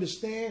it and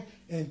understand,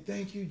 and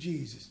thank you,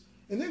 Jesus.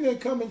 And then they'll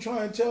come and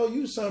try and tell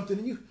you something,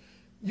 and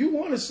you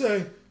want to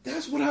say,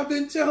 that's what I've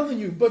been telling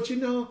you. But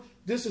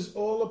this is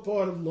all a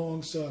part of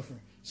long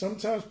suffering.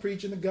 Sometimes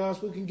preaching the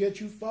gospel can get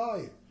you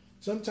fired.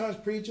 Sometimes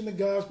preaching the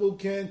gospel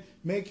can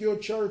make your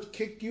church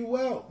kick you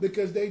out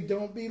because they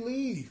don't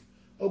believe.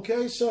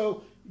 Okay,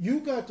 so you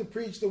got to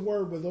preach the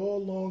word with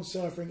all long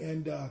suffering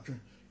and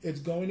doctrine. It's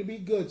going to be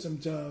good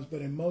sometimes,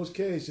 but in most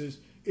cases,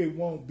 it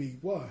won't be.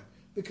 Why?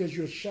 Because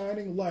you're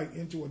shining light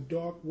into a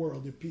dark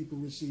world if people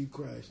receive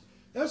Christ.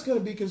 That's going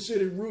to be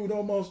considered rude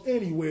almost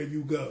anywhere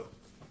you go.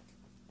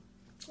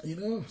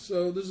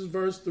 So this is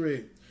verse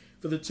 3.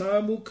 For the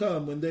time will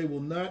come when they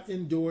will not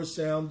endure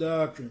sound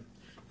doctrine,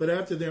 but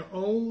after their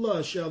own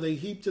lust shall they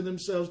heap to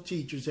themselves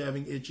teachers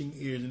having itching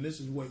ears. And this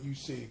is what you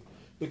see.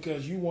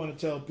 Because you want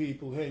to tell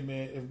people, hey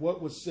man, if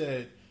what was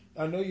said,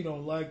 I know you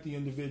don't like the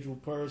individual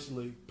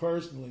personally,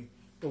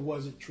 but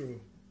was it true?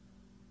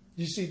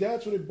 You see,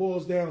 that's what it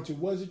boils down to.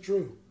 Was it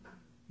true?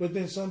 But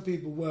then some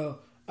people, well,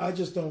 I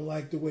just don't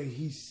like the way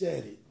he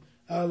said it.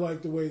 I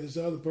like the way this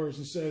other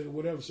person said it or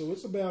whatever. So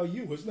it's about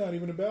you. It's not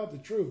even about the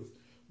truth.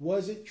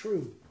 Was it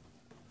true?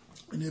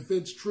 And if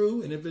it's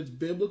true, and if it's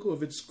biblical,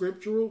 if it's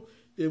scriptural,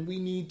 then we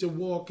need to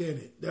walk in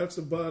it. That's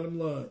the bottom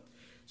line.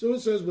 So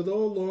it says, with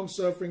all long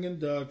suffering and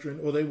doctrine,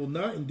 or they will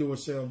not endure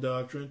sound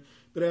doctrine,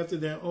 but after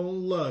their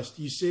own lust.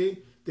 You see,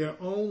 their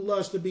own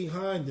lust are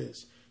behind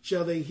this.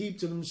 Shall they heap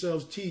to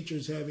themselves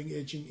teachers having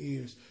itching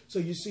ears. So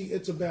you see,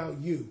 it's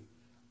about you.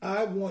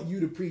 I want you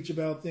to preach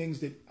about things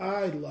that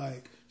I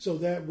like, so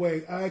that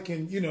way I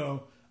can,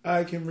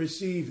 I can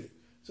receive it.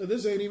 So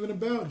this ain't even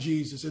about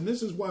Jesus. And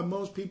this is why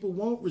most people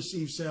won't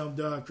receive sound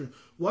doctrine.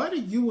 Why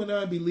did you and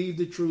I believe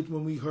the truth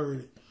when we heard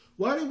it?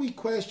 Why did we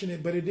question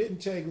it, but it didn't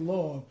take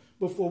long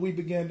before we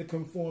began to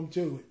conform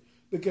to it?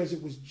 Because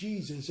it was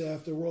Jesus,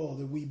 after all,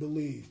 that we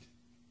believed.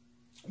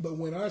 But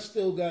when I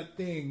still got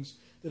things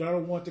that I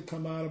don't want to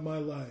come out of my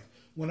life,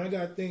 when I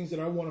got things that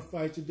I want to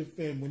fight to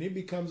defend, when it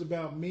becomes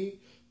about me,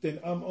 then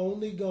I'm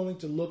only going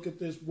to look at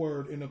this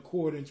word in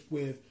accordance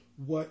with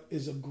what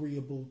is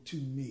agreeable to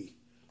me.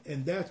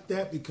 And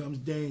that becomes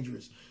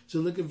dangerous. So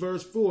look at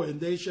verse 4.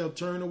 And they shall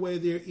turn away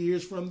their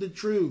ears from the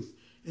truth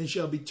and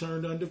shall be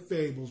turned unto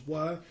fables.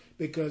 Why?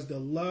 Because the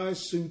lie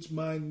suits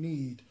my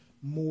need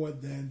more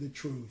than the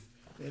truth.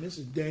 And this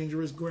is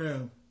dangerous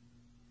ground.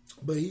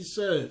 But he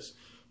says,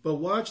 but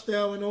watch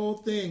thou in all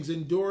things,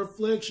 endure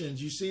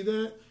afflictions. You see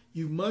that?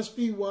 You must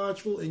be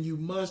watchful and you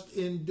must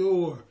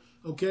endure.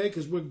 Okay?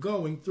 Because we're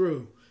going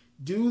through.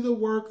 Do the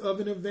work of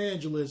an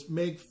evangelist.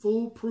 Make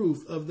full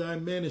proof of thy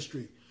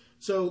ministry.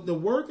 So the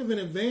work of an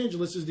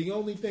evangelist is the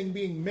only thing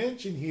being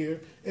mentioned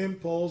here in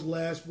Paul's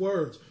last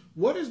words.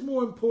 What is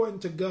more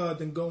important to God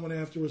than going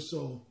after a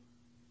soul?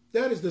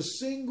 That is the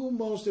single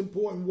most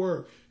important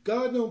work.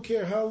 God don't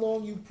care how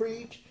long you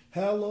preach,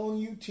 how long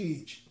you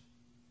teach.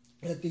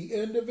 At the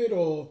end of it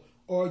all,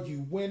 are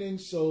you winning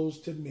souls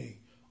to me?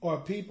 Are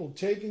people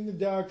taking the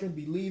doctrine,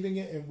 believing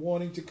it, and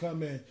wanting to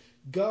come in?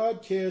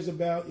 God cares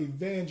about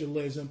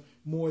evangelism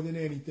more than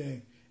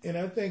anything. And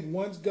I think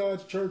once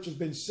God's church has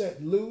been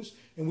set loose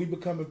and we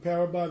become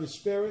empowered by the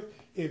Spirit,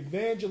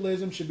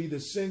 evangelism should be the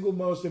single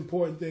most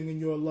important thing in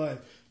your life.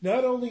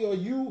 Not only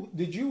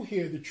did you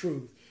hear the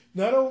truth,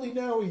 not only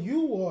now are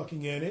you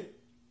walking in it,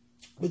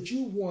 but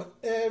you want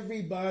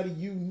everybody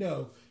you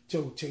know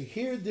to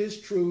hear this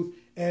truth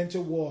and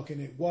to walk in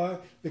it. Why?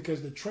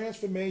 Because the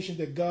transformation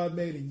that God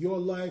made in your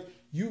life,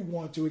 you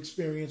want to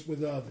experience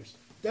with others.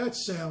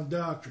 That's sound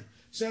doctrine.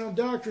 Sound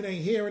doctrine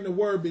ain't hearing the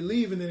word,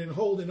 believing it, and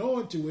holding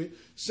on to it.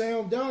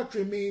 Sound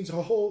doctrine means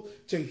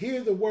to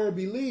hear the word,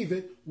 believe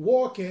it,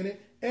 walk in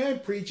it,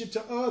 and preach it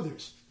to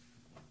others.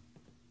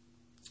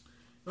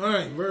 All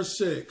right, verse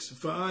 6.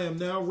 For I am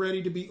now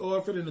ready to be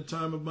offered, and the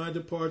time of my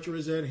departure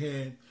is at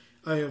hand.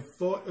 I have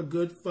fought a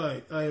good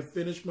fight. I have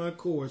finished my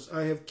course.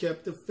 I have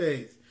kept the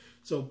faith.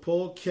 So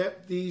Paul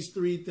kept these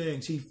three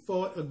things. He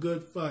fought a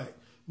good fight.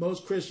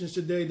 Most Christians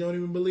today don't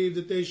even believe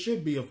that there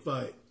should be a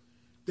fight.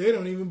 They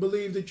don't even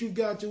believe that you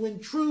got to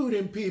intrude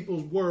in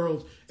people's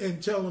worlds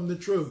and tell them the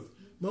truth.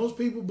 Most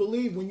people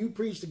believe when you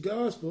preach the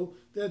gospel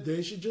that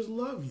they should just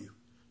love you.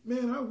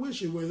 Man, I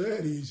wish it were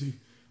that easy.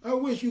 I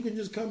wish you could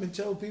just come and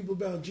tell people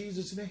about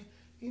Jesus and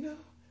they,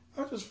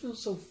 I just feel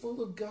so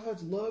full of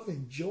God's love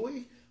and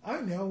joy.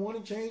 I now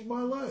want to change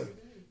my life.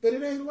 But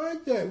it ain't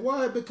like that.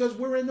 Why? Because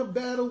we're in a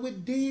battle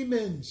with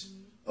demons.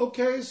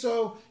 Okay,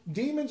 so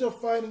demons are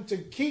fighting to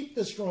keep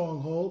the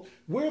stronghold.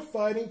 We're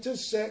fighting to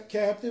set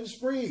captives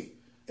free.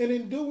 And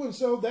in doing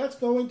so, that's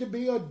going to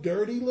be a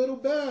dirty little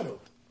battle.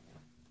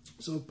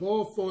 So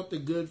Paul fought the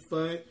good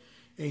fight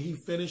and he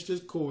finished his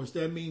course.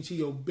 That means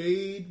he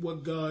obeyed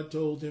what God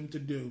told him to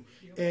do.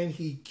 Yep. And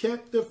he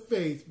kept the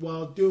faith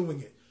while doing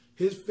it.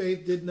 His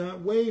faith did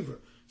not waver.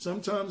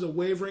 Sometimes a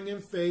wavering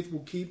in faith will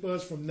keep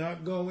us from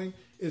not going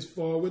as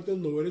far with the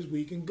Lord as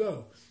we can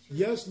go.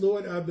 Yes,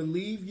 Lord, I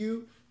believe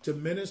you, to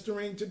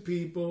ministering to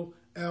people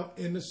out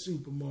in the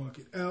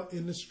supermarket, out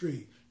in the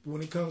street. But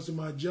when it comes to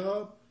my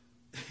job,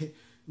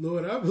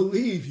 Lord, I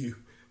believe you.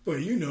 But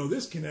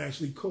this can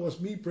actually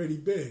cost me pretty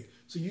big.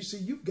 So you see,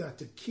 you've got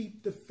to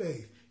keep the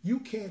faith. You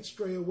can't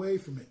stray away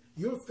from it.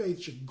 Your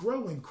faith should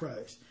grow in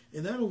Christ.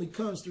 And that only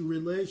comes through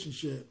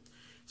relationship.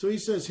 So he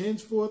says,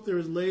 henceforth there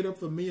is laid up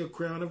for me a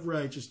crown of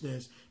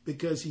righteousness,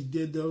 because he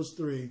did those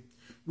three,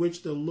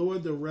 which the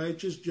Lord, the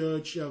righteous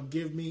judge, shall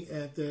give me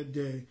at that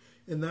day.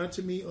 And not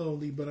to me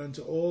only, but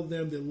unto all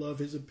them that love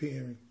his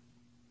appearing.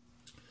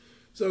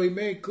 So he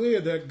made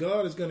clear that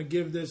God is going to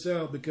give this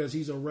out because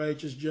he's a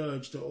righteous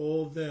judge to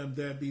all them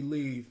that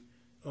believe.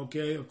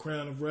 Okay, a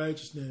crown of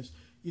righteousness.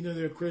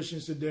 There are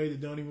Christians today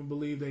that don't even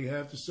believe they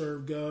have to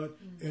serve God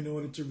in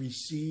order to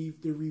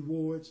receive the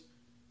rewards.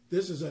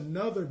 This is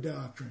another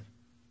doctrine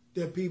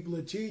that people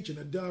are teaching,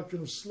 a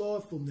doctrine of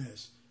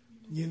slothfulness.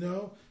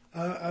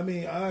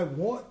 I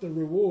want the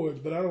rewards,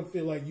 but I don't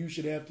feel like you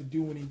should have to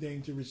do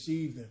anything to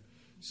receive them.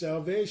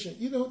 Salvation,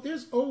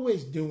 there's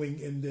always doing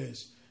in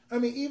this.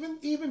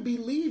 Even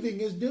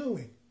believing is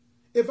doing.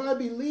 If I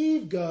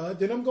believe God,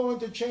 then I'm going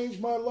to change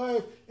my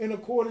life in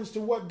accordance to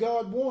what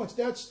God wants.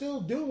 That's still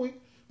doing.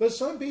 But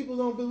some people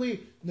don't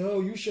believe, no,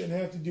 you shouldn't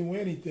have to do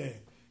anything.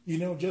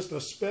 Just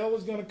a spell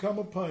is going to come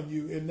upon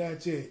you and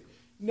that's it.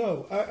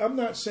 No, I'm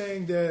not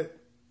saying that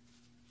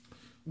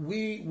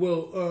we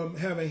will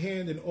have a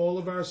hand in all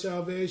of our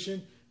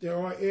salvation. There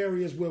are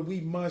areas where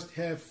we must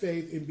have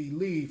faith and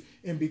believe.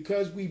 And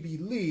because we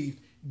believe,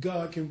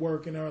 God can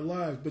work in our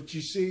lives. But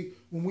you see,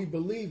 when we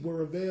believe,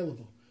 we're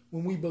available.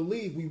 When we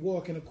believe, we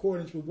walk in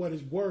accordance with what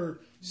his word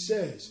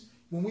says.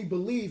 When we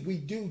believe, we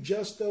do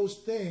just those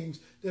things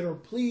that are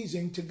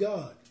pleasing to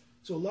God.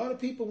 So a lot of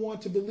people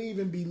want to believe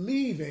in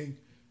believing,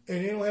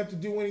 and they don't have to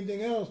do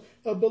anything else.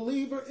 A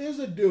believer is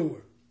a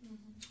doer.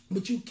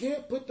 But you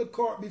can't put the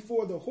cart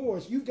before the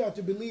horse. You've got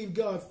to believe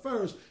God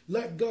first,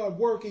 let God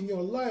work in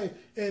your life,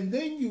 and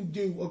then you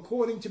do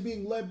according to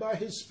being led by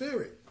his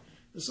Spirit.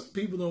 Some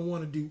people don't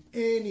want to do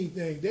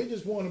anything. They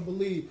just want to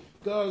believe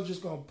God's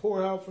just going to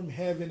pour out from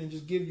heaven and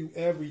just give you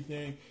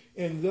everything.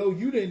 And though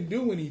you didn't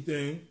do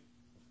anything,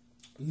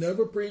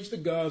 never preached the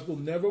gospel,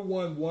 never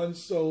won one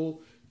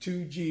soul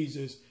to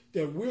Jesus,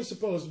 that we're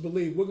supposed to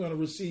believe we're going to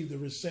receive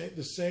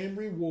the same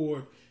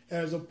reward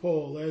as a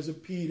Paul, as a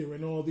Peter,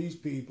 and all these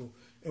people.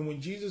 And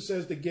when Jesus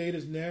says the gate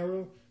is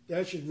narrow,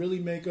 that should really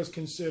make us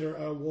consider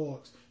our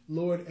walks.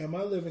 Lord, am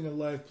I living a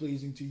life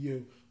pleasing to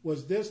you?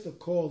 Was this the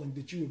calling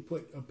that you would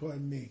put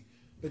upon me?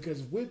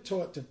 Because if we're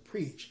taught to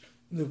preach,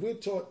 and if we're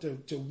taught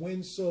to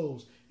win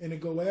souls and to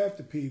go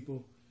after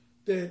people,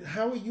 then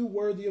how are you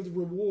worthy of the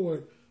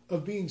reward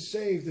of being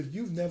saved if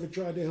you've never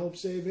tried to help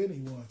save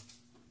anyone?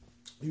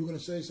 Are you going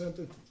to say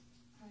something?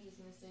 I was just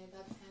going to say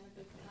that's kind of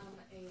become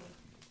a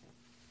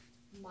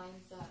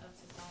mindset of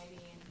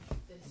society, and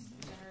this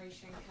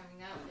generation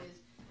coming up is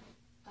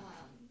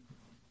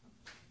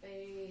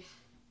they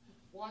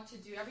want to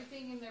do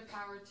everything in their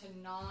power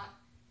to not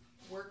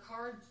work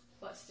hard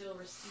but still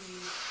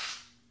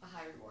receive a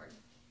high reward.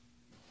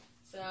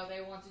 So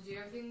they want to do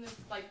everything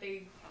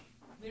they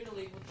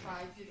literally will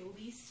try to do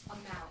the least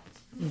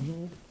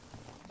amount,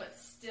 but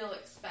still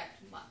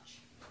expect much.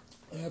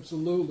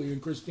 Absolutely.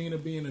 And Christina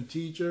being a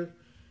teacher,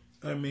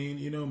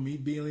 me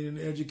being in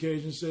the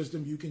education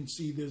system, you can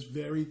see this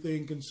very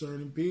thing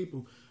concerning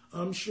people.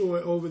 I'm sure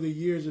over the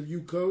years of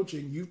you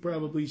coaching, you've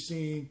probably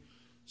seen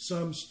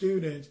some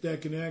students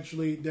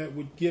that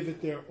would give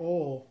it their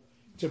all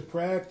to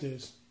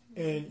practice,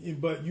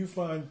 but you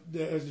find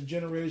that as the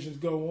generations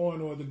go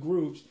on, or the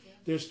groups,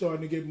 they're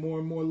starting to get more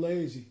and more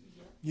lazy.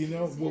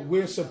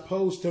 We're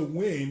supposed to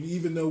win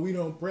even though we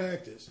don't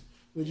practice.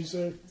 What'd you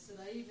say? I said,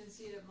 I even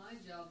see it at my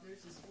job.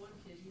 There's this one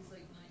kid, he's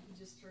like he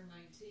just turned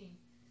 19.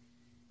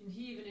 And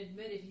he even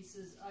admitted, he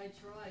says, I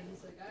try.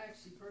 He's like, I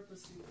actually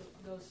purposely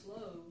go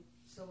slow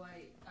so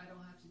I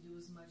don't have to do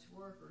as much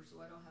work, or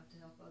so I don't have to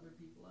help other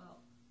people out.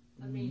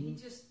 He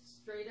just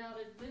straight out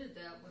admitted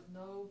that with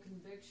no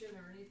conviction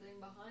or anything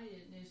behind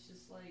it. And it's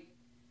just like,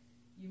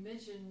 you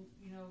mentioned,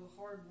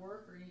 hard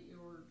work or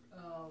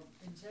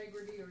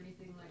integrity or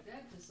anything like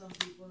that to some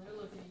people, and they're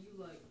looking at you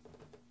like,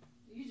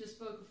 you just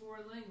spoke a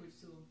foreign language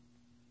to them.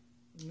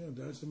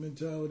 Yeah, that's the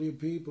mentality of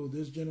people.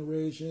 This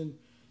generation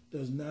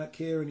does not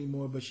care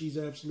anymore, but she's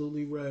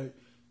absolutely right.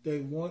 They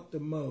want the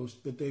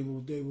most, but they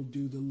will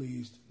do the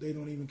least. They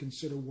don't even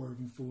consider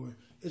working for it.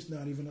 It's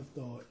not even a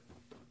thought.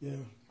 Yeah.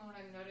 And what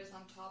I've noticed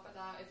on top of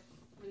that, it's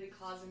really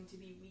causing to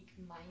be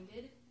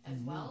weak-minded as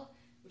well,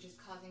 which is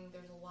causing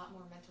there's a lot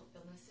more mental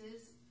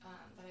illnesses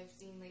that I've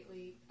seen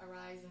lately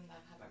arise and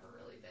that have ever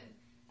really been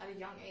at a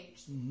young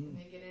age. When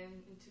they get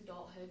into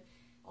adulthood,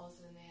 all of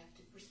a sudden they have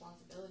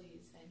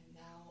responsibilities, and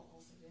now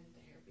all of a sudden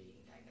they're being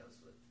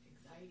diagnosed with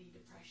anxiety,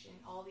 depression,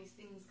 all these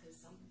things because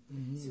some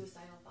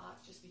suicidal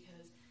thoughts, just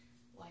because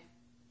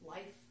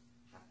life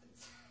happens.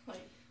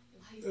 Life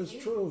It's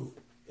is. true.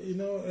 And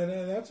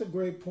that's a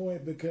great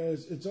point,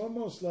 because it's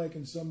almost like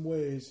in some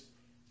ways,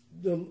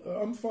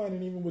 I'm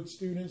finding even with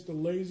students, the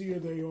lazier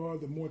they are,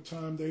 the more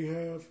time they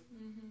have.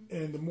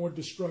 and the more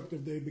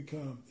destructive they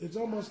become. It's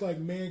almost like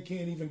man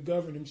can't even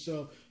govern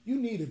himself. You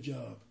need a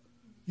job.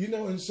 You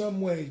know, in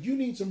some ways, you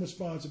need some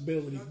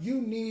responsibility.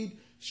 You need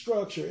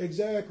structure,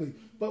 exactly.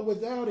 But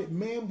without it,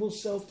 man will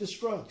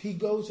self-destruct. He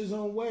goes his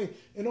own way.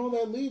 And all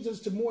that leads us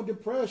to more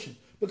depression.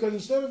 Because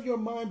instead of your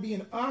mind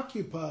being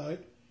occupied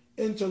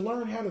and to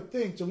learn how to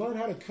think, to learn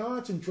how to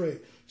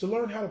concentrate, to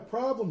learn how to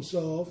problem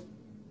solve,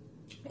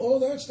 all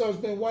that stuff's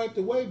been wiped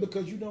away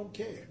because you don't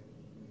care.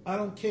 I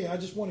don't care. I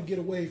just want to get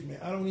away from it.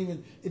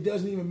 It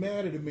doesn't even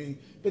matter to me.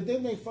 But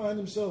then they find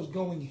themselves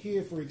going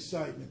here for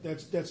excitement.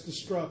 That's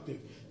destructive.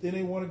 Then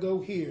they want to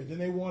go here. Then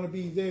they want to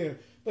be there.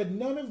 But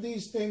none of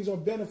these things are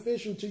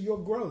beneficial to your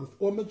growth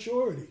or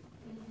maturity.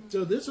 Mm-hmm.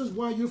 So this is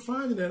why you're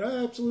finding that.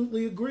 I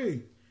absolutely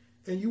agree.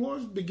 And you are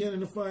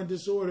beginning to find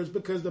disorders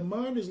because the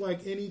mind is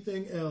like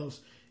anything else.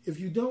 If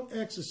you don't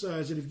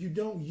exercise it, if you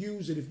don't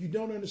use it, if you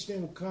don't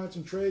understand what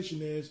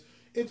concentration is,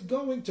 it's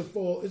going to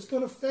fall. It's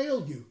going to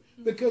fail you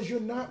because you're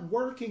not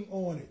working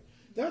on it.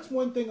 That's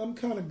one thing I'm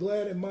kind of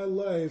glad in my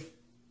life.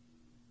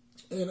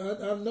 And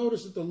I've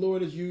noticed that the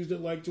Lord has used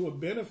it like to a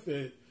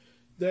benefit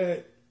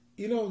that,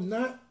 you know,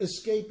 not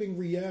escaping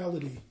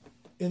reality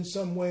in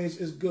some ways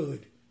is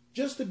good.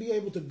 Just to be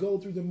able to go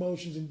through the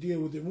motions and deal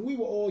with it. When we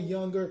were all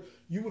younger,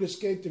 you would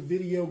escape to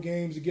video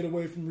games to get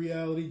away from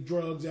reality,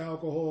 drugs,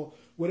 alcohol,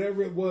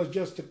 whatever it was,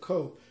 just to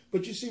cope.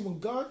 But you see, when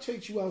God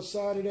takes you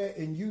outside of that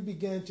and you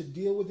begin to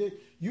deal with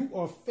it, you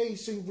are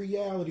facing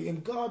reality.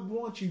 And God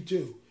wants you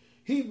to.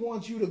 He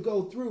wants you to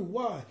go through.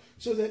 Why?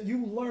 So that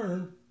you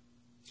learn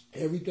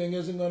everything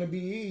isn't going to be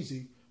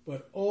easy,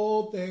 but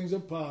all things are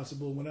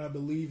possible when I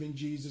believe in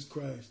Jesus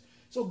Christ.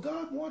 So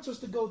God wants us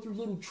to go through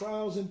little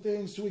trials and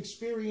things to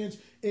experience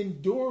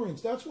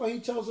endurance. That's why he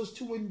tells us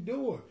to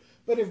endure.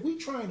 But if we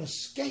try and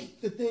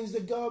escape the things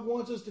that God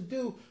wants us to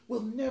do,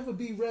 we'll never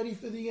be ready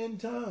for the end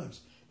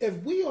times.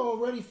 If we are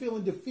already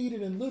feeling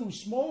defeated in little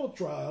small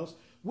trials,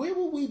 where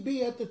will we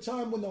be at the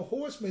time when the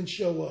horsemen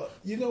show up?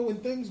 You know, when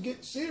things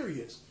get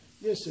serious.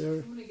 Yes,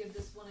 sir. I'm going to give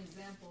this one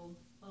example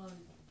on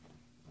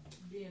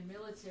being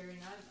military,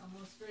 and I'm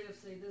going to straight up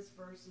say this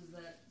verse is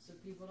that so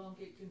people don't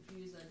get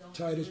confused.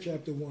 Titus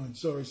chapter 1.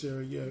 Sorry,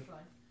 Sarah. Yeah.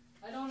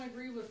 I don't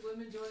agree with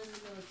women joining the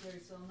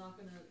military, so I'm not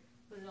going to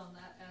put it on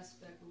that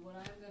aspect. But what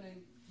I'm going to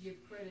give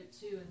credit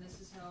to, and this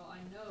is how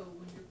I know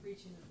when you're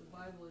preaching that the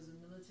Bible is a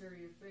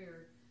military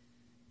affair,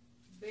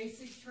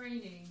 basic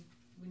training,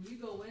 when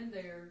you go in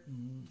there,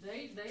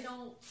 they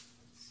don't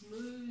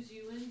smooth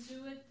you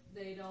into it.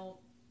 They don't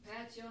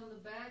pat you on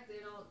the back. They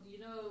don't,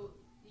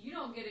 you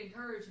don't get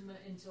encouragement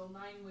until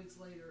 9 weeks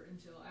later,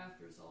 until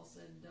after it's all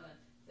said and done.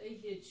 They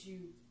hit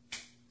you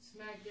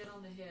smack dead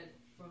on the head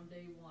from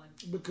day one.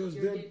 Because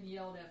you're getting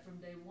yelled at from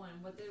day one.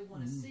 What they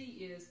want to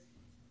see is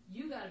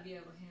you got to be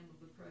able to handle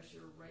the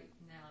pressure right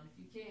now. And if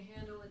you can't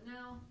handle it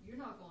now, you're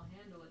not going to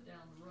handle it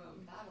down the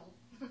road. Battle.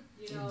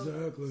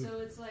 Exactly. So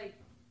it's like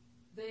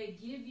they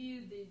give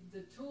you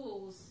the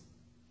tools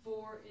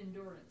for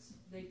endurance.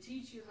 They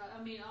teach you how.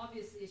 I mean,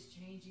 obviously it's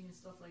changing and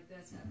stuff like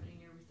that's happening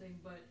and everything,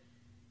 but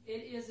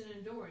it is an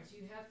endurance.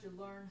 You have to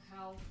learn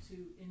how to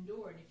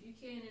endure. And if you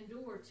can't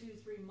endure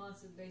 2-3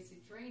 months of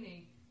basic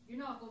training, you're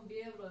not going to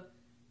be able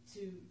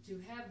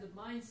to have the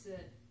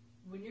mindset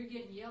when you're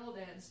getting yelled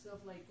at and stuff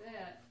like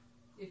that.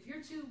 If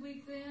you're too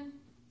weak then,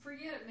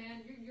 forget it,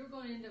 man. You're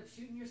going to end up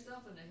shooting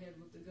yourself in the head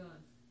with the gun.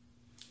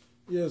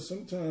 Yeah,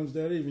 sometimes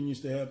that even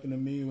used to happen to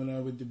me when I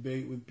would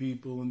debate with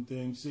people and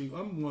things. See,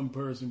 I'm one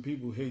person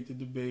people hate to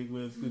debate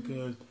with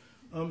because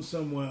I'm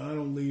someone, I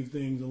don't leave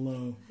things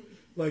alone.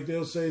 Like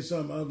they'll say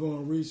something, I'll go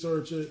and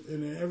research it,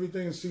 and then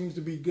everything seems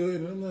to be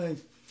good, and I'm like,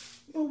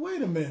 well,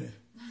 wait a minute.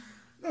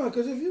 No,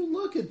 because if you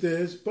look at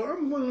this, but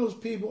I'm one of those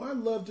people, I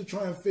love to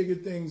try and figure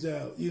things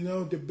out,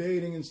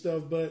 debating and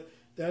stuff, but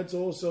that's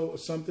also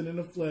something in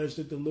the flesh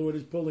that the Lord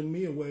is pulling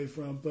me away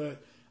from.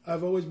 But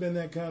I've always been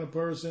that kind of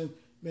person.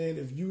 Man,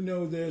 if you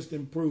know this,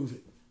 then prove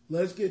it.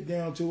 Let's get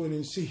down to it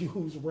and see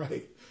who's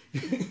right,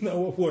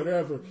 or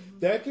whatever.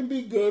 That can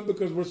be good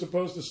because we're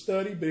supposed to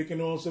study, but it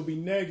can also be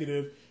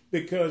negative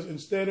because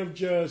instead of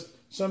just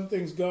some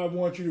things God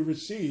wants you to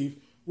receive,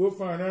 we'll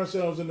find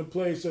ourselves in the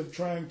place of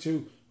trying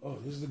to,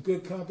 this is a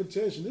good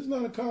competition. This is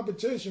not a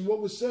competition.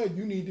 What was said,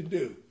 you need to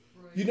do.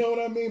 Right. You know what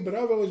I mean? But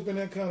I've always been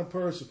that kind of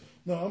person.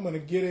 No, I'm going to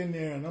get in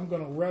there and I'm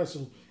going to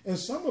wrestle. And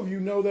some of you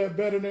know that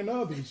better than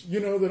others,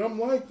 that I'm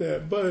like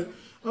that. But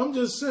I'm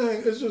just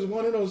saying, it's just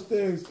one of those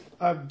things.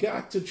 I've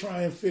got to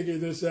try and figure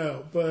this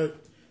out.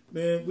 But,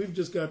 man, we've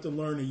just got to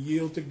learn to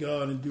yield to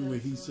God and do what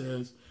he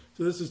says.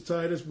 So this is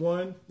Titus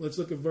 1. Let's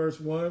look at verse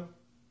 1.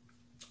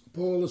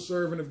 Paul, a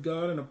servant of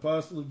God and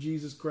apostle of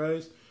Jesus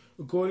Christ,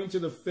 according to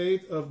the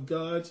faith of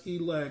God's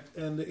elect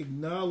and the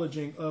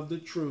acknowledging of the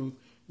truth,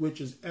 which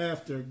is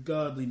after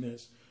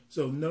godliness.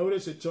 So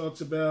notice it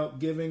talks about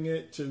giving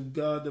it to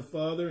God the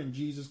Father and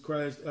Jesus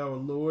Christ our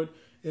Lord.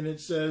 And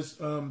it says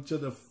to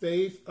the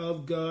faith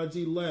of God's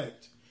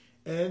elect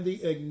and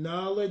the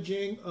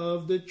acknowledging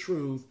of the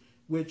truth,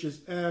 which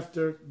is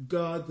after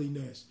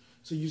godliness.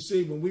 So you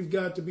see, when we've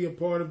got to be a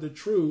part of the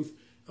truth,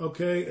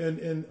 Okay,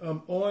 and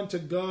on to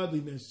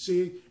godliness.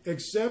 See,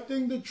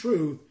 accepting the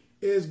truth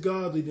is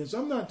godliness.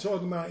 I'm not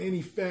talking about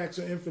any facts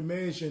or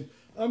information.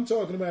 I'm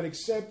talking about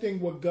accepting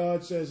what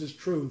God says is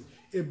truth.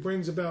 It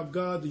brings about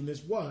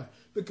godliness. Why?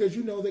 Because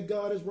you know that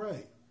God is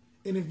right.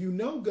 And if you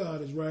know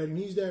God is right and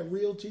he's that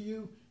real to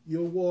you,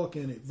 you'll walk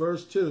in it.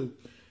 Verse 2,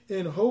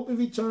 in hope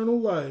of eternal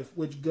life,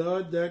 which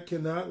God that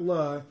cannot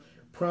lie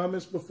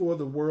promised before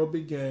the world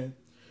began,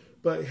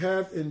 but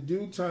hath in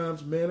due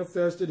times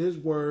manifested his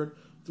word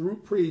through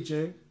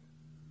preaching,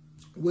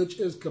 which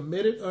is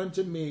committed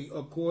unto me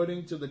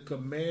according to the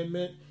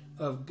commandment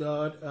of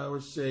God our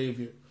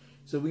Savior.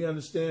 So we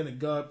understand that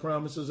God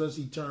promises us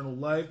eternal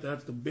life.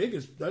 That's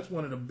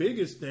one of the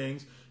biggest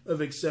things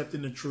of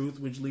accepting the truth,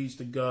 which leads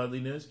to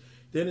godliness.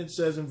 Then it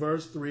says in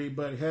verse 3,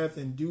 but hath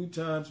in due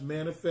times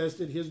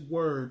manifested his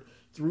word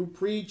through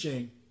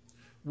preaching,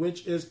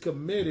 which is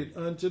committed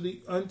unto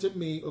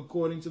me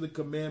according to the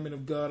commandment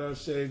of God our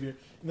Savior.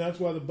 And that's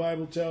why the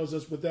Bible tells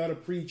us, without a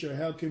preacher,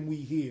 how can we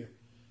hear?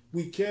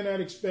 We cannot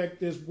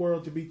expect this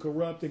world to be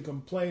corrupt and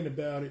complain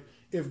about it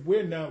if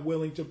we're not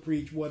willing to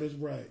preach what is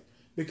right.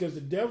 Because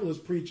the devil is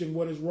preaching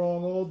what is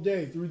wrong all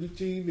day through the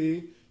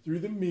TV, through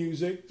the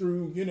music,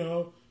 through,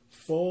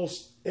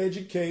 false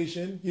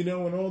education, and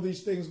all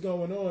these things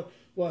going on.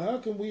 Well, how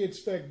can we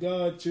expect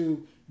God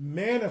to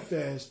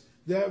manifest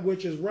that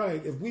which is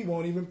right if we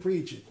won't even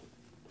preach it?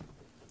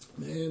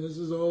 Man, this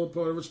is all a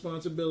part of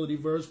responsibility.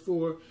 Verse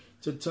 4,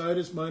 to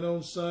Titus, mine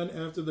own son,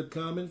 after the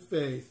common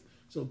faith.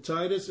 So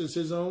Titus is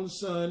his own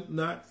son,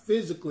 not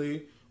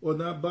physically or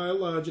not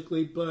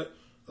biologically, but,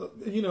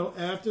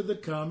 after the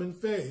common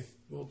faith.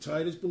 Well,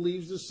 Titus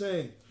believes the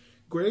same.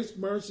 Grace,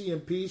 mercy,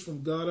 and peace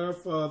from God our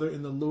Father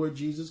and the Lord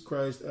Jesus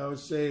Christ our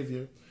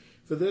Savior.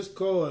 For this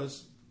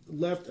cause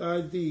left I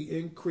thee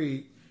in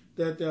Crete,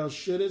 that thou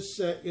shouldest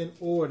set in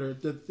order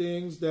the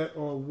things that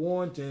are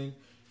wanting,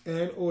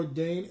 and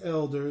ordain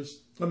elders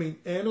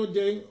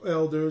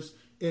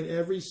in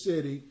every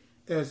city,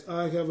 as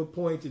I have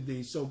appointed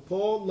thee. So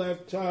Paul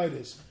left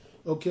Titus,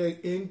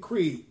 in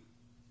Crete,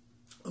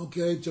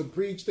 to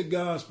preach the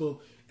gospel,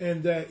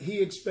 and that he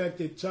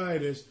expected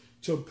Titus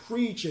to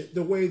preach it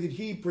the way that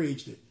he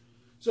preached it.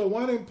 So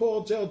why didn't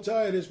Paul tell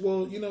Titus,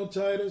 well,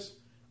 Titus,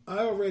 I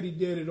already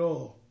did it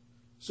all.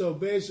 So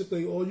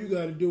basically all you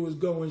got to do is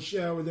go and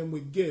shower them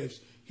with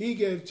gifts. He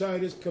gave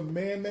Titus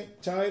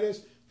commandment.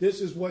 Titus,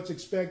 this is what's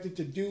expected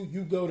to do.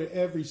 You go to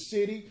every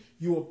city.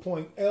 You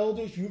appoint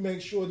elders. You make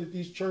sure that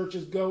these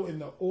churches go in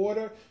the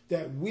order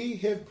that we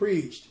have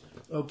preached.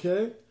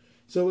 Okay?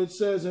 So it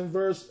says in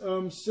verse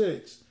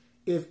 6,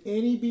 if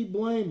any be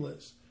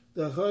blameless,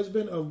 the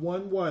husband of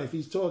one wife.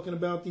 He's talking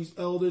about these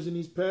elders and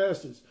these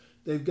pastors.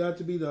 They've got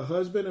to be the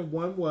husband of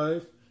one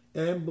wife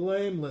and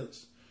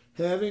blameless,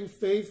 having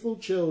faithful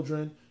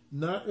children,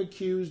 not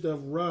accused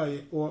of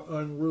riot or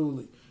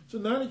unruly. So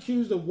not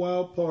accused of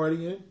wild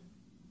partying,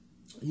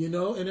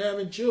 and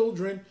having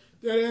children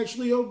that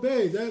actually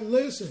obey, that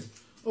listen.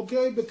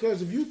 Okay,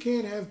 because if you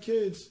can't have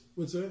kids,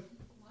 what's that?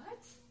 What?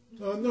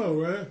 Oh, no,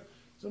 right?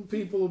 Some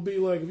people will be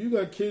like, if you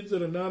got kids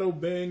that are not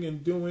obeying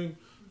and doing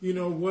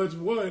what's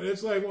what?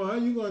 It's like, well, how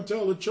you going to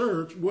tell the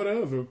church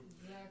whatever?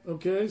 Exactly.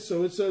 Okay,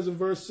 so it says in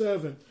verse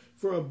 7,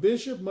 for a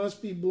bishop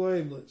must be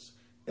blameless,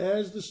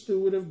 as the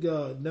steward of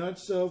God, not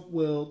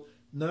self-willed,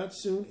 not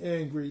soon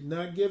angry,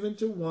 not given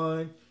to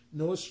wine,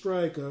 nor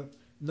striker,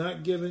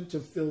 not given to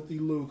filthy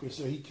lucre.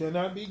 So he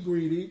cannot be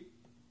greedy.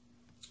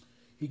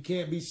 He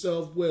can't be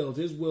self-willed.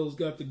 His will's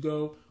got to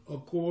go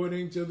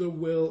according to the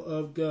will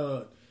of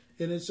God.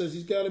 And it says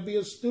he's got to be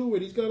a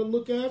steward. He's got to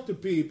look after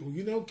people,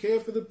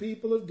 care for the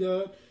people of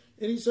God.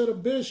 And he said a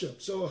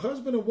bishop. So a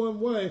husband of one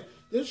wife,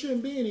 there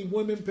shouldn't be any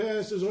women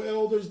pastors or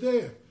elders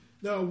there.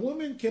 Now, a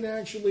woman can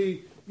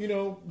actually,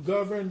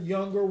 govern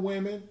younger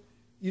women,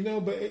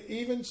 but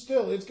even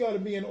still, it's got to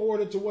be in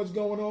order to what's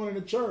going on in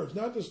the church.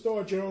 Not to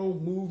start your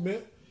own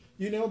movement,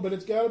 but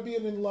it's got to be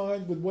in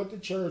line with what the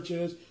church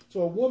is.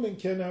 So a woman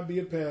cannot be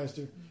a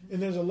pastor.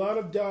 And there's a lot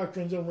of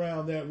doctrines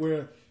around that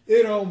where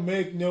it don't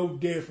make no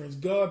difference.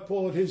 God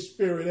poured his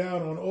spirit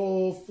out on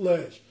all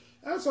flesh.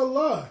 That's a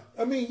lie.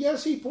 I mean,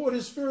 yes, he poured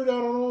his spirit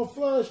out on all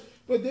flesh,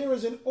 but there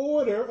is an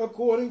order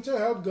according to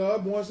how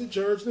God wants the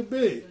church to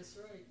be. That's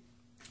right.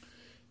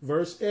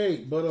 Verse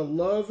 8, but a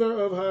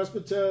lover of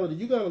hospitality.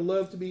 You got to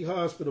love to be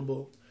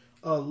hospitable.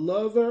 A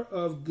lover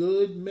of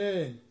good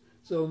men.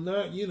 So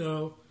not,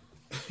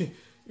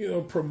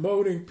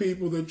 promoting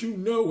people that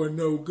are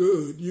no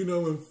good,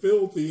 and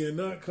filthy and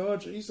not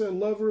conscious. He said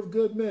lover of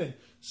good men.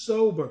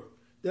 Sober.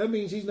 That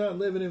means he's not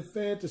living in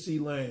fantasy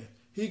land.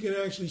 He can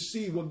actually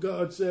see what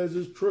God says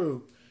is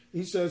true.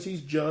 He says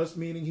he's just,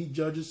 meaning he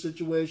judges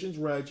situations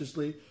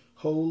righteously.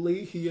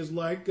 Holy, he is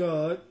like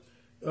God.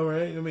 All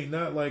right? I mean,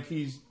 not like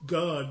he's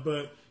God,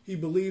 but he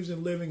believes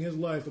in living his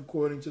life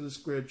according to the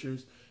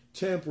scriptures.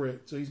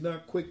 Temperate, so he's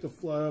not quick to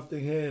fly off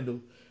the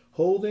handle.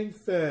 Holding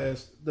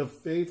fast the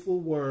faithful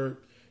word,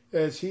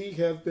 as he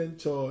have been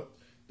taught,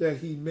 that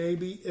he may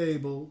be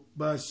able,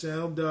 by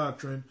sound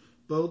doctrine,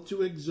 both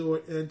to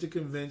exhort and to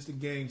convince the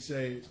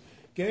gainsayers.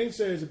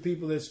 Gainsayers are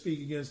people that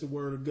speak against the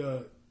word of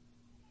God.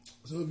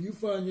 So if you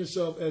find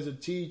yourself as a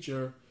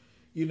teacher,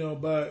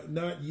 by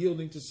not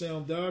yielding to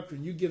sound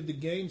doctrine, you give the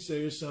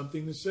gainsayers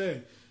something to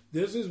say.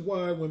 This is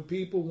why when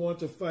people want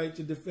to fight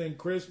to defend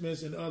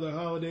Christmas and other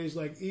holidays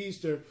like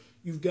Easter,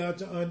 you've got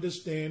to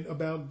understand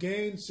about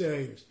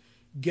gainsayers.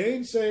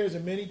 Gainsayers,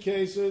 in many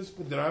cases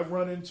that I've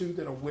run into,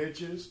 that are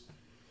witches,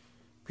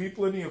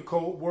 people in the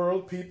occult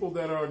world, people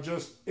that are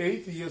just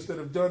atheists that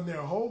have done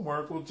their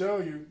homework, will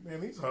tell you, man,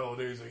 these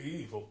holidays are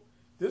evil.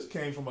 This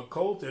came from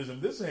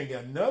occultism. This ain't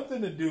got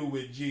nothing to do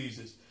with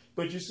Jesus.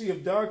 But you see,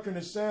 if doctrine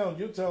is sound,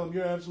 you'll tell them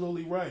you're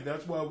absolutely right.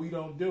 That's why we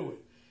don't do it.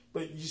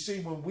 But you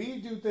see, when we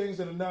do things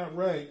that are not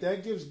right,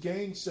 that gives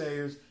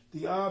gainsayers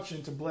the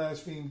option to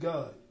blaspheme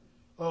God.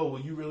 Oh,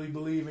 well, you really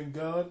believe in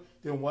God?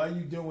 Then why are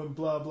you doing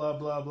blah, blah,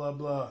 blah, blah,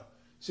 blah?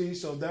 See,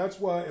 so that's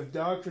why if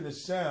doctrine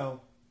is sound,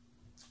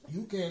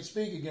 you can't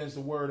speak against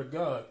the word of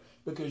God,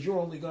 because you're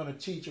only going to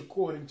teach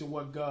according to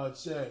what God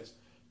says.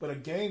 But a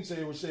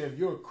gainsayer would say, if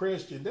you're a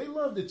Christian, they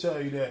love to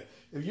tell you that.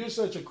 If you're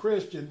such a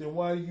Christian, then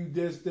why do you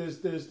this,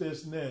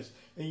 and this?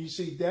 And you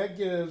see, that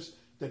gives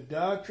the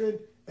doctrine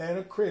and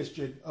a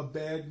Christian a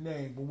bad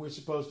name when we're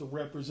supposed to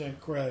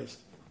represent Christ.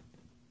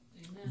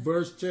 Amen.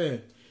 Verse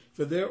 10,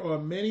 for there are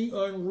many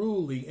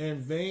unruly and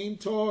vain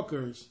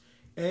talkers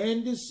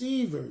and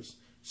deceivers,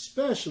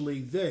 especially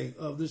they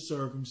of the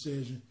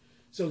circumcision.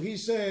 So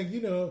he's saying,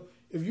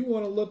 if you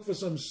want to look for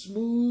some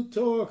smooth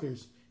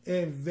talkers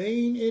and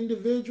vain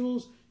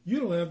individuals, you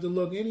don't have to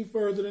look any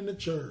further than the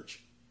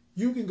church.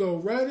 You can go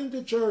right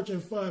into church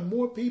and find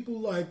more people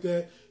like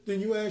that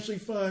than you actually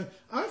find.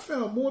 I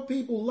found more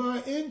people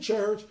lie in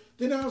church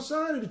than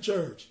outside of the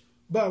church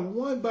by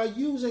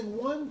using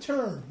one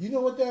term. You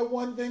know what that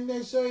one thing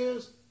they say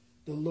is?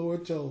 The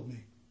Lord told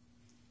me.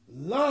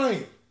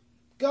 Lying.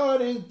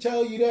 God ain't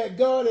tell you that.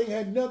 God ain't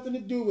had nothing to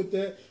do with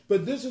that.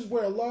 But this is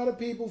where a lot of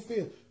people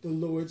feel. The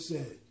Lord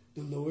said.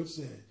 The Lord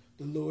said.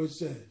 The Lord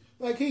said.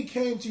 Like he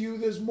came to you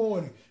this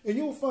morning, and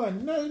you'll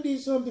find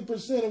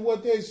 90-something% of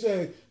what they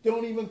say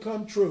don't even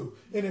come true.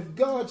 And if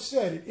God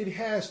said it, it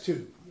has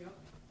to. Yep.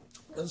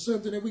 That's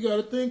something that we got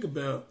to think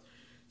about.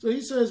 So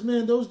he says,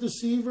 man, those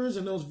deceivers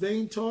and those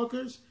vain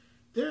talkers,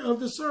 they're of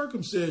the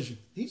circumcision.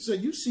 He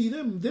said, you see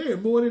them there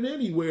more than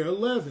anywhere.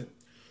 11,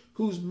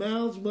 whose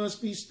mouths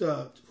must be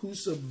stopped, who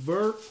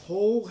subvert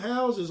whole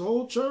houses,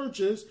 whole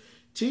churches,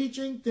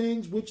 teaching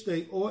things which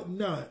they ought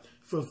not,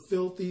 for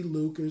filthy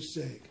lucre's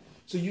sake.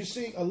 So you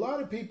see, a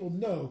lot of people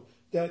know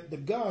that the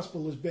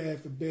gospel is bad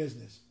for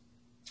business.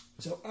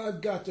 So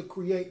I've got to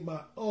create my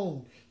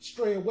own,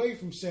 stray away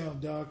from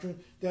sound doctrine,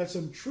 that's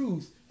some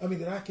truth,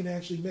 that I can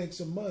actually make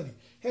some money.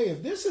 Hey,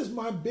 if this is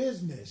my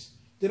business,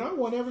 then I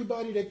want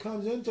everybody that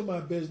comes into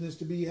my business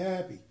to be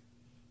happy.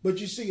 But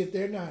you see, if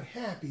they're not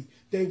happy,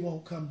 they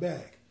won't come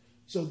back.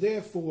 So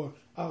therefore,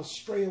 I'll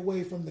stray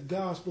away from the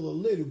gospel a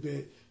little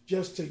bit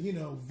just to,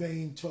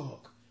 vain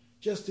talk,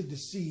 just to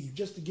deceive,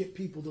 just to get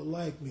people to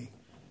like me.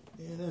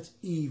 And that's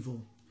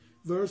evil.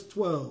 Verse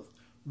 12,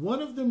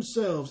 one of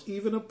themselves,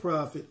 even a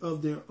prophet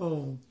of their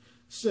own,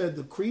 said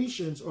the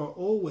Cretians are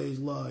always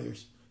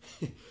liars,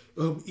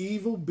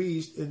 evil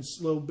beasts and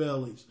slow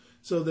bellies.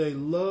 So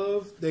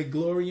they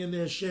glory in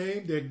their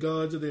shame, they're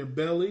gods of their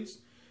bellies.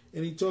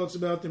 And he talks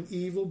about them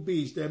evil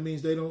beasts. That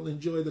means they don't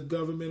enjoy the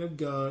government of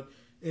God.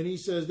 And he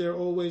says they're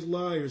always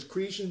liars.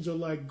 Cretians are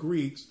like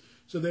Greeks,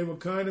 so they were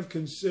kind of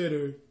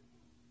considered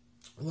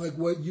like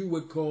what you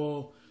would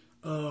call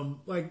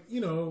what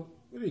do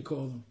you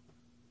call them?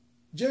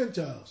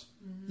 Gentiles.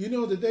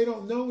 Mm-hmm. That they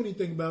don't know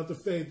anything about the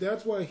faith.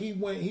 That's why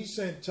he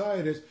sent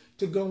Titus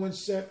to go and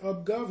set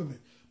up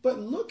government. But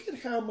look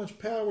at how much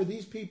power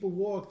these people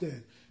walked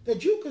in.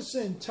 That you could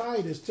send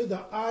Titus to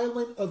the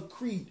island of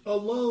Crete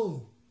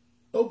alone.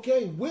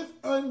 Okay, with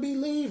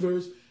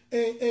unbelievers.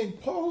 And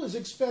Paul is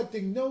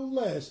expecting no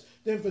less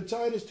than for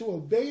Titus to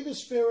obey the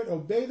Spirit,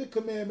 obey the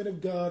commandment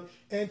of God,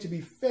 and to be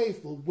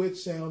faithful with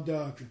sound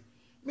doctrine.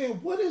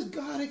 Man, what is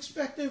God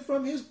expecting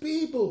from his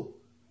people?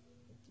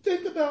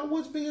 Think about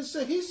what's being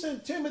said. He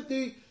sent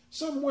Timothy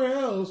somewhere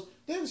else,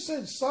 then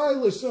sent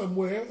Silas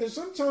somewhere, and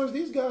sometimes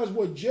these guys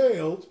were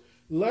jailed,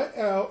 let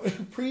out,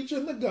 and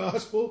preaching the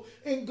gospel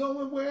and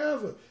going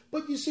wherever.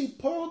 But you see,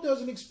 Paul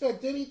doesn't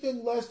expect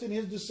anything less than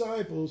his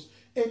disciples,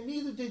 and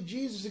neither did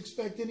Jesus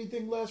expect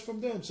anything less from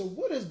them. So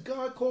what is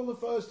God calling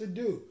for us to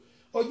do?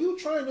 Are you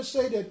trying to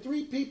say that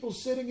 3 people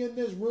sitting in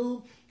this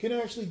room can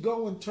actually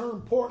go and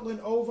turn Portland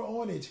over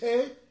on its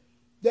head?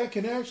 That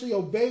can actually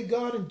obey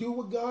God and do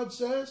what God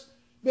says?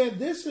 Man,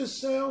 this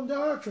is sound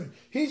doctrine.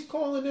 He's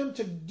calling them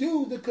to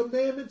do the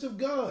commandments of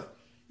God.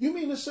 You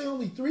mean to say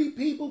only 3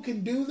 people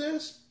can do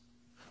this?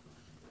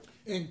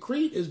 And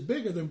Crete is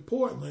bigger than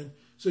Portland,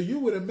 so you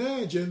would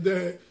imagine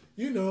that,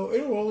 it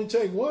will only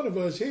take one of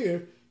us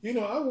here.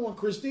 I want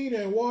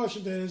Christina in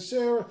Washington, and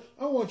Sarah,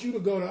 I want you to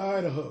go to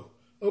Idaho.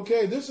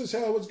 Okay, this is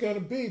how it's going to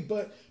be.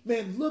 But,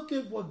 man, look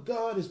at what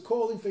God is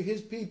calling for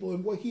his people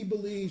and what he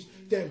believes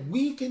that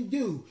we can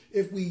do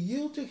if we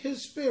yield to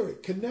his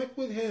Spirit, connect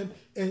with him,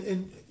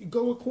 and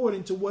go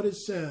according to what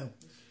is sound.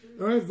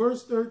 All right,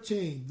 verse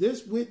 13.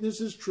 This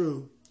witness is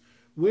true.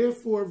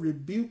 Wherefore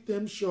rebuke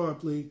them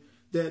sharply,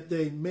 that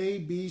they may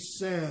be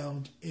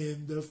sound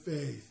in the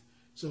faith.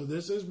 So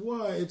this is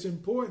why it's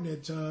important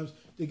at times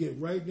to get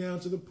right down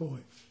to the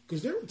point.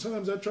 Because there were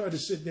times I tried to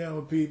sit down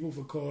with people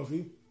for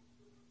coffee.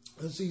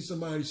 I see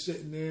somebody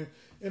sitting there,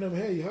 and I'm,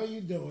 hey, how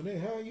you doing? Hey,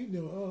 how you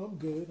doing? Oh, I'm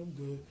good.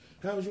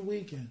 How was your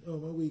weekend? Oh,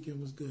 my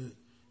weekend was good.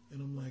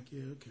 And I'm like,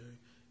 yeah, okay.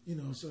 You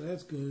know, so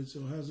that's good.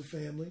 So how's the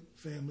family?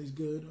 Family's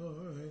good. Oh,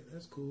 all right,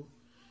 that's cool.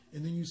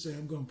 And then you say,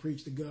 I'm going to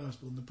preach the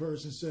gospel. And the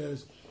person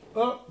says,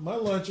 oh, my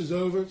lunch is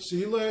over. See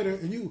you later.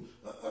 And you,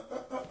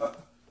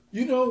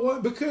 you know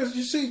what? Because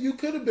you see, you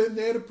could have been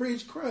there to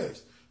preach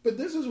Christ. But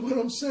this is what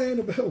I'm saying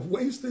about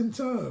wasting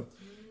time.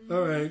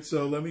 All right,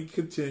 so let me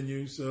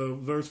continue. So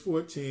verse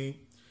 14,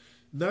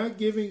 not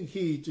giving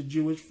heed to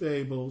Jewish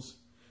fables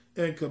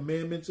and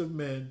commandments of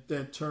men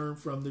that turn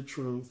from the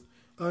truth.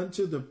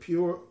 Unto the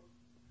pure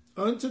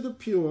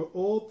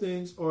all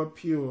things are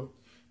pure,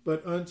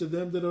 but unto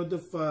them that are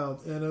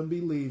defiled and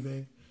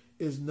unbelieving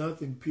is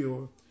nothing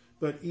pure,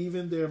 but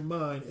even their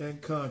mind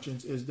and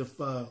conscience is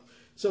defiled.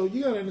 So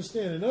you got to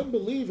understand, an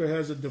unbeliever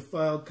has a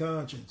defiled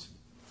conscience.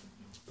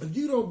 If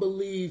you don't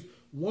believe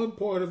one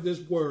part of this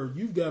word,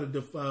 you've got a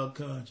defiled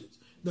conscience.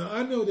 Now,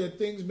 I know that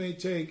things may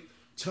take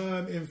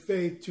time and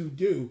faith to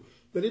do,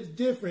 but it's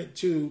different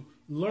to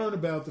learn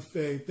about the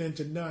faith than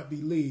to not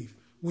believe.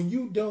 When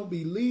you don't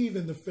believe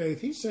in the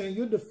faith, he's saying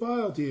you're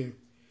defiled here.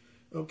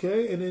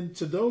 Okay? And then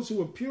to those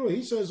who are pure,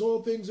 he says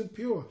all things are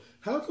pure.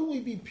 How can we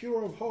be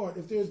pure of heart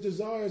if there's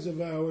desires of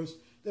ours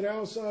that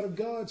are outside of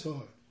God's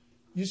heart?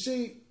 You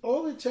see,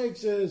 all it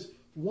takes is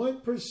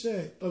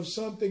 1% of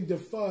something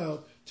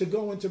defiled to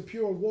go into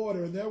pure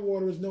water, and that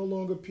water is no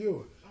longer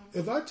pure.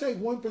 If I take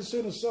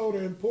 1% of soda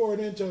and pour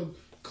it into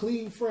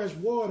clean, fresh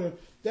water,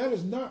 that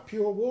is not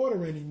pure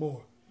water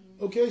anymore.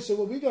 Okay, so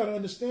what we got to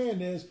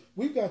understand is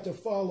we've got to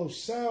follow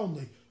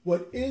soundly.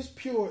 What is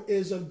pure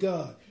is of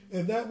God,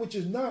 and that which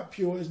is not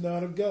pure is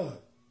not of God.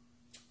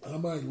 I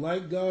might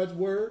like God's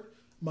word,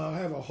 might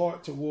have a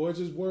heart towards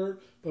his word,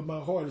 but my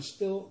heart is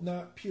still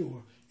not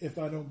pure if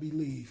I don't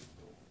believe.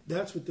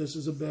 That's what this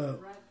is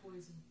about. Rat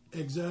poison.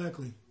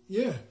 Exactly.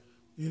 Yeah.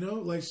 You know,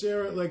 like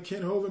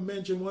Ken Hovind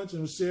mentioned once,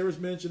 and Sarah's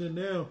mentioning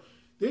now,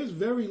 there's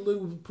very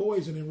little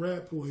poison in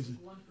rat poison.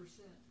 1%.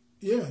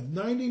 Yeah,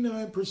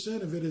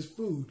 99% of it is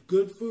food,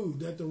 good food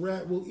that the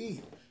rat will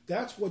eat.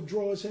 That's what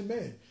draws him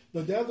in.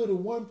 But that little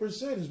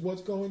 1% is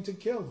what's going to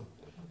kill him.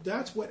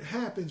 That's what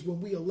happens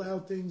when we allow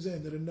things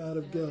in that are not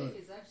of God. I think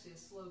it's actually a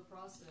slow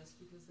process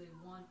because they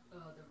want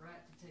the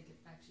rat to take it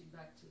actually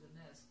back to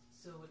the nest.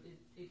 So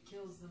it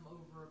kills them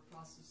over a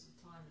process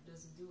of time. It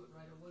doesn't do it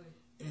right away.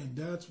 And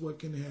that's what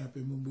can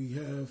happen when we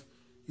have,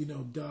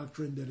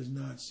 doctrine that is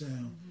not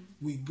sound.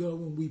 Mm-hmm. We go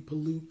and we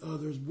pollute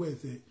others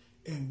with it,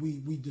 and we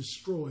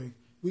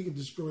can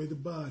destroy the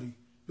body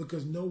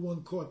because no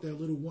one caught that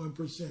little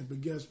 1%.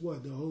 But guess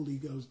what? The Holy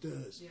Ghost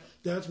does. Yeah.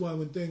 That's why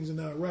when things are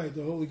not right,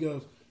 the Holy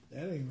Ghost,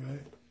 that ain't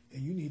right.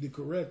 And you need to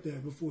correct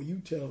that before you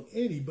tell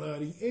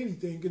anybody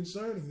anything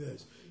concerning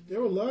this. Mm-hmm. There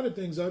were a lot of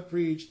things I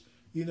preached,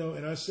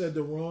 and I said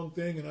the wrong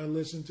thing, and I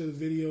listened to the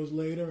videos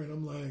later, and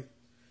I'm like,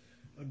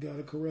 I got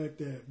to correct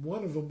that.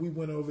 One of them we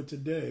went over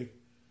today.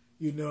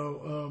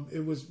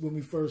 It was when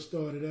we first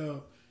started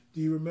out.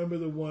 Do you remember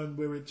the one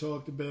where it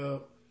talked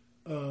about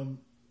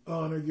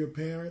honor your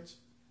parents?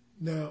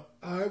 Now,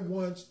 I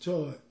once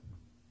taught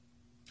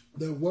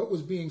that what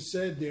was being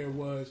said there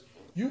was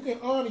you can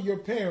honor your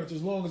parents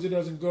as long as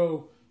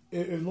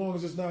as long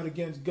as it's not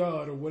against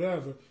God or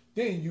whatever.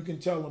 Then you can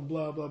tell them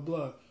blah, blah,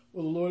 blah.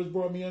 Well, the Lord has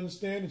brought me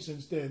understanding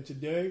since then.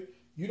 Today,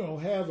 you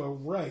don't have a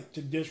right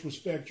to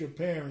disrespect your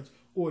parents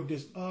or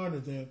dishonor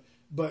them.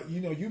 But,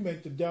 you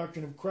make the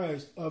doctrine of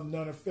Christ of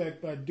none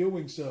effect by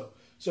doing so.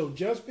 So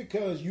just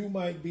because you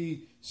might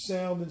be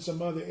sound in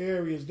some other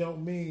areas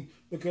don't mean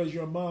because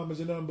your mom is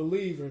an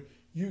unbeliever,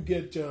 you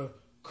get to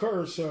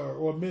curse her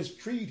or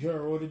mistreat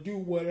her or to do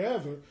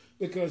whatever,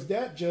 because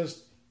that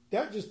just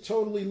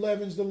totally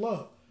leavens the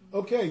lump.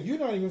 Okay, you're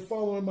not even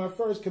following my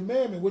first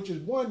commandment, which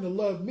is one, to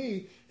love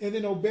me, and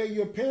then obey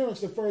your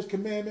parents, the first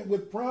commandment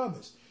with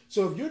promise.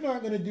 So if you're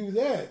not going to do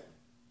that,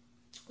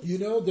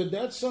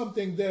 that's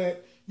something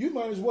that you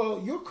might as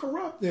well, you're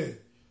corrupt then.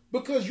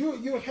 Because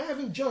you're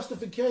having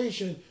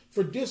justification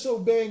for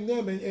disobeying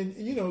them and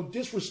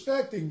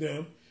disrespecting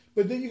them,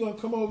 but then you're going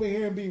to come over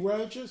here and be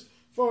righteous.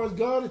 As far as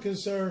God is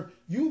concerned,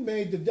 you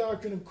made the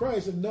doctrine of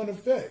Christ of none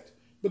effect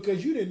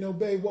because you didn't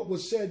obey what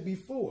was said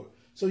before.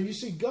 So you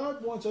see,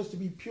 God wants us to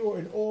be pure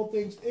and all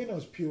things in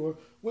us pure,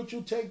 which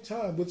will take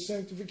time with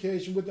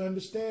sanctification, with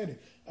understanding.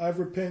 I've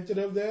repented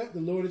of that. The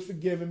Lord has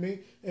forgiven me,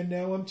 and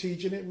now I'm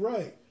teaching it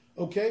right.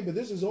 Okay, but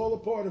this is all a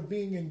part of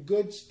being in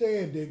good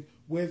standing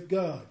with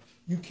God.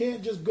 You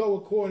can't just go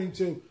according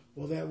to,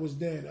 well, that was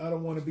then. I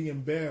don't want to be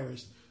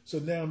embarrassed. So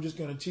now I'm just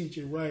going to teach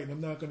it right and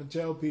I'm not going to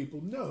tell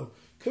people. No,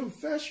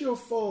 confess your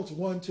faults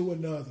one to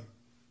another.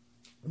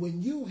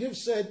 When you have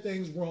said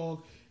things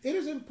wrong, it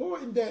is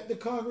important that the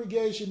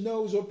congregation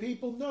knows or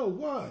people know.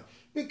 Why?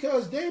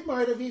 Because they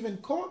might have even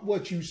caught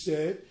what you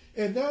said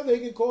and now they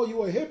can call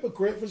you a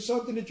hypocrite for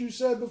something that you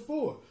said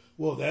before.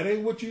 Well, that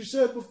ain't what you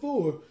said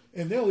before.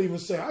 And they'll even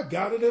say, I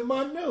got it in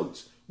my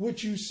notes,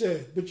 what you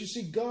said. But you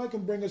see, God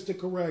can bring us to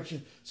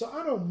correction. So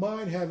I don't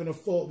mind having a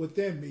fault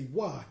within me.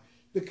 Why?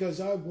 Because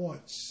I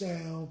want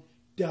sound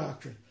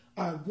doctrine.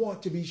 I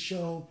want to be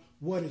shown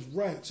what is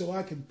right so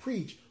I can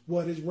preach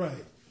what is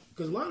right.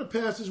 Because a lot of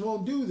pastors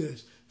won't do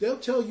this. They'll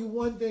tell you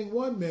one thing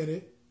 1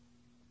 minute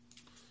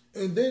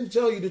and then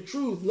tell you the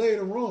truth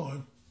later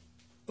on.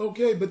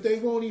 Okay, but they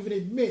won't even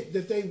admit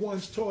that they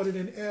once taught it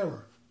in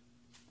error.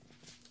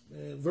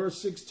 And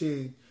verse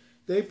 16,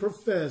 they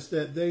profess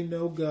that they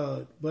know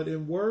God, but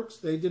in works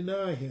they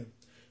deny him,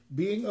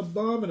 being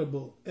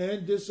abominable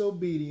and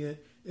disobedient,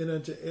 and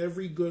unto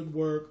every good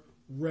work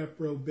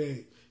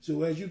reprobate.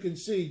 So as you can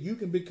see, you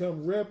can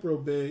become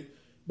reprobate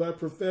by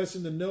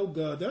professing to know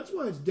God. That's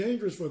why it's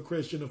dangerous for a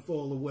Christian to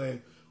fall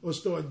away or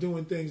start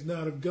doing things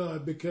not of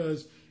God,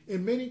 because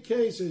in many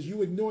cases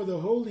you ignore the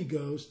Holy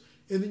Ghost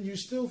and then you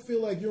still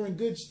feel like you're in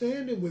good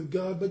standing with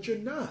God, but you're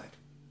not.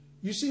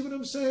 You see what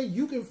I'm saying?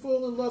 You can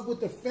fall in love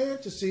with the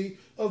fantasy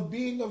of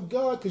being of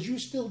God because you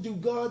still do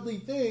godly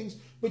things,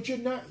 but you're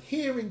not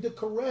hearing the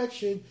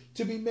correction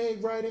to be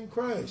made right in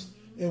Christ.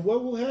 And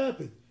what will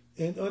happen?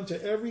 And unto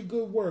every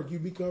good work you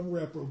become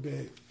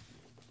reprobate.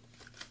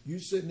 You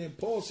sitting there,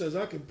 Paul says,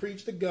 I can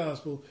preach the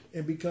gospel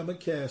and become a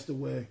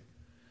castaway.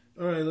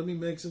 All right, let me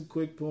make some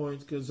quick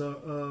points because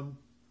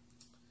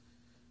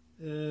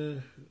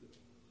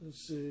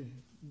let's see,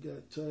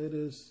 got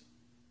Titus.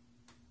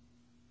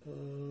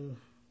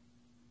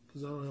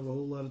 Because I don't have a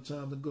whole lot of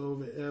time to go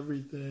over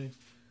everything.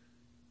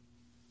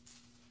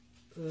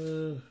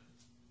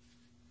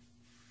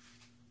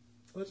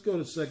 Let's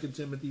go to 2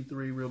 Timothy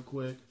 3 real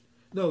quick.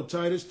 No,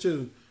 Titus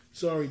 2.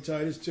 Sorry,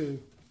 Titus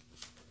 2.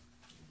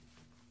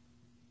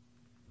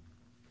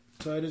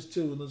 Titus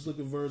 2, and let's look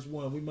at verse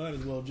 1. We might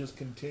as well just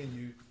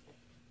continue.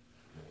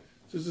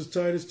 This is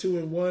Titus 2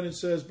 and 1. It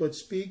says, but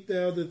speak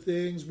thou the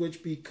things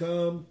which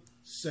become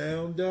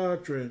sound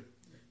doctrine,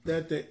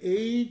 that the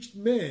aged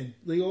men,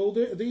 the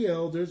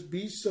elders,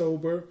 be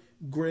sober,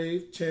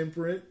 grave,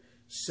 temperate,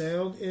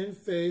 sound in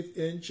faith,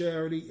 in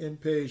charity, in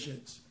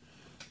patience.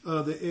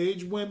 The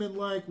aged women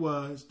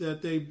likewise,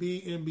 that they be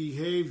in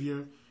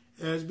behavior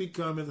as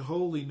becometh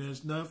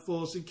holiness, not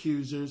false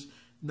accusers,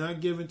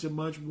 not given to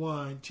much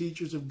wine,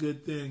 teachers of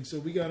good things. So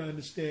we got to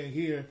understand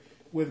here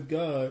with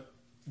God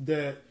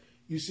that,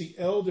 you see,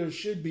 elders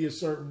should be a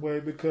certain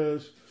way,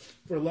 because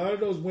for a lot of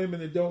those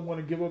women that don't want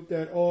to give up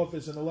that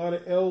office, and a lot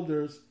of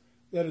elders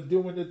that are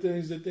doing the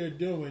things that they're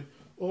doing,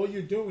 all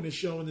you're doing is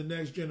showing the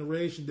next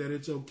generation that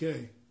it's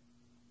okay.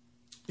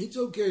 It's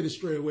okay to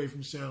stray away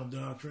from sound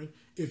doctrine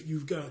if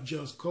you've got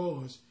just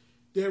cause.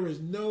 There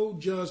is no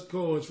just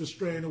cause for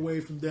straying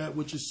away from that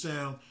which is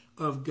sound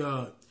of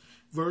God.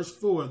 Verse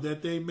 4,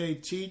 that they may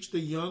teach the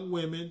young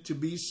women to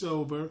be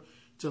sober,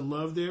 to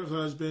love their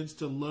husbands,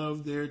 to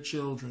love their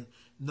children,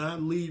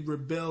 not lead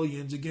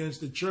rebellions against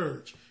the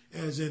church,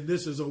 as in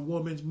this is a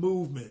woman's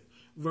movement.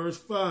 Verse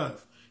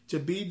 5, to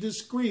be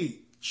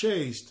discreet,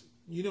 chaste.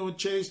 You know what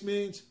chaste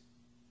means?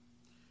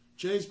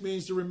 Chaste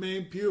means to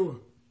remain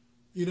pure.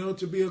 You know,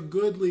 to be a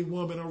goodly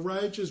woman, a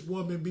righteous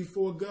woman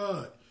before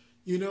God.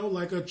 You know,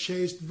 like a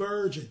chaste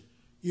virgin.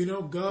 You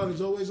know, God is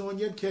always on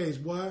your case.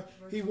 Why?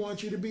 He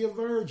wants you to be a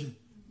virgin.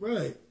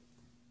 Right.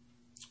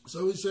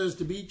 So he says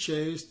to be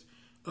chaste,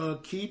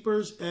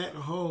 keepers at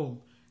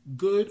home,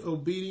 good,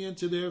 obedient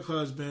to their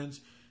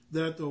husbands,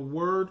 that the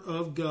word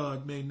of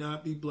God may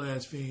not be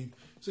blasphemed.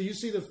 So you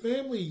see, the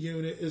family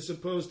unit is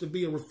supposed to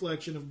be a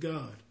reflection of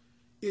God.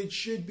 It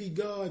should be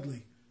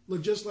godly.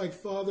 Look, just like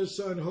Father,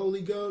 Son,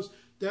 Holy Ghost,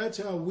 that's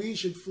how we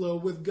should flow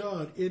with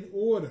God, in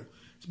order.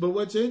 But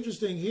what's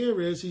interesting here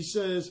is he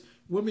says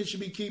women should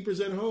be keepers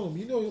at home.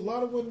 You know, a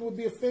lot of women would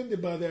be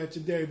offended by that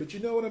today, but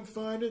you know what I'm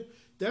finding?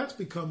 That's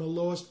become a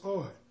lost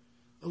art.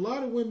 A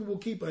lot of women will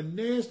keep a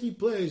nasty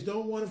place,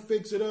 don't want to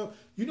fix it up.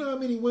 You know how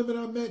many women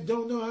I met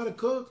don't know how to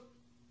cook?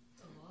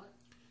 A lot.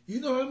 You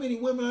know how many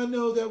women I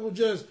know that will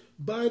just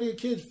buy their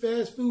kids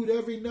fast food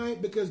every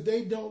night because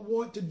they don't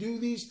want to do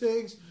these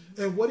things?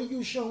 And what are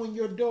you showing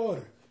your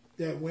daughter?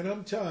 That when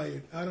I'm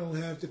tired, I don't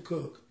have to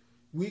cook.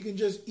 We can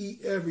just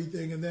eat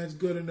everything and that's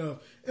good enough.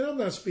 And I'm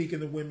not speaking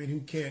to women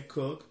who can't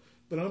cook,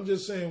 but I'm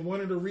just saying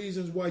one of the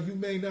reasons why you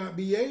may not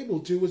be able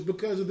to is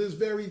because of this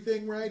very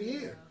thing right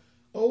here.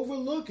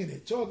 Overlooking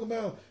it. Talking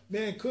about,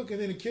 man,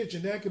 cooking in the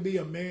kitchen. That could be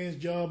a man's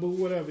job or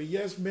whatever.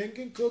 Yes, men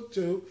can cook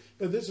too,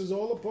 but this is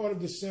all a part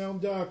of the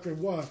sound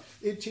doctrine. Why?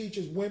 It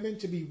teaches women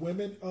to be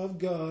women of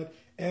God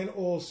and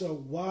also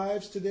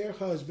wives to their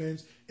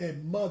husbands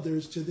and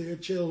mothers to their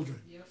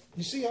children. Yep.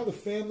 You see how the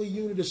family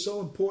unit is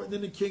so important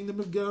in the kingdom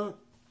of God?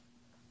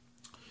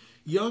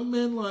 Young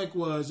men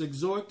likewise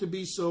exhort to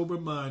be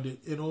sober-minded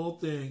in all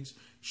things,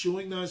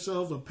 shewing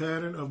thyself a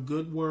pattern of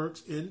good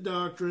works in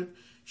doctrine,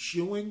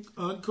 shewing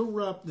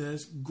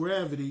uncorruptness,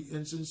 gravity,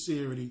 and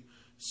sincerity,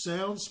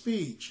 sound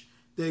speech.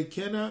 They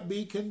cannot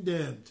be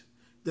condemned,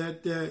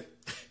 that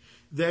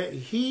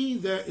he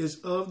that is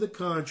of the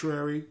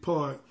contrary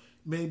part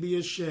may be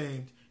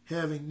ashamed,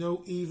 having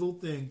no evil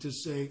thing to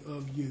say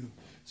of you.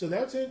 So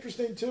that's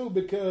interesting too,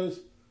 because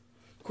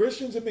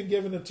Christians have been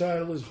given the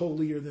title as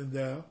holier than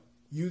thou.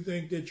 You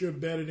think that you're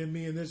better than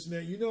me and this and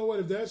that. You know what?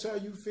 If that's how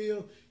you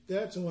feel,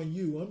 that's on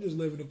you. I'm just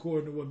living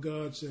according to what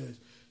God says.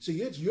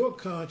 See, it's your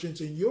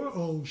conscience and your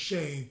own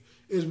shame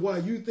is why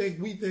we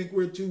think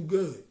we're too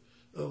good.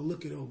 Oh,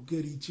 look at old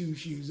goody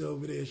two-shoes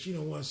over there. She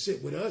don't want to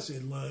sit with us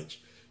at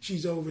lunch.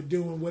 She's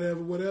overdoing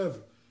whatever.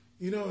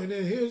 And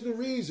then here's the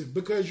reason.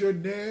 Because you're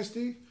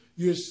nasty,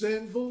 you're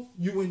sinful,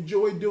 you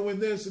enjoy doing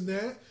this and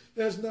that.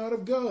 That's not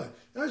of God.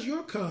 That's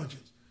your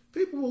conscience.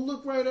 People will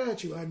look right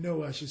at you. I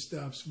know I should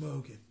stop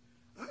smoking.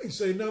 I ain't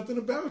say nothing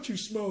about you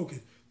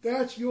smoking.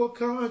 That's your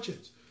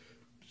conscience.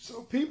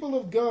 So people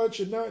of God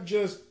should not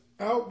just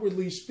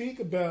outwardly speak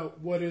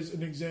about what is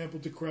an example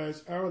to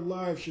Christ. Our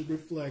lives should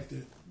reflect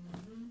it.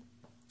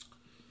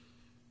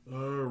 Mm-hmm.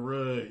 All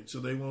right. So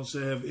they won't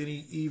have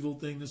any evil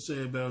thing to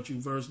say about you.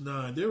 Verse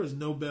 9. There is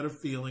no better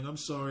feeling. I'm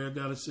sorry, I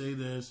got to say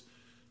this.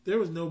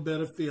 There is no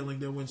better feeling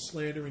than when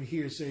slander and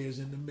hearsay is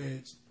in the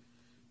midst.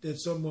 That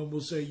someone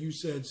will say you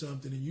said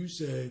something and you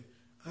said,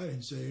 I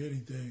didn't say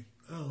anything.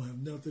 I don't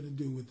have nothing to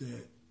do with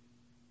that.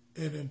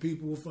 And then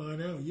people will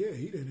find out, yeah,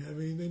 he didn't have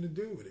anything to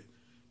do with it.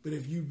 But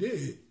if you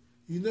did,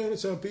 you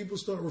notice how people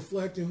start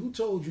reflecting, who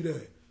told you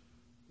that?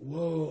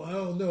 Whoa, I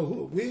don't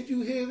know. Where'd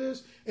you hear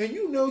this? And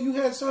you know you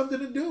had something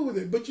to do with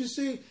it. But you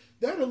see,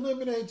 that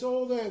eliminates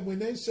all that when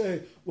they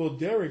say, well,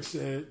 Derek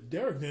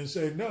didn't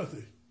say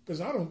nothing.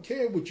 Because I don't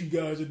care what you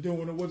guys are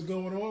doing or what's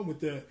going on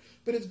with that.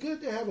 But it's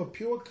good to have a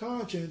pure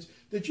conscience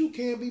that you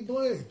can't be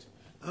blamed.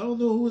 I don't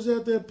know who was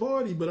at that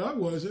party, but I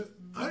wasn't.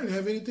 I didn't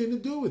have anything to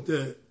do with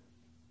that.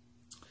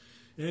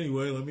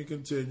 Anyway, let me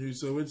continue.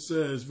 So it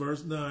says,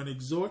 verse 9,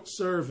 exhort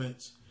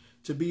servants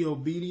to be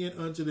obedient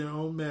unto their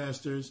own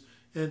masters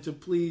and to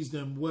please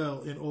them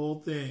well in all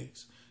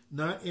things,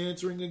 not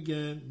answering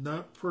again,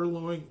 not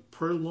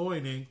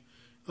purloining,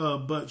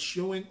 but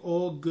shewing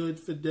all good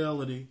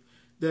fidelity,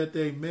 that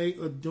they may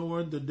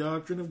adorn the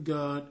doctrine of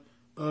God,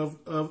 of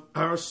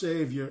our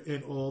Savior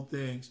in all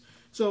things.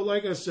 So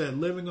like I said,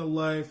 living a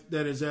life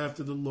that is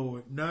after the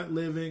Lord, not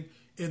living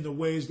in the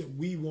ways that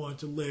we want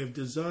to live,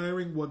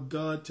 desiring what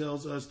God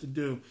tells us to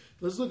do.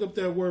 Let's look up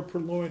that word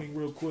purloining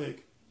real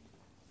quick.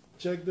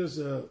 Check this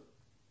out.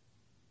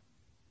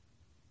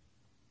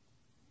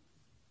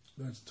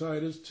 That's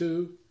Titus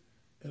 2,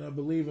 and I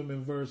believe I'm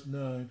in verse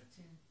 9.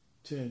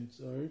 10,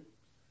 sorry.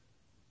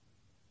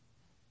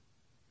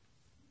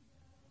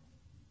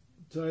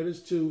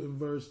 Titus 2 and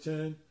verse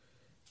 10.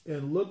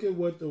 And look at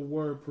what the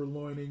word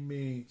purloining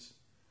means.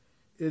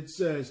 It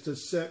says to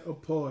set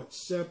apart,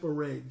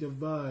 separate,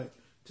 divide,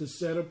 to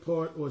set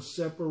apart or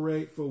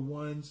separate for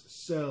one's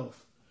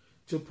self,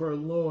 to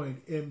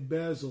purloin,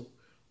 embezzle,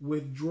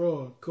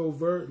 withdraw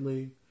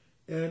covertly,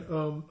 and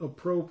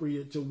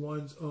appropriate to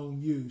one's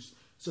own use.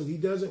 So he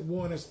doesn't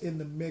want us in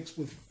the mix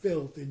with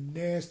filth and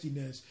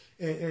nastiness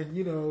and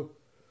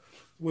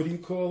what do you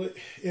call it?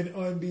 In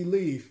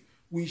unbelief.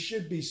 We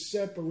should be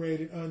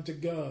separated unto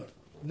God,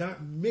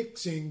 not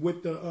mixing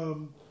with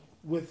the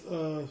what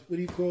do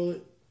you call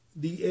it?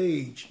 The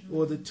age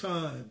or the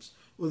times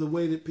or the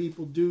way that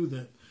people do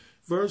them.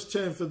 Verse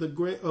 10 for the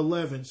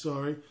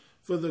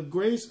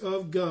grace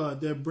of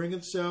God that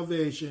bringeth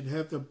salvation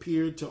hath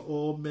appeared to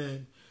all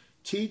men,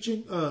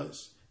 teaching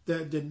us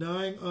that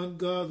denying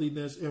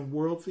ungodliness and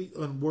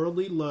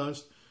unworldly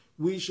lust,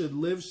 we should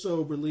live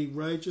soberly,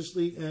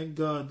 righteously, and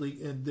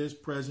godly in this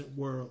present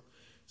world.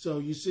 So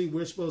you see,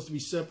 we're supposed to be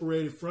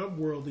separated from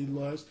worldly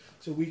lust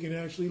so we can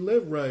actually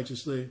live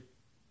righteously.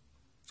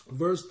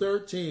 Verse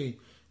 13,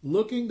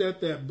 looking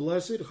at that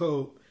blessed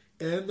hope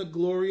and the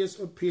glorious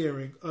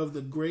appearing of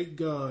the great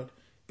God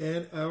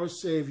and our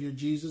Savior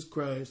Jesus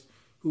Christ,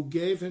 who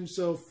gave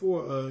himself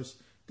for us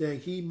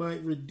that he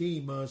might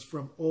redeem us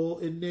from all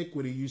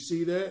iniquity. You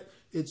see that?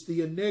 It's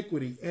the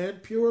iniquity,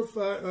 and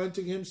purify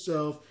unto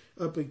himself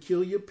a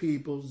peculiar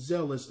people,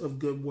 zealous of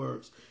good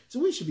works. So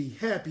we should be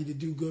happy to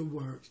do good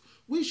works.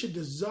 We should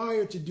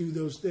desire to do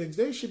those things.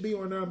 They should be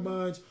on our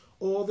minds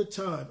all the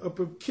time. A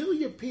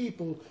peculiar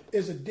people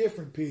is a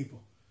different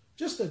people,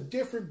 just a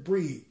different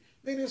breed.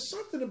 Man, there's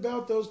something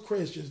about those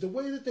Christians, the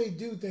way that they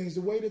do things,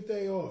 the way that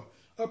they are.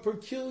 A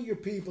peculiar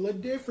people, a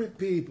different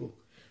people.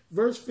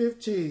 Verse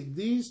 15,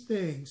 these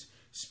things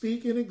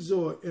speak and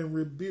exhort and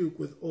rebuke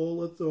with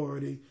all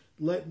authority.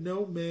 Let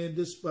no man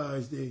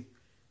despise thee.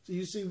 So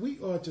you see, we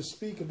ought to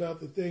speak about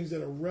the things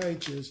that are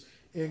righteous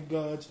in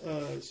God's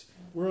eyes.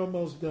 We're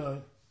almost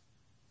done.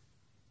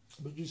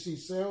 But you see,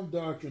 sound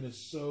doctrine is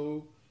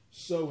so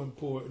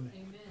important.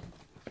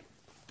 Amen.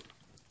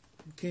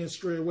 You can't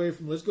stray away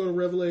from it. Let's go to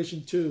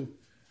Revelation 2.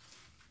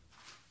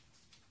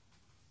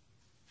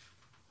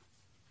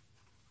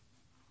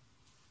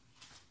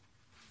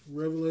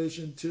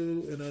 Revelation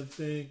 2, and I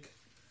think,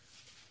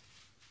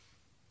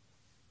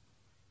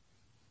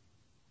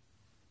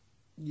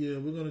 we're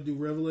going to do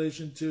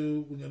Revelation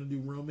 2, we're going to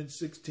do Romans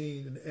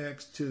 16 and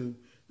Acts 2.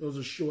 Those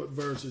are short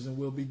verses and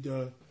we'll be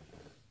done.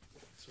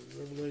 So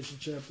Revelation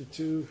chapter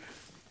 2.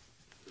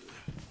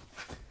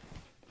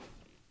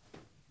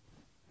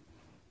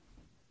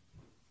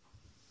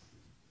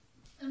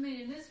 I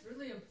mean, and it's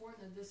really important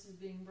that this is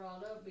being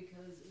brought up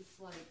because it's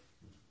like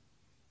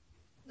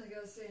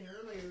I was saying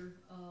earlier,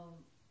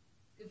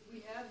 if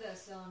we have that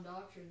sound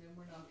doctrine, then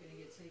we're not going to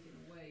get taken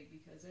away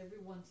because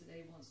everyone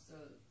today want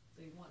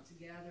to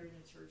gather in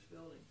a church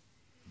building.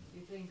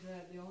 You think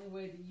that the only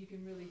way that you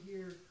can really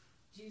hear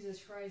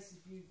Jesus Christ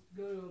if you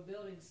go to a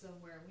building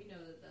somewhere, and we know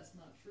that that's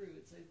not true.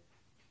 It's like,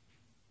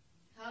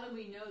 how do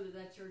we know that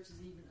that church is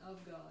even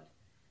of God,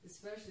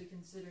 especially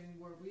considering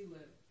where we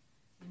live,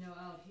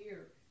 out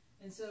here?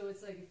 And so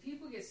it's like if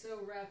people get so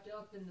wrapped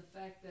up in the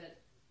fact that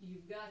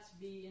you've got to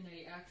be in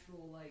a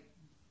actual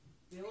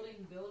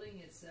building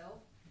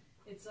itself,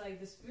 it's like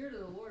the Spirit of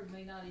the Lord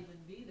may not even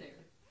be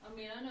there. I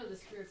mean, I know the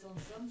Spirit's on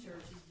some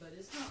churches, but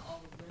it's not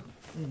all of them.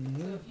 Mm-hmm.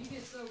 So if you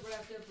get so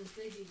wrapped up in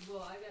thinking,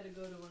 well, I got to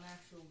go to an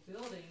actual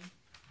building,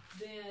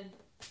 then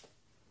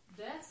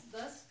that's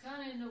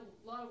kind of in a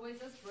lot of ways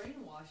that's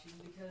brainwashing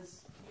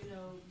because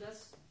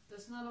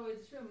that's not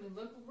always true. I mean,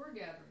 look what we're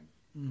gathering,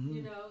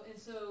 and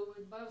so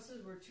the Bible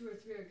says where 2 or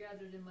 3 are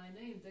gathered in my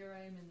name, there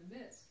I am in the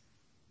midst.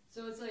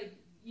 So it's like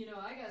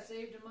I got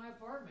saved in my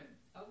apartment.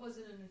 I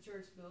wasn't in a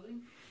church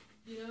building.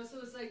 So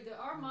it's like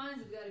our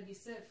minds have got to be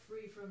set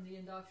free from the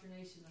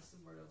indoctrination. That's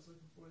the word I was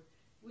looking for.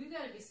 We've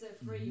got to be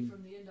set free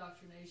from the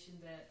indoctrination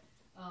that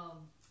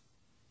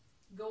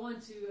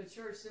going to a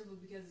church simply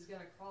because it's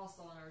got a cross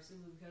on it or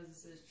simply because it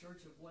says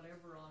church of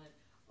whatever on it,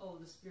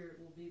 the Spirit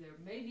will be there.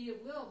 Maybe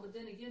it will, but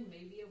then again,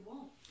 maybe it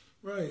won't.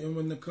 Right, and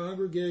when the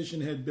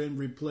congregation had been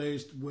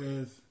replaced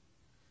with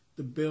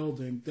the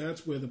building,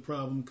 that's where the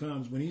problem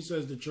comes. When he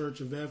says the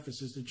church of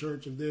Ephesus, the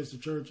church of this, the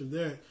church of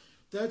that,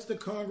 that's the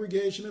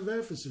congregation of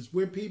Ephesus,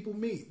 where people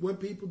meet, what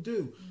people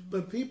do.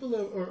 But people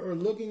are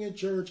looking at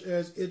church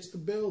as it's the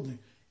building.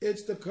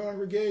 It's the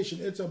congregation.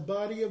 It's a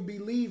body of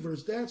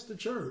believers. That's the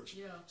church.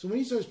 Yeah. So when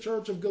he says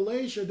church of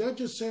Galatia, that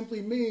just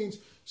simply means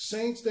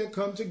saints that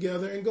come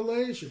together in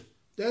Galatia.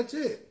 That's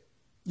it.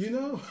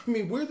 I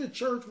mean, we're the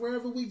church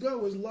wherever we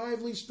go as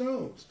lively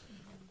stones.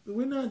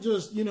 We're not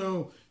just,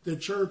 the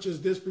church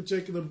is this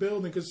particular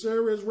building, because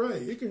Sarah is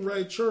right. It can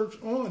write church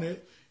on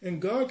it,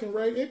 and God can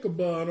write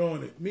Ichabod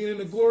on it, meaning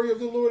the glory of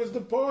the Lord is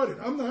departed.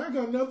 I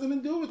got nothing to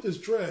do with this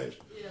trash.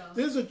 Yeah.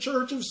 There's a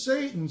church of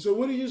Satan, so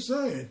what are you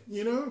saying,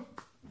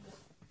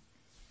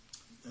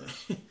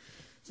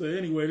 So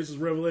anyway, this is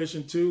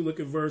Revelation 2. Look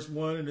at verse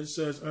 1, and it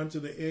says, Unto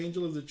the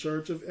angel of the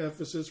church of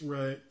Ephesus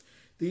write,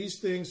 These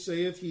things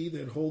saith he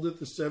that holdeth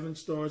the 7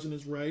 stars in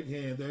his right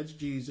hand, that's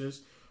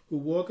Jesus, who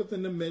walketh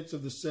in the midst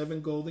of the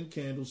 7 golden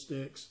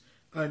candlesticks.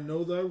 I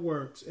know thy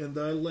works, and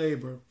thy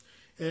labor,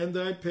 and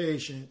thy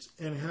patience,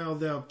 and how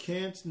thou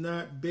canst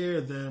not bear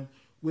them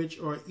which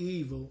are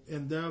evil,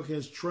 and thou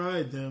hast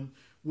tried them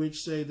which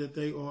say that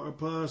they are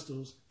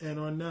apostles, and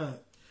are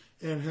not,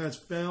 and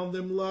hast found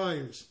them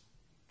liars,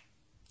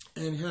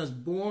 and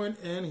hast borne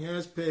and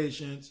hast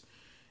patience,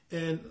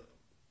 and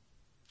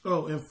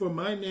for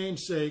my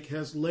name's sake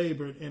hast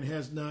labored and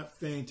has not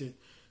fainted.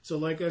 So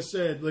like I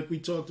said, like we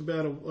talked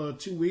about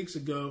 2 weeks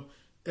ago,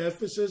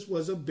 Ephesus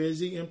was a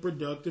busy and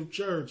productive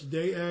church.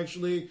 They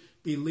actually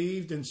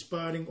believed in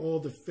spotting all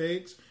the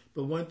fakes.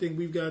 But one thing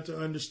we've got to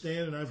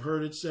understand, and I've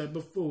heard it said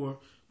before,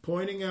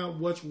 pointing out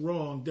what's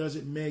wrong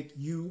doesn't make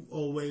you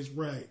always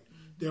right.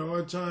 There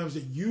are times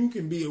that you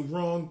can be a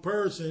wrong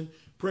person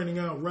printing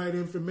out right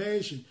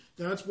information.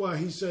 That's why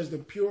he says the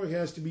pure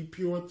has to be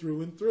pure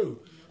through and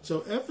through.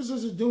 So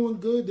Ephesus is doing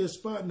good. They're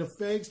spotting the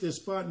fakes. They're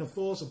spotting the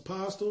false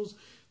apostles.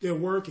 They're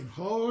working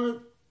hard.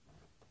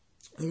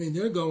 I mean,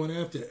 they're going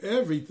after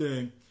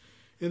everything.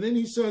 And then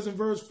he says in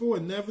verse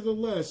 4,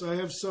 Nevertheless, I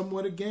have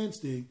somewhat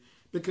against thee,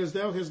 because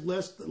thou hast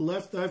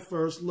left thy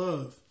first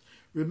love.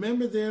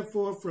 Remember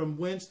therefore from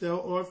whence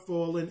thou art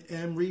fallen,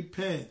 and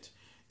repent,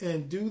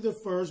 and do the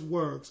first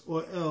works,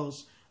 or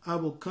else I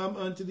will come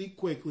unto thee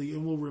quickly,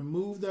 and will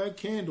remove thy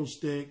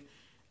candlestick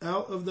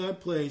out of thy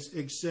place,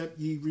 except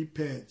ye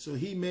repent. So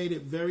he made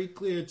it very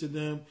clear to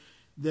them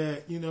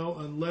that,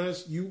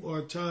 unless you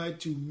are tied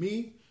to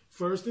me,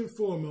 first and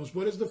foremost,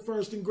 what is the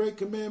first and great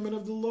commandment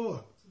of the law?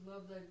 To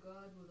love thy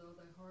God with all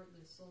thy heart,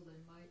 thy soul, thy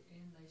might,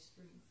 and thy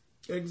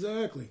strength.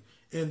 Exactly.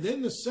 And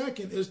then the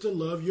second is to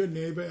love your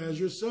neighbor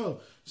as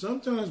yourself.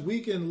 Sometimes we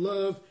can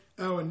love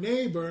our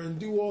neighbor and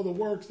do all the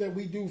works that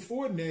we do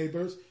for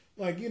neighbors,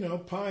 like,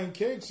 pie and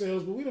cake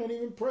sales, but we don't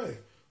even pray.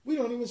 We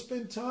don't even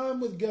spend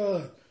time with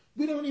God.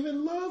 We don't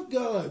even love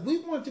God. We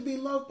want to be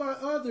loved by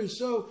others.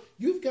 So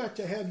you've got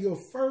to have your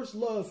first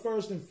love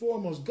first and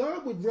foremost.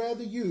 God would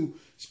rather you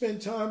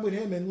spend time with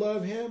him and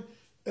love him,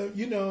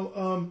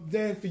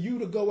 than for you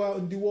to go out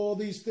and do all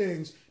these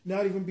things,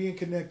 not even being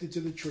connected to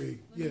the tree.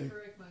 Let me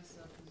correct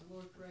myself, because the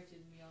Lord corrected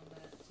me on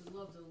that. To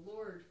love the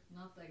Lord,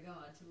 not thy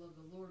God. To love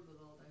the Lord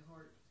with all thy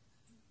heart.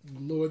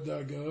 Lord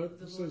thy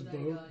God. It says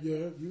both.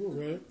 Yeah, you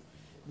were right.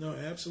 No,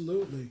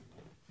 absolutely.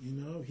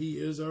 He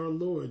is our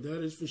Lord.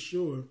 That is for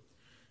sure.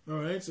 All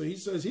right, so he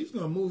says he's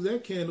going to move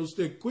that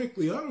candlestick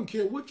quickly. I don't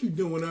care what you're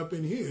doing up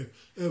in here.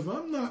 If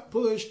I'm not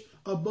pushed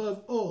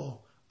above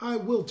all, I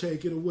will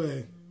take it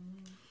away.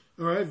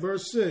 All right,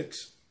 verse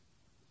 6.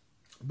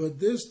 But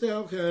this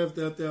thou have,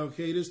 that thou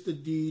hatest the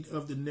deed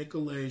of the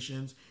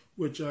Nicolaitans,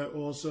 which I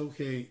also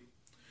hate.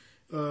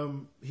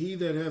 He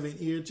that have an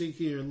ear to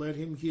hear, let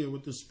him hear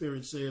what the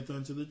Spirit saith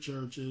unto the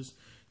churches.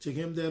 To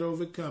him that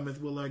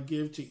overcometh will I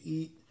give to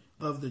eat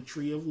of the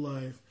tree of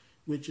life,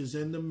 which is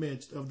in the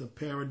midst of the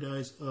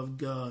paradise of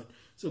God.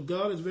 So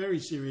God is very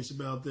serious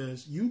about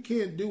this. You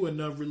can't do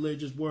enough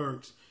religious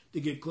works to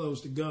get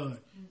close to God.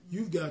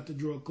 You've got to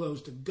draw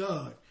close to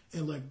God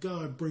and let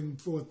God bring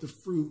forth the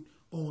fruit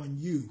on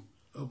you.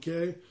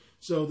 Okay?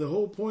 So the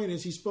whole point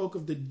is he spoke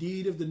of the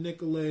deed of the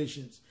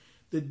Nicolaitans.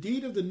 The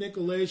deed of the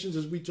Nicolaitans,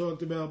 as we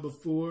talked about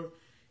before,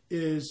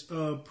 is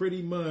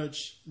pretty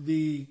much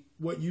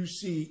what you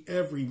see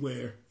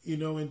everywhere,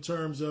 in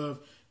terms of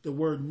the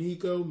word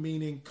Nico,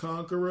 meaning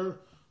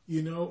conqueror,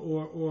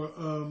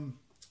 or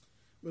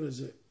what is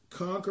it?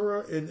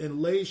 Conqueror,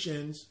 and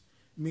Lations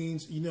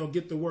means,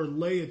 get the word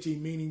laity,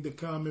 meaning the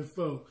common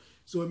folk.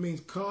 So it means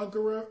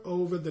conqueror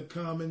over the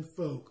common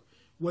folk.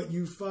 What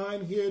you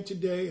find here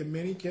today, in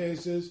many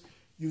cases,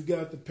 you've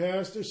got the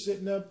pastor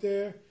sitting up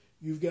there,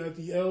 you've got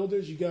the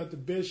elders, you got the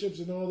bishops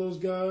and all those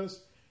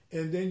guys,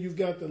 and then you've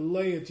got the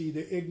laity,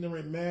 the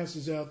ignorant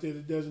masses out there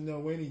that doesn't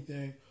know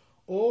anything.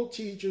 All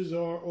teachers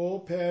are, all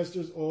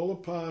pastors, all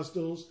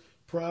apostles,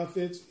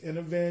 prophets, and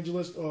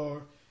evangelists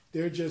are.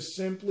 They're just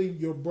simply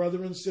your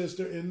brother and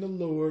sister in the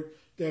Lord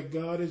that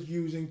God is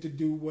using to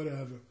do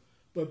whatever.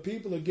 But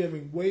people are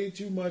giving way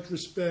too much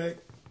respect.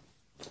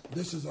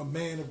 This is a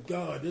man of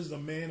God. This is a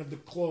man of the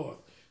cloth.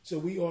 So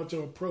we ought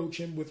to approach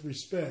him with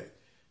respect.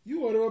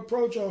 You ought to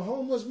approach a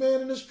homeless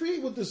man in the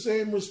street with the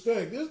same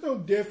respect. There's no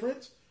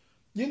difference.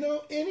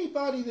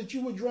 Anybody that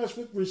you address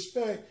with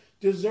respect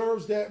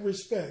deserves that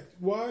respect.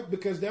 Why?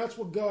 Because that's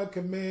what God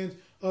commands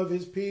of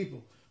his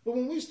people. But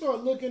when we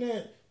start looking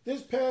at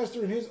this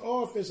pastor in his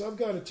office, I've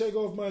got to take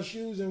off my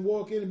shoes and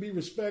walk in and be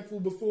respectful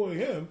before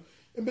him.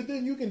 But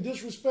then you can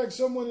disrespect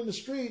someone in the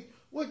street.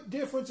 What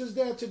difference is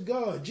that to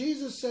God?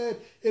 Jesus said,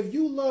 if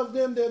you love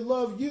them that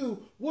love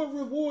you, what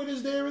reward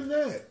is there in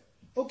that?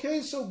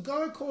 Okay, so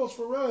God calls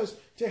for us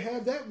to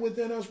have that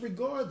within us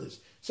regardless.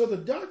 So the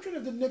doctrine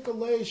of the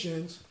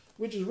Nicolaitans,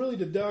 which is really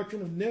the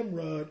doctrine of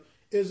Nimrod,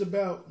 is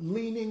about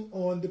leaning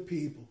on the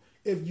people.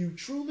 If you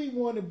truly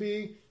want to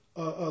be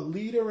a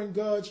leader in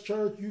God's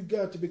church, you've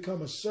got to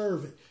become a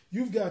servant.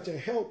 You've got to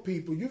help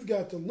people. You've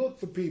got to look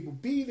for people.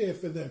 Be there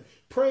for them.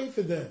 Pray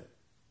for them.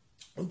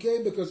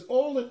 Okay, because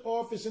all an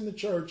office in the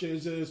church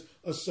is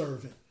a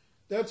servant.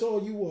 That's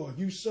all you are.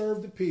 You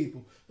serve the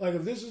people. Like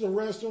if this is a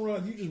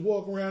restaurant, you just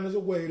walk around as a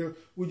waiter.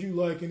 Would you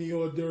like any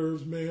hors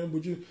d'oeuvres, ma'am?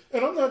 Would you?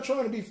 And I'm not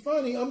trying to be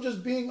funny. I'm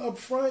just being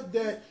upfront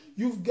that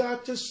you've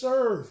got to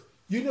serve.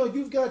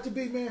 You've got to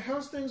be, man,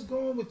 how's things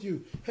going with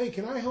you? Hey,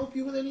 can I help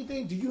you with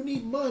anything? Do you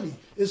need money?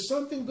 Is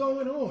something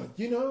going on?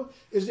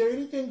 Is there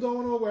anything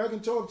going on where I can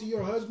talk to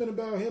your husband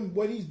about him,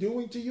 what he's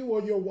doing to you,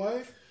 or your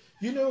wife?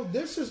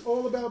 This is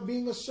all about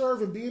being a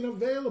servant, being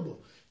available.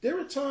 There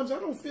are times I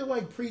don't feel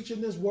like preaching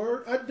this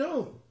word. I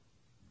don't.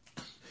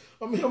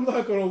 I'm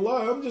not going to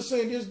lie. I'm just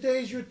saying there's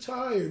days you're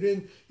tired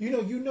and,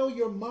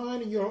 your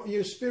mind and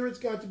your spirit's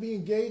got to be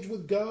engaged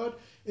with God.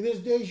 And there's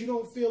days you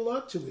don't feel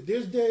up to it.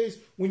 There's days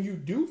when you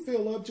do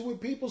feel up to it,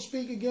 people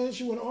speak against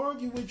you and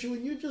argue with you.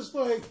 And you're just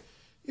like,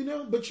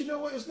 but you know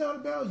what? It's not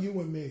about you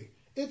and me.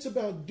 It's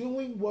about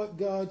doing what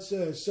God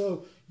says.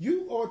 So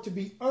you ought to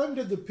be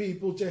under the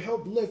people to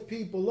help lift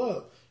people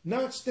up,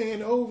 not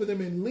stand over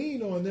them and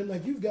lean on them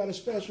like you've got a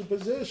special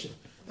position.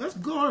 That's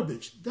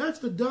garbage. That's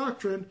the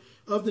doctrine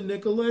of the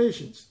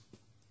Nicolaitans.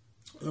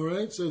 All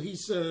right, so he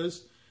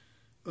says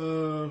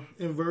in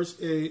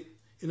verse 8,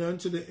 and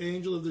unto the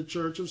angel of the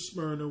church of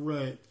Smyrna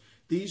write,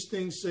 these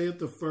things saith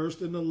the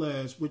first and the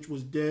last, which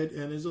was dead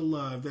and is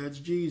alive. That's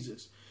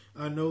Jesus.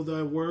 I know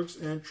thy works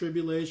and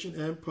tribulation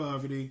and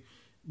poverty,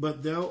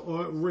 but thou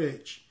art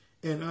rich.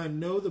 And I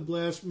know the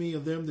blasphemy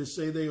of them that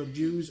say they are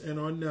Jews and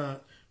are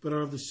not, but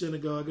are of the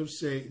synagogue of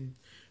Satan.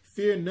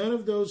 Fear none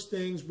of those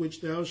things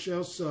which thou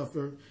shalt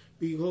suffer.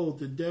 Behold,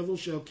 the devil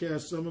shall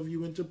cast some of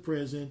you into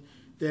prison,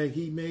 that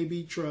ye may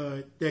be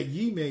tried,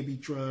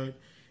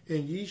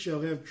 and ye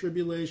shall have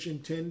tribulation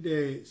 10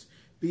 days.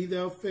 Be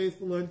thou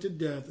faithful unto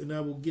death, and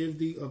I will give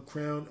thee a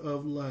crown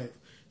of life.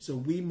 So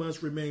we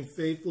must remain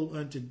faithful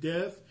unto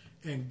death,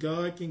 and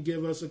God can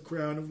give us a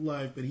crown of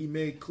life. But he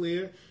made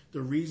clear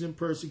the reason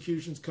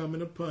persecution's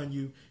coming upon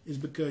you is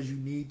because you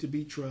need to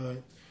be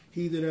tried.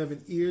 He that have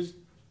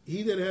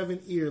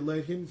an ear,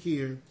 let him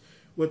hear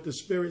what the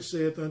Spirit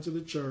saith unto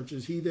the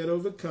churches. He that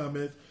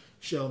overcometh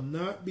shall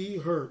not be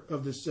hurt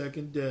of the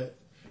second death.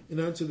 And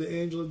unto the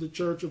angel of the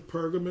church of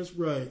Pergamos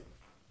write,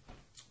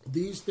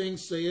 these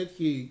things saith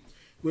he,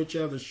 which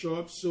hath a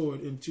sharp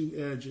sword in 2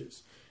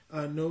 edges.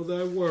 I know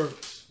thy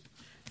works,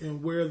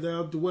 and where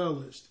thou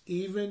dwellest,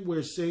 even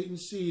where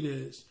Satan's seat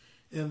is,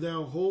 and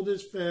thou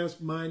holdest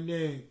fast my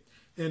name,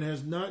 and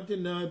hast not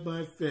denied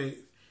my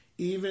faith,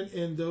 even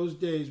in those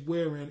days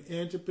wherein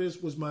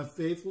Antipas was my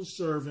faithful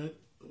servant,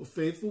 a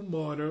faithful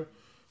martyr,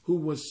 who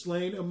was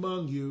slain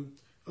among you,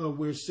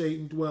 where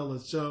Satan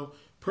dwelleth. So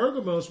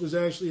Pergamos was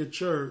actually a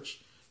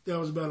church that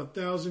was about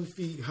 1,000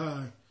 feet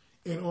high.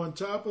 And on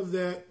top of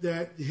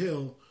that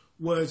hill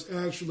was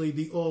actually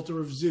the altar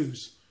of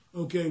Zeus,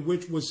 okay,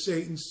 which was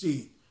Satan's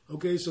seat.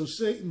 Okay, so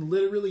Satan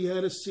literally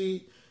had a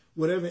seat.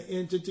 Whatever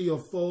entity or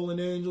fallen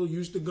angel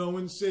used to go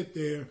and sit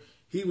there,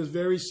 he was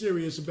very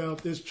serious about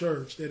this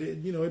church, that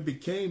it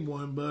became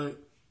one, but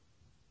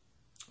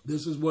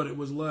this is what it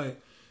was like.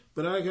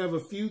 But I have a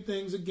few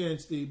things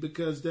against thee,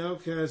 because thou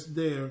cast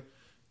them,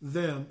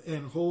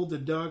 and hold the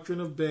doctrine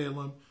of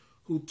Balaam,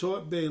 who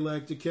taught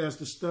Balak to cast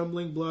a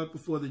stumbling block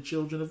before the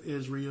children of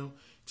Israel,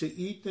 to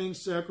eat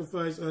things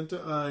sacrificed unto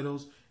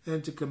idols,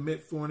 and to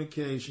commit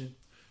fornication.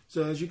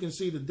 So as you can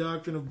see, the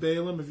doctrine of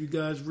Balaam, if you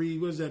guys read,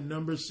 what is that,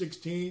 number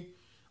 16,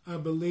 I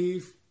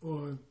believe,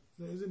 or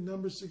is it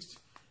number 16?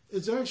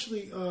 It's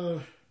actually,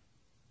 I'm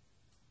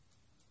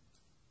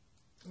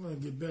going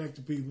to get back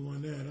to people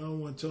on that. I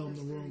don't want to tell them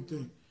the wrong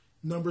thing.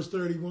 Numbers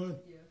 31?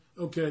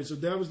 Yeah. Okay, so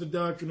that was the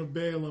doctrine of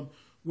Balaam,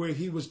 where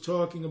he was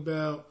talking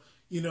about,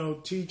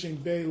 teaching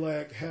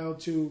Balak how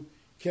to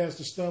cast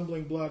a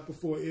stumbling block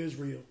before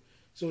Israel.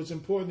 So it's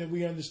important that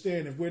we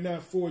understand, if we're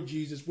not for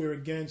Jesus, we're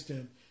against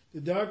him. The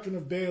doctrine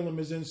of Balaam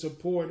is in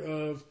support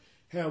of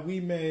how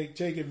we may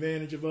take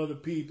advantage of other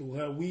people,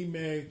 how we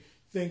may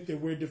think that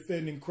we're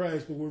defending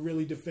Christ, but we're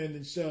really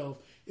defending self.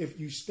 If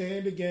you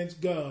stand against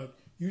God,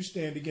 you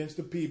stand against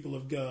the people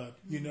of God,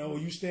 or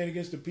you stand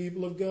against the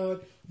people of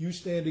God, you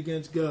stand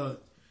against God.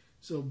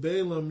 So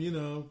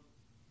Balaam,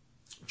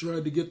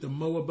 tried to get the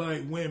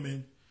Moabite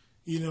women,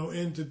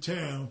 into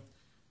town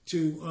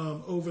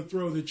to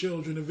overthrow the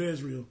children of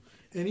Israel.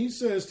 And he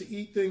says to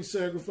eat things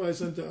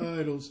sacrificed unto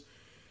idols.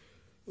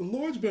 The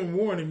Lord's been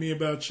warning me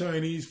about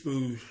Chinese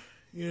food,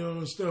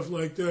 and stuff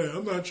like that.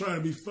 I'm not trying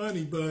to be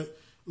funny, but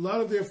a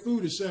lot of their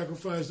food is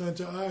sacrificed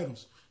unto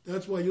idols.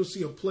 That's why you'll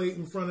see a plate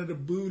in front of the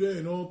Buddha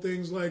and all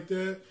things like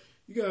that.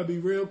 You got to be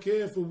real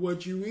careful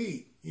what you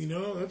eat,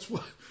 That's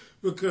why,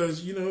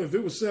 because, if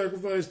it was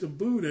sacrificed to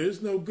Buddha,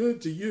 it's no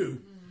good to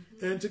you.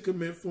 Mm-hmm. And to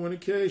commit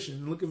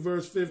fornication. Look at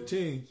verse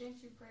 15. Can't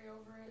you pray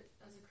over it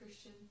as a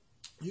Christian?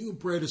 You can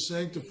pray to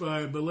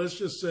sanctify it, but let's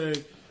just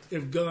say,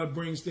 if God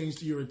brings things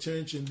to your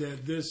attention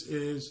that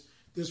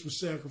this was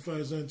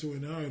sacrificed unto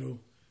an idol,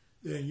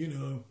 then,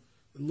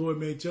 the Lord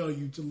may tell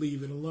you to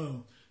leave it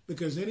alone.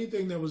 Because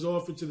anything that was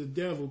offered to the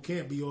devil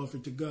can't be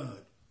offered to God.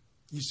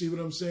 You see what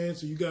I'm saying?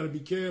 So you got to be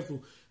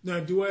careful. Now,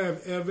 do I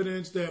have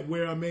evidence that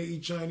where I may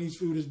eat Chinese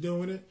food is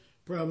doing it?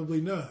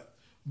 Probably not.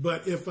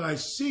 But if I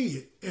see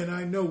it and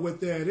I know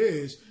what that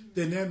is,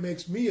 then that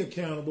makes me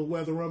accountable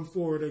whether I'm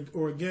for it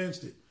or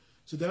against it.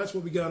 So that's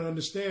what we got to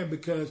understand,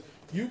 because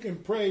you can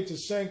pray to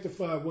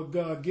sanctify what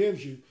God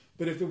gives you,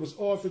 but if it was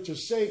offered to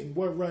Satan,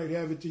 what right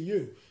have it to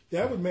you?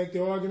 That would make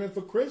the argument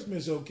for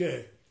Christmas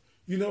okay,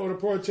 to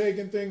partake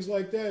in things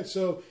like that.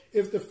 So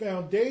if the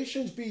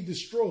foundations be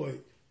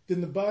destroyed,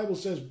 then the Bible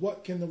says,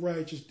 what can the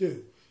righteous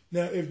do?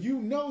 Now, if you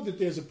know that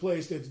there's a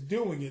place that's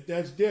doing it,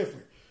 that's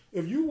different.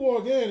 If you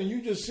walk in and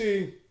you just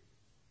see,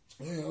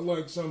 I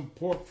like some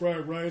pork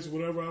fried rice,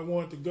 whatever I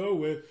want to go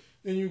with,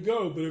 then you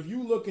go. But if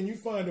you look and you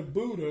find a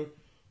Buddha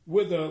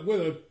with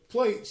a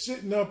plate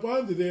sitting up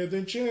under there,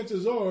 then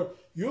chances are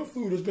your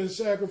food has been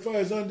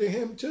sacrificed unto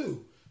him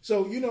too.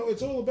 So,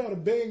 it's all about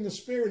obeying the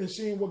Spirit and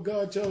seeing what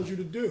God tells you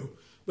to do.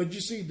 But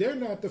you see, they're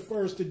not the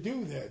first to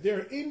do that. There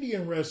are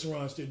Indian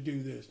restaurants that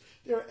do this.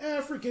 There are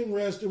African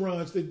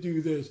restaurants that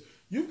do this.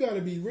 You've got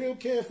to be real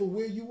careful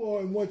where you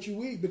are and what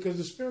you eat, because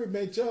the Spirit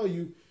may tell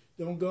you,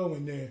 don't go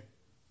in there.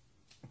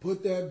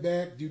 Put that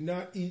back. Do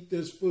not eat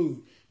this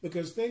food.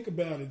 Because think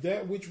about it,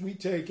 that which we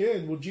take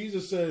in, well,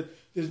 Jesus said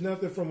there's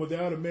nothing from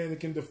without a man that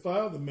can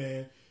defile the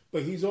man,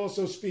 but he's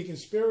also speaking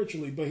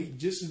spiritually. But he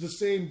just is the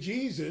same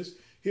Jesus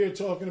here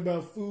talking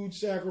about food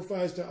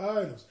sacrificed to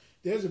idols.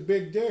 There's a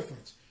big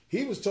difference.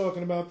 He was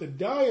talking about the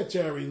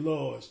dietary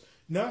laws,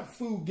 not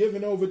food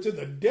given over to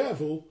the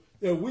devil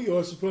that we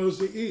are supposed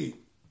to eat.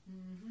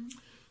 Mm-hmm.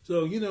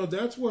 So,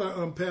 that's why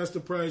Pastor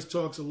Price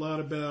talks a lot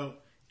about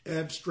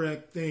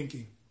abstract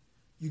thinking.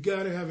 You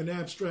got to have an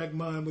abstract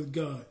mind with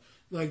God.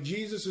 Like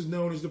Jesus is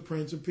known as the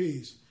Prince of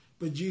Peace.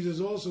 But Jesus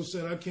also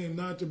said, I came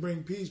not to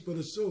bring peace but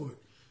a sword.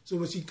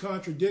 So is he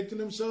contradicting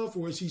himself,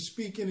 or is he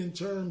speaking in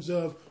terms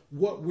of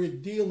what we're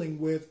dealing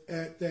with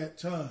at that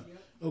time?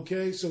 Yep.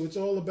 Okay, so it's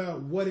all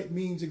about what it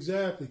means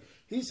exactly.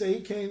 He said he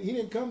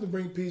didn't come to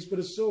bring peace but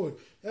a sword.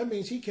 That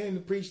means he came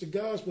to preach the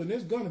gospel, and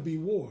there's going to be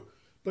war.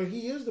 But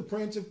he is the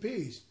Prince of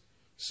Peace.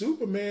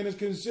 Superman is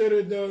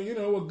considered,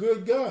 a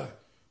good guy.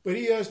 But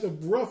he has to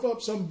rough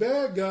up some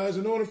bad guys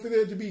in order for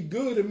there to be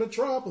good in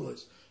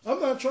Metropolis.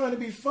 I'm not trying to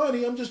be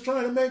funny. I'm just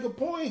trying to make a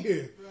point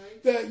here.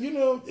 Right. That,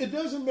 it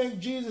doesn't make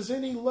Jesus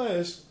any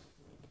less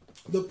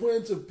the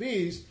Prince of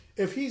Peace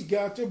if he's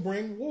got to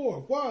bring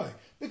war. Why?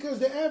 Because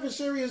the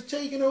adversary has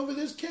taken over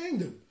this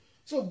kingdom.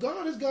 So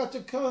God has got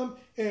to come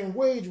and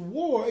wage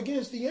war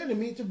against the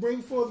enemy to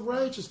bring forth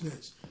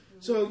righteousness.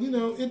 So,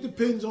 it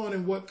depends on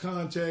in what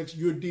context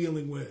you're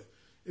dealing with.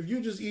 If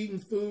you're just eating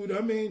food,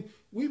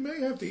 we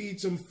may have to eat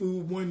some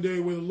food one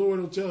day where the Lord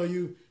will tell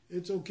you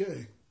it's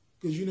okay.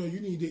 Because, you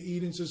need to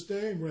eat and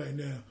sustain right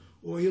now.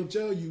 Or he'll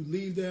tell you,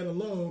 leave that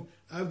alone.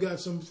 I've got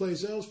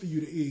someplace else for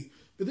you to eat.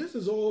 But this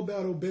is all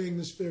about obeying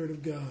the Spirit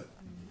of God.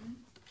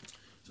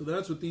 So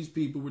that's what these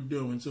people were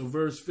doing. So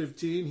verse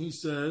 15, he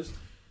says,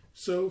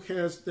 so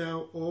hast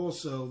thou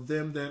also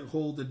them that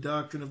hold the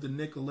doctrine of the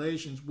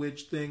Nicolaitans,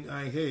 which thing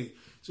I hate.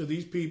 So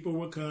these people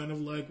were kind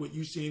of like what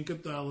you see in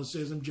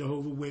Catholicism,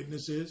 Jehovah's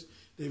Witnesses.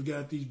 They've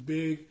got these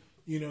big,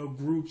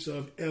 groups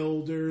of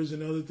elders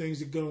and other things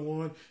that go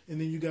on.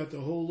 And then you got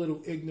the whole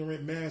little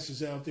ignorant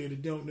masses out there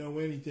that don't know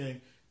anything.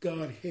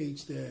 God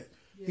hates that.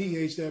 Yeah. He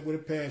hates that with a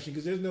passion,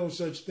 because there's no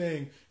such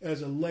thing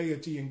as a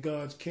laity in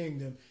God's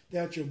kingdom.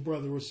 That's your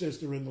brother or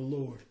sister in the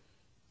Lord.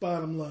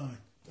 Bottom line.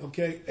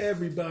 Okay,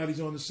 everybody's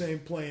on the same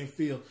playing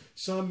field.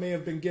 Some may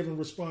have been given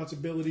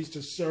responsibilities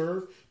to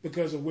serve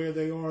because of where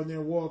they are in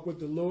their walk with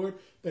the Lord,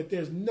 but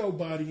there's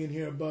nobody in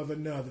here above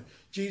another.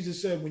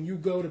 Jesus said when you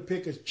go to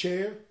pick a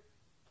chair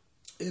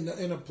in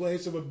a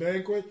place of a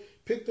banquet,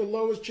 pick the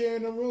lowest chair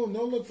in the room.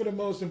 Don't look for the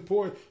most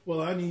important.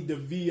 Well, I need the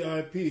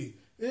VIP.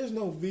 There's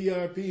no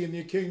VIP in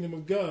the kingdom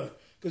of God,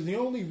 because the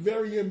only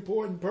very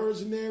important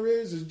person there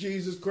is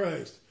Jesus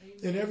Christ. Amen.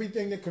 And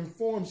everything that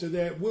conforms to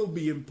that will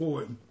be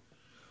important.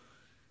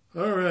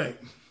 All right.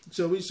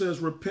 So he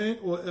says, repent,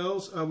 or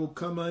else I will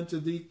come unto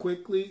thee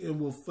quickly, and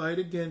will fight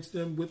against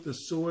them with the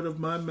sword of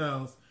my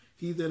mouth.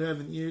 He that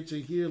have an ear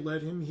to hear,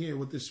 let him hear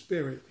what the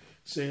Spirit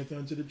saith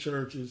unto the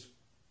churches.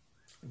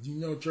 If you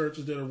know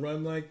churches that are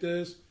run like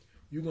this,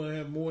 you're going to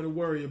have more to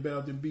worry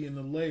about than being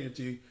the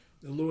laity.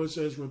 The Lord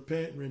says,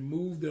 repent,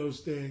 remove those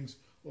things,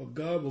 or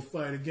God will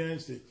fight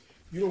against it.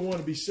 You don't want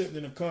to be sitting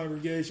in a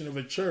congregation of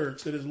a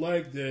church that is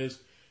like this,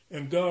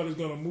 and God is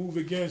going to move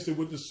against it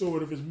with the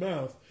sword of his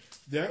mouth.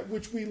 That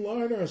which we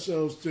line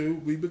ourselves to,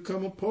 we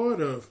become a part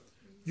of.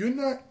 You're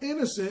not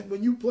innocent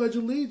when you pledge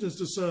allegiance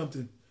to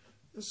something.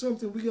 That's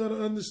something we got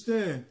to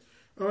understand.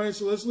 All right,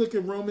 so let's look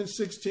at Romans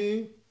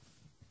 16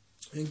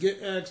 and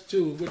get Acts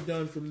 2, and we're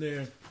done from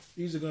there.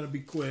 These are going to be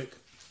quick.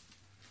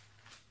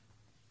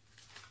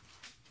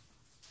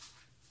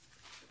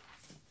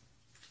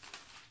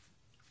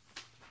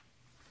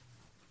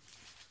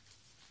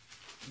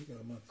 I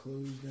got my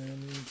clothes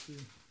down there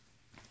too.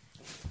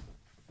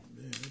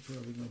 Man, they're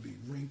probably going to be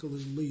wrinkled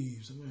as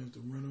leaves. I'm going to have to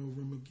run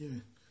over them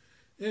again.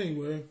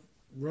 Anyway,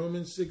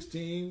 Romans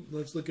 16,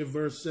 let's look at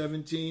verse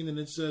 17. And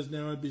it says,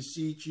 now I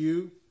beseech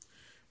you,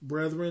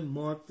 brethren,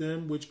 mark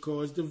them which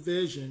cause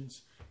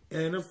divisions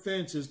and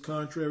offenses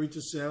contrary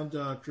to sound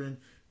doctrine,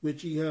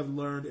 which ye have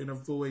learned, and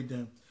avoid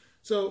them.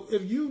 So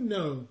if you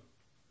know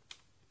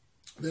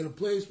that a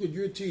place where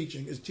you're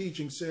teaching is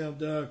teaching sound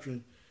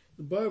doctrine,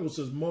 the Bible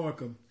says mark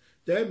them.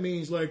 That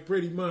means, like,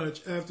 pretty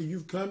much after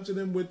you've come to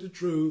them with the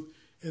truth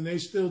and they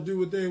still do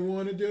what they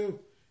want to do,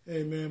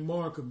 hey, man,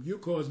 mark them. You're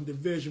causing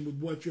division with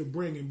what you're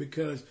bringing,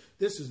 because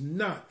this is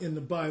not in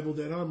the Bible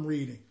that I'm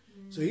reading.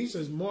 Mm-hmm. So he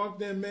says, mark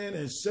them, man,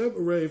 and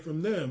separate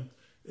from them,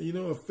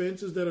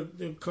 offenses that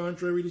are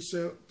contrary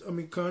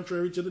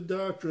to the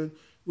doctrine,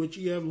 which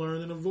ye have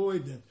learned, and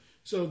avoid them.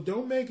 So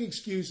don't make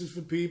excuses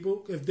for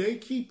people. If they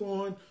keep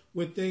on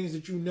with things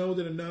that you know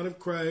that are not of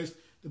Christ,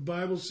 the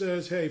Bible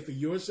says, hey, for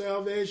your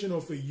salvation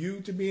or for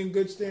you to be in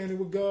good standing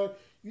with God,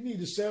 you need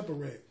to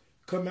separate.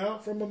 Come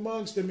out from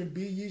amongst them and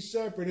be ye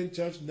separate, and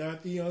touch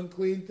not the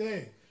unclean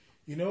thing.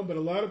 But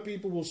a lot of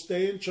people will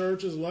stay in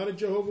churches. A lot of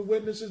Jehovah's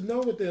Witnesses know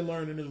what they're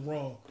learning is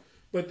wrong,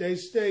 but they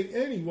stay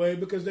anyway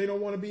because they don't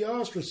want to be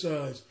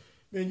ostracized.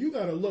 Man, you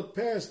got to look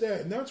past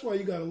that, and that's why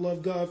you got to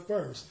love God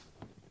first.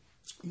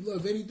 You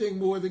love anything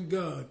more than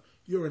God,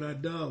 you're an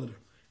idolater.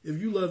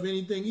 If you love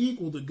anything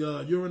equal to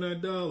God, you're an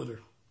idolater.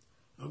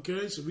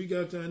 Okay, so we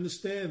got to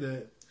understand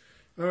that.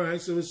 All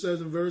right, so it says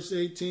in verse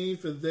 18,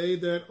 for they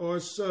that are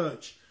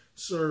such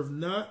serve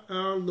not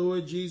our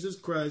Lord Jesus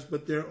Christ,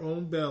 but their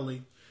own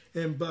belly,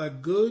 and by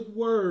good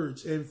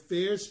words and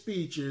fair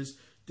speeches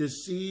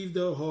deceive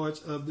the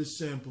hearts of the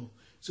simple.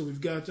 So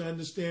we've got to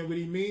understand what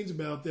he means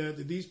about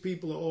that these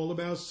people are all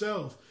about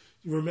self.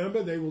 You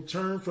remember, they will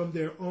turn from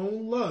their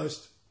own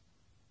lust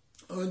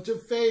unto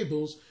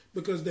fables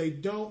because they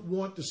don't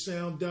want the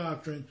sound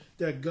doctrine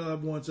that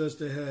God wants us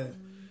to have.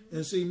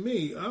 And see,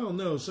 me, I don't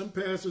know, some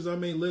pastors I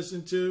may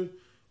listen to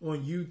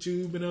on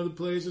YouTube and other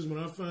places,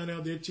 when I find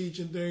out they're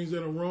teaching things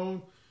that are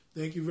wrong,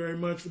 thank you very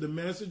much for the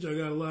message. I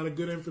got a lot of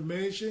good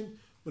information,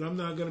 but I'm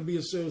not going to be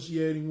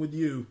associating with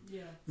you.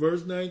 Yeah.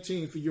 Verse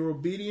 19, for your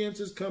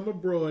obedience is come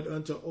abroad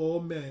unto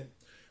all men.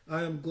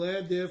 I am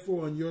glad,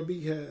 therefore, on your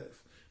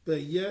behalf.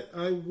 But yet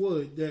I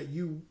would have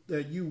you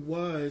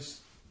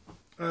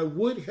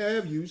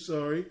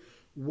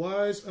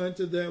wise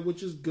unto that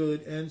which is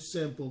good, and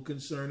simple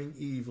concerning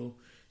evil.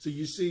 So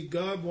you see,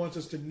 God wants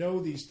us to know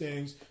these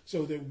things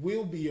so that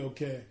we'll be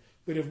okay.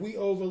 But if we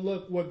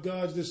overlook what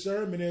God's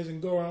discernment is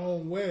and go our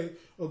own way,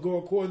 or go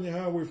according to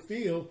how we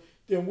feel,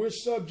 then we're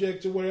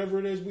subject to whatever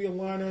it is we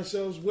align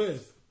ourselves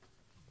with.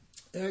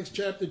 Acts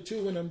chapter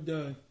 2, and I'm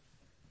done.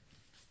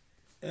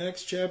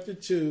 Acts chapter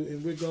 2,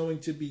 and we're going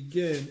to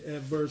begin at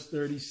verse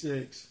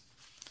 36.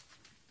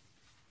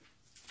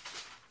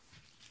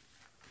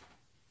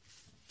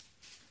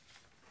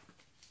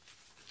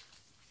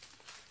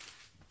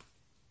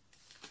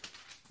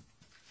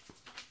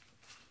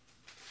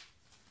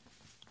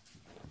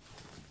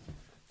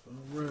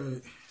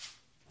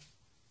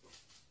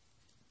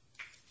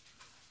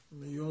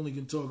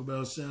 talk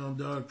about sound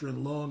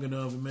doctrine long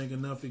enough and make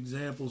enough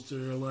examples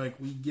to her like,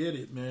 we get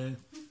it, man.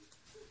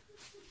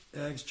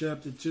 Acts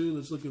chapter 2,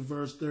 let's look at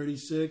verse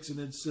 36, and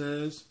it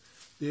says,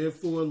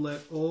 Therefore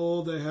let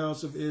all the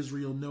house of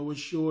Israel know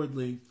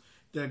assuredly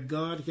that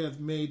God hath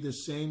made the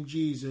same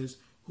Jesus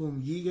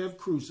whom ye have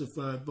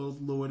crucified, both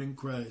Lord and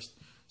Christ.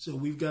 So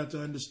we've got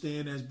to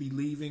understand as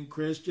believing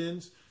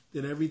Christians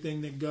that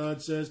everything that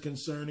God says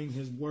concerning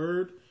his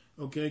word,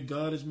 okay,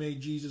 God has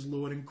made Jesus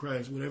Lord and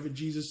Christ. Whatever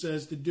Jesus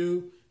says to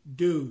do,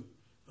 do.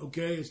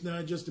 Okay, it's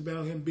not just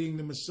about him being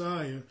the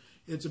Messiah.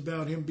 It's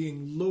about him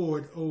being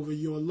Lord over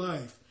your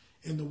life.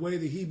 And the way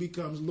that he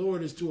becomes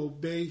Lord is to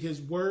obey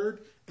his word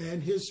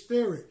and his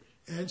spirit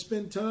and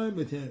spend time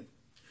with him.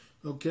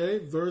 Okay,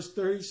 verse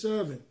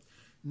 37.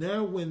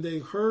 Now when they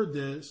heard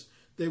this,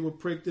 they were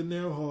pricked in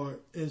their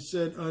heart and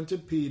said unto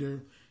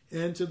Peter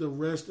and to the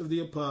rest of the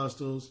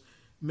apostles,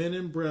 Men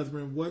and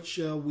brethren, what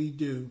shall we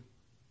do?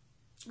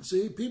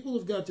 See, people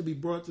have got to be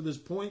brought to this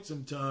point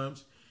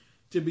sometimes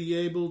to be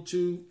able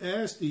to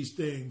ask these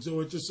things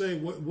or to say,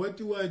 what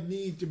do I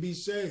need to be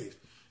saved?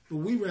 But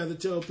we rather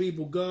tell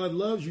people God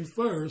loves you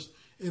first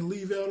and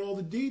leave out all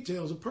the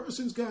details. A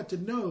person's got to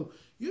know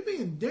you're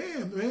being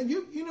damned, man.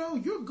 You know,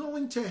 you're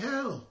going to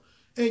hell.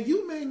 And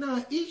you may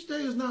not, each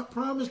day is not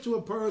promised to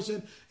a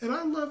person, and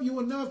I love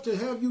you enough to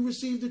have you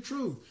receive the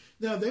truth.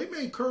 Now, they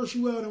may curse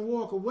you out and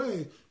walk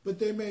away, but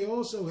they may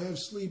also have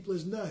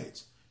sleepless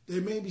nights. They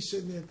may be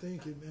sitting there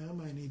thinking, man, I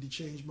might need to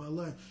change my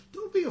life.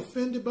 Don't be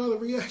offended by the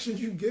reactions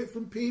you get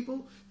from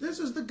people. This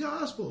is the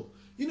gospel.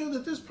 You know,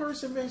 that this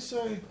person may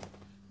say,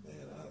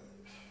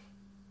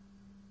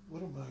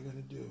 what am I going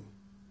to do?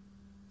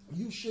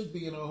 You should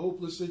be in a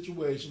hopeless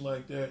situation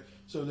like that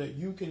so that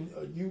you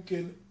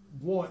can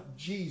want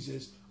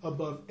Jesus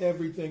above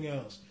everything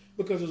else.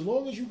 Because as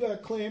long as you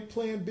got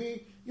plan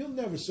B, you'll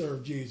never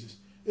serve Jesus.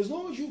 As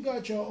long as you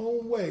got your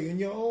own way and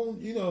your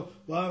own,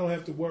 I don't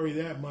have to worry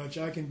that much.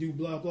 I can do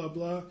blah, blah,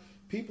 blah.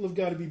 People have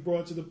got to be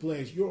brought to the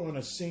place. You're on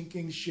a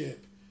sinking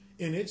ship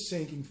and it's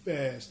sinking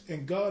fast.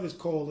 And God is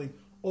calling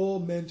all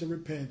men to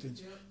repentance.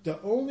 Yep.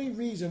 The only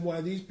reason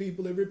why these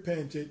people have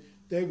repented,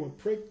 they were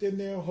pricked in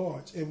their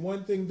hearts. And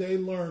one thing they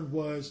learned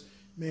was,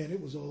 man,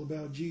 it was all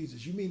about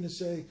Jesus. You mean to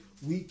say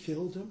we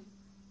killed him?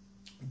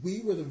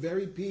 We were the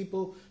very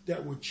people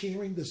that were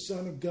cheering the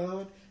Son of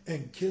God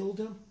and killed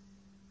him?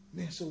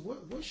 Man, so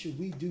what should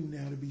we do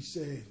now to be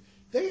saved?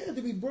 They had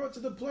to be brought to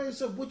the place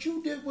of what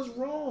you did was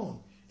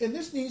wrong. And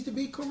this needs to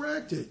be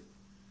corrected.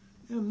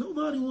 And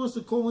nobody wants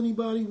to call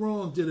anybody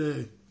wrong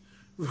today.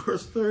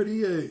 Verse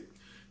 38.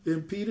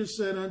 Then Peter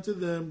said unto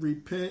them,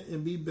 Repent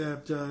and be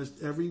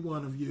baptized, every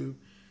one of you,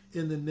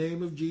 in the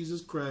name of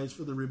Jesus Christ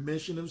for the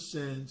remission of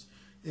sins,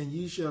 and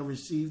ye shall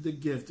receive the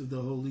gift of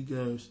the Holy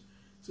Ghost.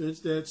 So it's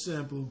that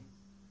simple.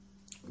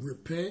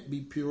 Repent,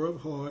 be pure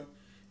of heart,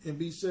 and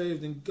be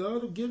saved. And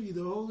God will give you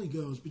the Holy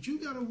Ghost. But you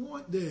got to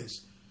want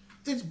this.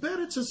 It's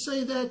better to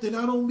say that than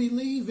I don't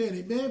believe in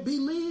it, man.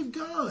 Believe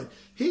God.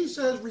 He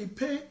says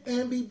repent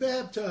and be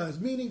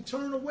baptized, meaning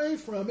turn away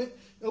from it,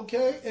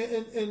 okay,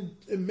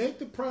 and make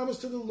the promise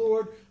to the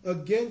Lord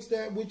against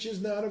that which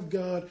is not of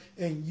God,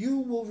 and you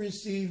will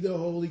receive the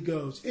Holy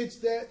Ghost. It's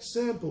that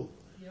simple.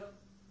 Yep.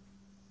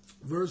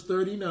 Verse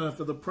 39,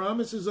 For the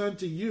promise is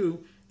unto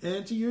you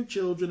and to your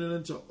children and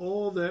unto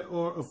all that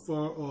are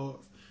afar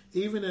off,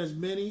 even as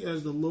many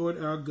as the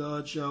Lord our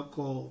God shall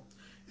call.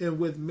 And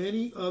with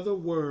many other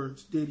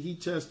words did he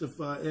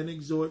testify and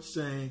exhort,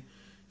 saying,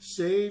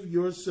 Save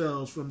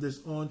yourselves from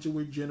this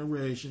onward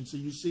generation. So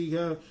you see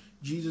how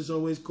Jesus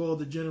always called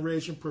the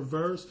generation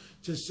perverse?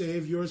 To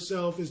save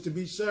yourself is to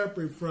be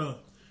separate from.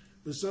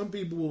 But some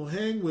people will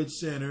hang with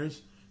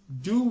sinners,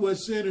 do what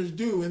sinners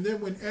do, and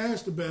then when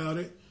asked about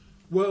it,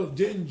 well,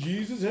 didn't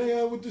Jesus hang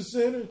out with the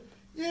sinners?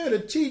 Yeah,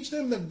 to teach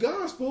them the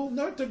gospel,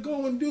 not to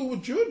go and do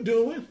what you're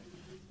doing.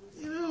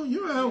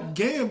 You're out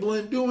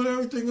gambling, doing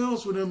everything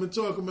else with them and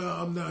talking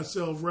about, I'm not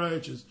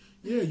self-righteous.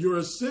 Yeah, you're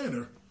a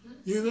sinner.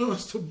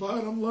 It's the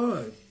bottom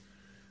line.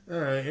 All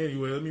right,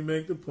 anyway, let me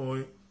make the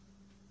point.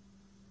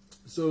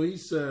 So he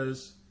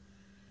says,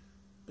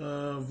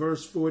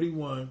 verse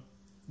 41,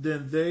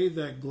 Then they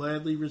that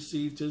gladly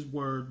received his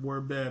word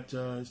were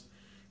baptized,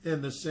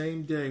 and the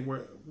same day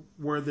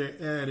were there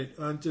added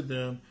unto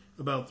them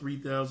about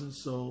 3,000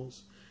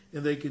 souls.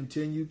 And they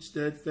continued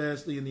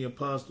steadfastly in the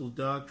apostles'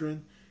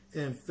 doctrine,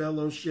 and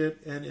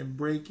fellowship, and in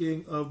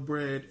breaking of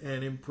bread,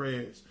 and in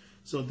prayers.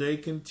 So they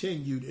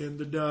continued in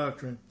the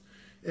doctrine.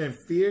 And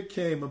fear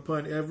came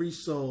upon every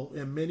soul,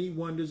 and many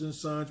wonders and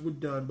signs were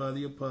done by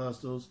the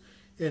apostles.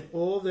 And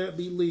all that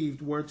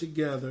believed were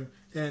together,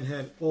 and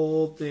had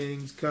all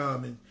things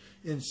common,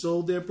 and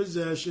sold their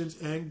possessions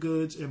and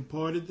goods, and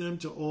parted them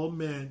to all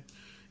men,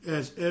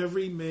 as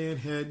every man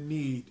had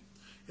need.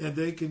 And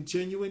they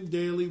continuing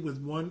daily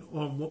with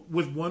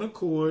one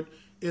accord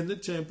in the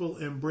temple,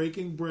 and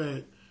breaking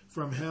bread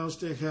from house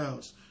to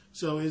house.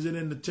 So is it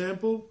in the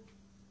temple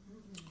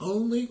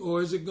only,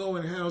 or is it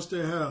going house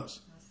to house?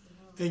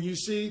 And you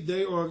see,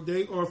 they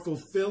are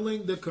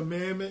fulfilling the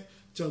commandment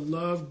to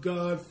love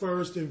God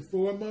first and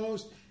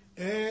foremost,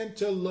 and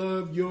to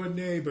love your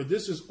neighbor.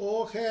 This is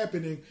all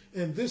happening,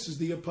 and this is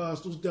the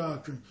apostles'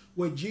 doctrine.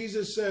 What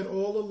Jesus said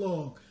all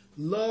along.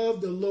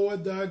 Love the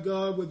Lord thy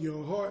God with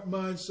your heart,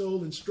 mind,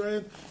 soul, and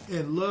strength,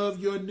 and love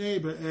your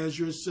neighbor as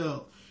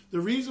yourself. The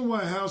reason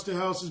why house to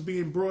house is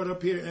being brought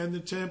up here and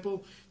the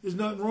temple, there's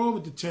nothing wrong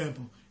with the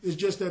temple. It's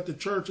just that the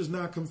church is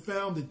not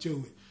confounded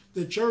to it.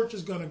 The church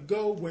is going to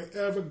go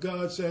wherever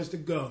God says to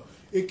go.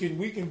 We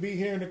can be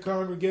here in the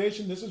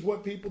congregation. This is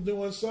what people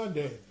do on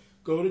Sunday.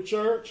 Go to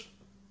church,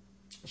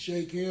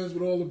 shake hands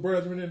with all the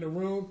brethren in the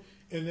room,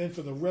 and then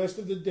for the rest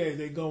of the day,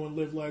 they go and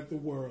live like the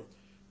world.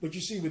 But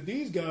you see, what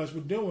these guys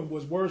were doing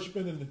was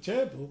worshiping in the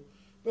temple.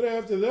 But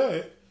after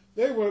that,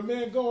 they were,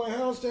 going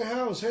house to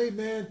house. Hey,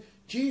 man,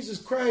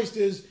 Jesus Christ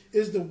is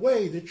the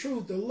way, the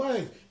truth, the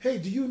life. Hey,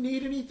 do you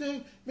need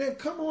anything? Man,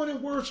 come on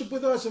and worship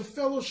with us and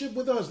fellowship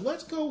with us.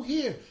 Let's go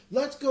here.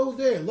 Let's go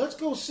there. Let's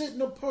go sit in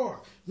the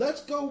park.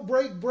 Let's go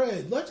break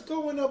bread. Let's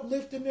go and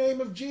uplift the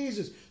name of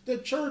Jesus. The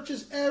church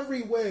is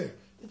everywhere.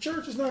 The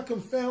church is not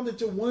confounded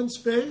to one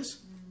space.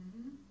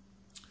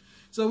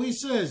 So he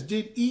says,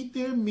 did eat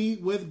their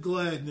meat with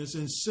gladness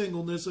and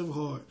singleness of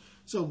heart.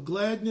 So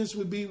gladness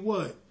would be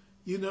what?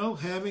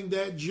 Having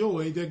that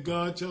joy that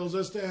God tells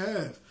us to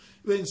have.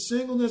 And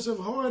singleness of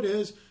heart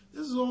this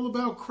is all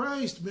about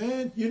Christ,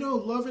 man.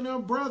 Loving our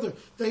brother.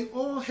 They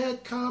all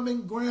had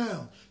common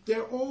ground.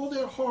 All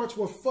their hearts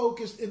were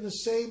focused in the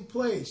same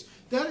place.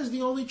 That is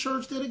the only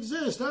church that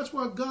exists. That's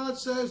why God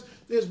says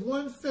there's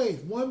one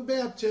faith, one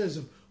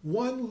baptism,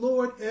 one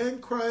Lord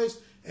and Christ,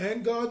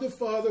 and God the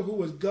Father,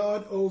 who is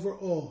God over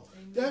all.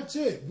 Amen. That's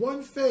it.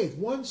 One faith,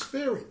 one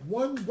spirit,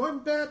 one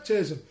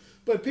baptism.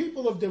 But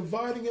people are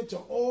dividing it to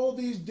all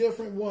these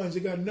different ones.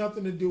 It got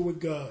nothing to do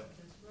with God.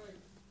 That's right.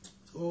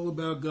 It's all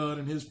about God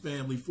and his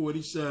family.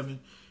 47,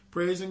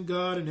 praising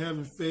God and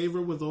having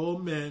favor with all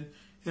men,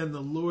 and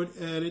the Lord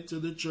added to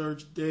the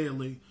church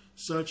daily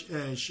such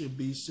as should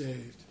be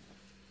saved.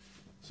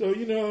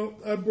 So,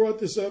 I brought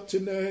this up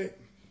tonight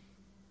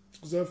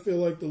because I feel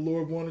like the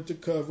Lord wanted to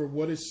cover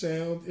what is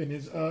sound in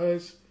his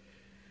eyes.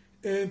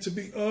 And to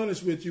be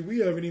honest with you, we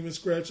haven't even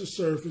scratched the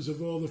surface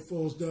of all the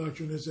false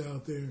doctrine that's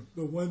out there.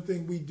 But one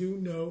thing we do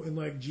know, and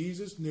like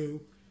Jesus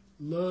knew,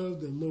 love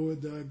the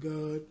Lord thy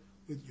God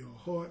with your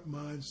heart,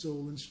 mind,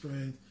 soul, and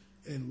strength,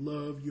 and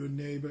love your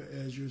neighbor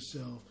as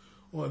yourself.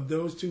 On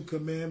those two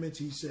commandments,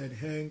 he said,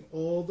 hang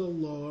all the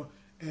law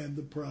and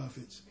the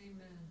prophets.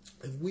 Amen.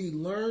 If we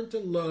learn to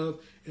love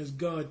as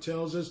God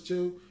tells us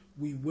to,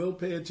 we will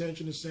pay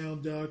attention to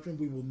sound doctrine.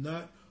 We will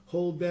not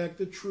hold back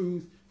the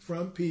truth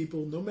from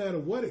people, no matter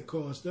what it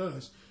costs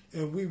us.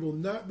 And we will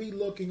not be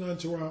looking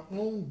unto our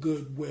own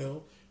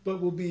goodwill, but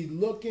will be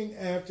looking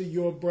after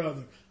your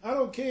brother. I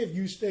don't care if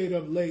you stayed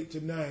up late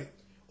tonight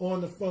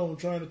on the phone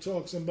trying to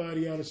talk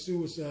somebody out of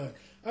suicide.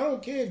 I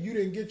don't care if you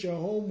didn't get your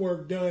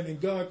homework done and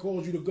God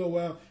calls you to go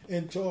out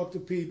and talk to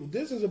people.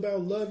 This is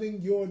about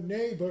loving your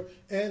neighbor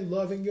and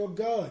loving your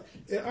God.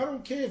 I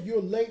don't care if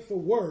you're late for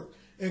work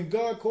and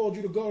God called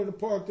you to go to the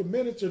park to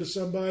minister to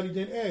somebody,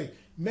 then, hey,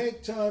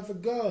 make time for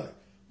God.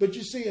 But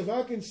you see, if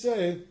I can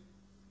say,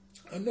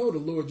 I know the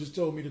Lord just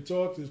told me to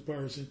talk to this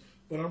person,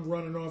 but I'm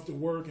running off to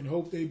work and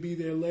hope they be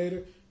there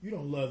later, you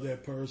don't love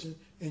that person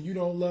and you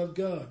don't love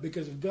God.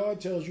 Because if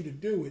God tells you to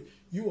do it,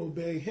 you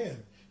obey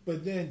him.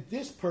 But then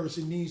this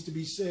person needs to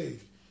be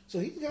saved. So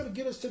he's got to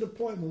get us to the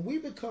point when we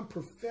become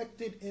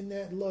perfected in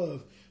that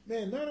love.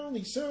 Man, not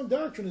only sound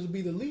doctrine will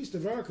be the least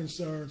of our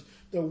concerns,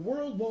 the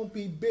world won't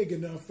be big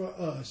enough for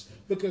us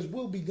because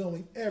we'll be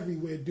going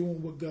everywhere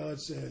doing what God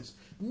says.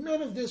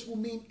 None of this will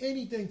mean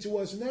anything to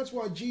us. And that's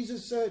why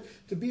Jesus said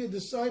to be a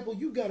disciple,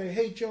 you got to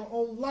hate your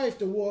own life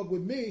to walk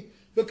with me,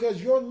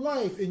 because your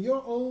life and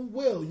your own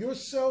will, your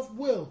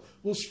self-will,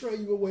 will stray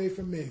you away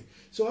from me.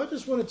 So I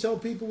just want to tell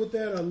people with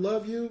that, I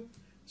love you.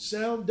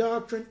 Sound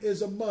doctrine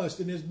is a must,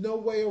 and there's no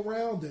way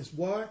around this.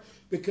 Why?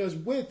 Because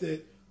with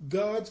it,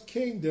 God's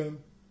kingdom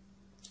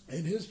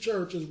and his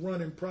church is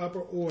run in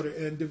proper order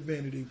and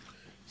divinity.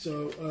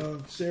 So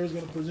Sarah's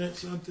going to present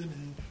something,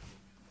 and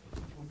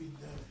we'll be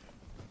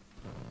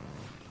done.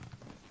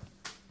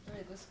 All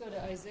right, let's go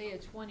to Isaiah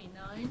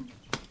 29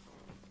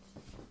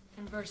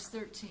 and verse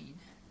 13.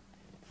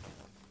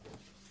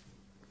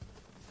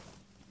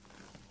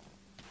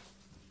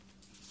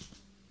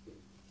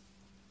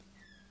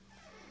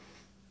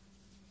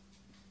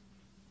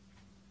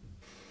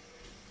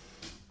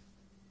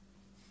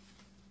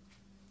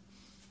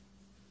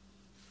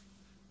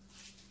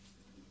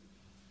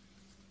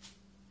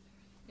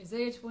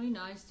 Isaiah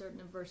 29, starting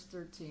in verse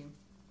 13.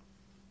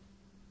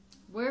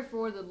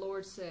 Wherefore the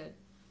Lord said,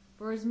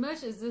 for as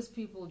much as this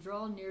people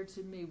draw near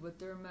to me with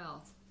their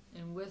mouth,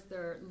 and with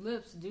their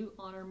lips do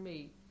honor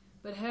me,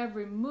 but have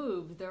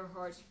removed their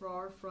hearts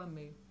far from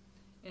me,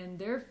 and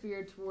their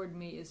fear toward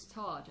me is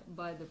taught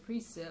by the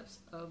precepts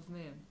of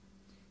men.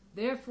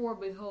 Therefore,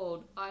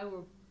 behold, I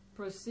will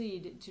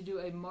proceed to do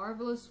a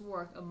marvelous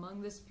work among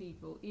this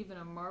people, even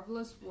a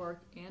marvelous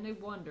work and a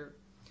wonder.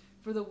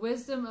 For the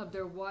wisdom of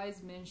their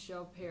wise men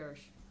shall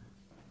perish,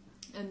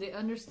 and the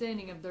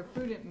understanding of their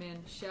prudent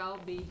men shall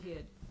be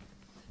hid.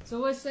 So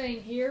what's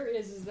saying here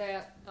is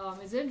that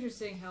it's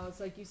interesting how it's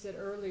like you said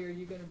earlier,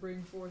 you're going to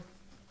bring forth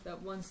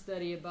that one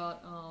study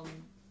about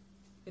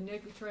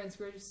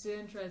transgression,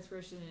 sin,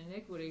 transgression, and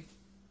iniquity.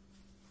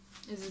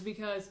 This is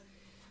because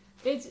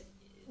this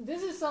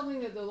is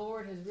something that the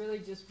Lord has really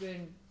just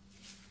been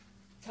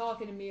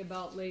talking to me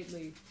about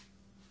lately,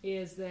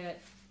 is that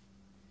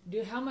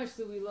how much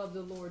do we love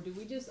the Lord? Do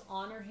we just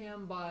honor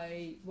Him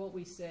by what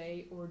we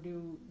say, or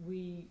do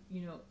we,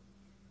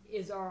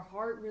 is our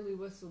heart really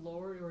with the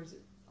Lord, or is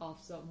it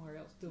off somewhere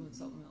else, doing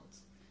something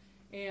else?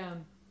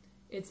 And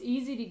it's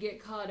easy to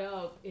get caught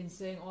up in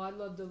saying, oh, I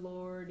love the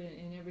Lord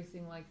and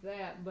everything like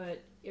that,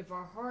 but if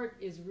our heart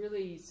is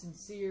really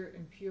sincere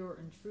and pure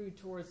and true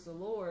towards the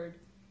Lord,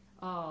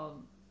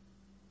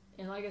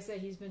 and like I said,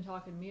 He's been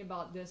talking to me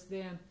about this,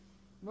 then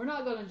we're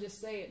not going to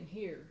just say it in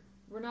here.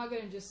 We're not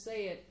going to just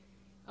say it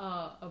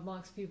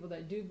amongst people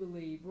that do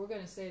believe. We're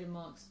going to say it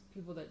amongst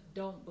people that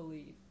don't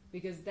believe,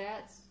 because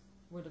that's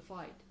where the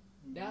fight.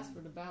 That's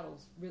where the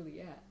battle's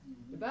really at.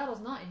 The battle's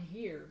not in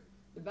here.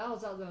 The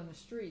battle's out there on the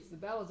streets. The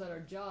battle's at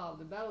our job.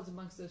 The battle's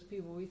amongst those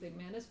people we think,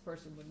 man, this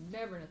person would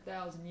never in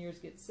 1,000 years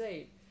get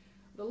saved.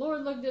 The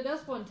Lord looked at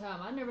us one time.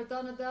 I never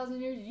thought in 1,000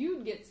 years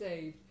you'd get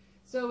saved.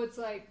 So it's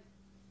like,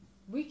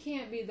 we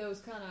can't be those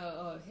kind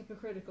of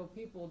hypocritical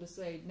people to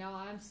say, now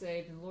I'm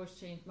saved and the Lord's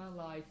changed my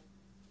life.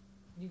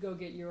 You go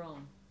get your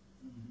own.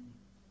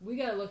 We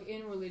got to look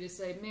inwardly to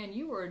say, man,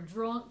 you were a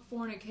drunk,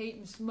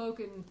 fornicating,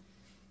 smoking,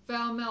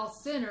 foul-mouthed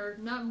sinner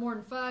not more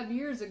than 5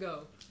 years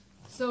ago.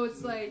 So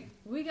it's like,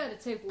 we got to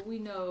take what we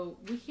know.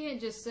 We can't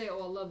just say,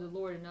 oh, I love the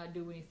Lord, and not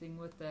do anything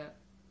with that.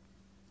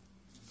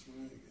 That's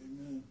right.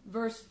 Amen.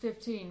 Verse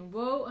 15,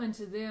 woe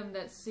unto them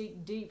that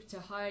seek deep to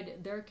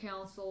hide their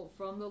counsel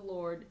from the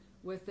Lord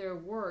with their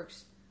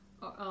works,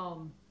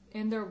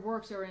 and their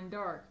works are in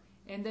dark.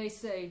 And they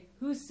say,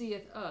 who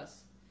seeth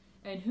us?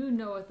 And who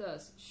knoweth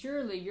us?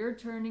 Surely your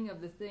turning of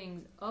the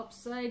things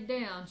upside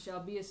down shall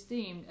be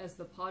esteemed as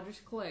the potter's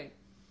clay.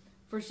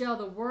 For shall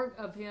the work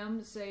of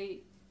him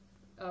say,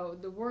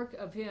 the work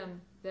of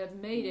him that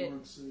made it,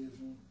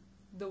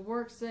 the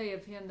work say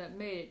of him that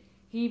made it,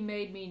 he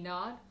made me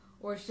not?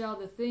 Or shall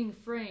the thing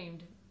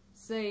framed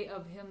say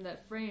of him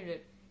that framed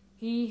it,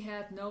 he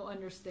hath no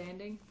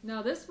understanding?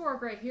 Now this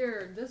work right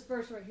here, this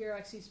verse right here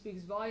actually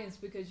speaks volumes,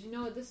 because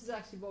this is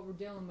actually what we're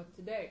dealing with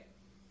today.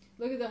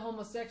 Look at the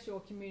homosexual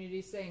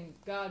community saying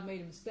God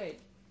made a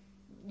mistake.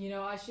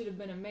 I should have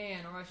been a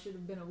man, or I should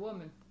have been a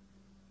woman.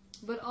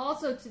 But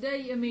also today,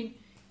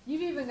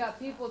 you've even got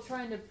people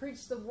trying to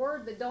preach the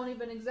word that don't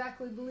even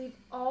exactly believe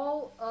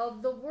all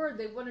of the word.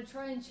 They want to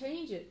try and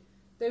change it.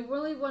 They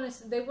really want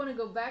to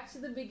go back to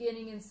the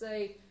beginning and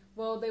say,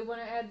 well, they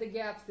want to add the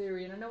gap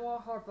theory. And I know I'll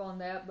harp on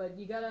that, but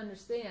you got to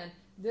understand,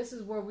 this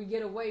is where we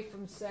get away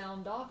from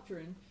sound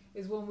doctrine,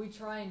 is when we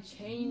try and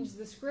change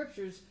the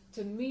scriptures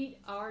to meet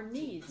our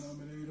needs. To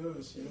accommodate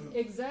us, yeah.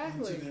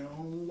 Exactly. Into their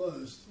own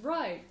lust.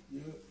 Right.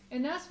 Yeah.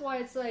 And that's why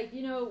it's like,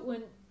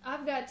 when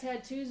I've got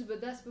tattoos,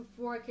 but that's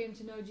before I came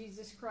to know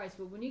Jesus Christ.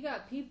 But when you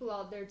got people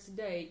out there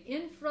today,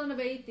 in front of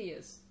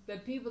atheists,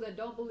 that people that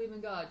don't believe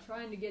in God,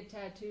 trying to get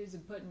tattoos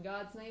and putting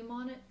God's name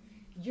on it,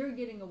 you're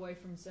getting away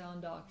from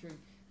sound doctrine.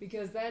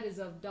 Because that is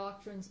of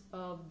doctrines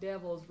of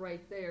devils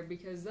right there.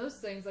 Because those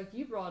things, like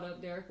you brought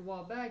up, Derek, a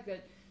while back,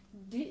 that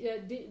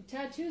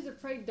tattoos are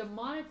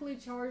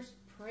demonically charged,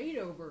 prayed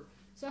over.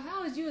 So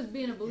how is you, as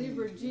being a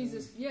believer of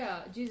Jesus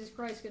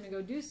Christ, going to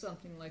go do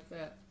something like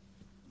that?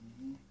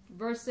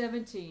 Verse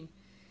 17,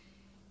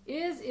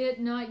 is it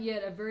not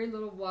yet a very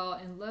little while,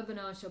 and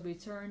Lebanon shall be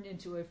turned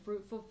into a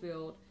fruitful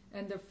field,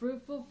 and the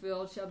fruitful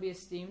field shall be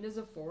esteemed as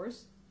a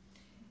forest?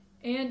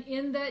 And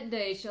in that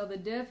day shall the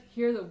deaf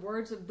hear the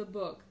words of the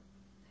book,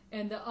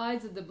 and the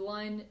eyes of the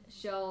blind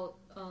shall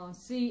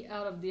see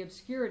out of the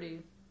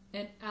obscurity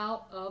and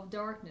out of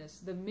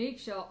darkness. The meek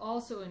shall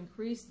also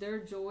increase their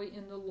joy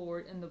in the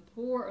Lord, and the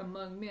poor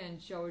among men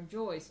shall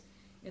rejoice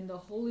in the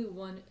Holy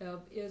One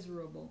of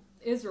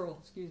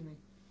Israel.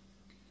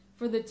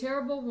 For the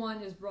terrible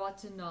one is brought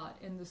to naught,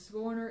 and the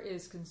scorner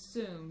is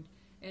consumed,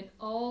 and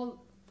all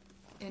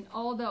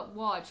that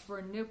watch for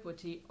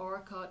iniquity are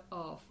cut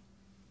off,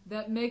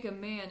 that make a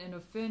man an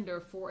offender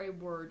for a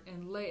word,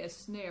 and lay a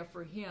snare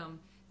for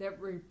him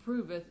that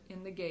reproveth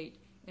in the gate,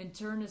 and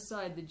turn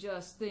aside the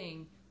just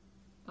thing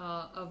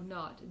of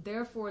naught.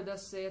 Therefore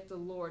thus saith the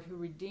Lord, who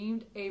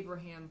redeemed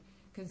Abraham,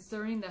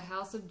 concerning the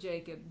house of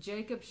Jacob,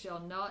 Jacob shall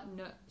not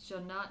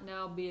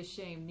now be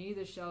ashamed,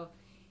 neither shall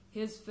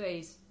his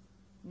face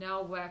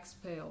now wax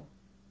pale.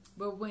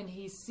 But when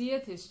he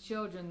seeth his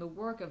children, the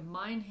work of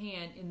mine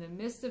hand, in the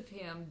midst of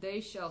him,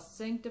 they shall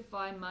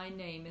sanctify my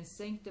name, and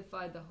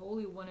sanctify the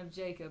Holy One of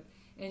Jacob,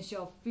 and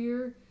shall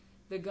fear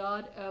the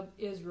God of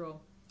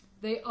Israel.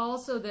 They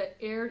also that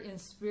erred in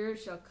spirit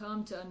shall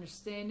come to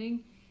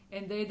understanding,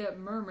 and they that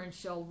murmured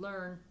shall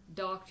learn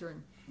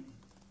doctrine.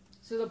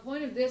 So the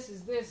point of this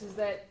is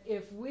that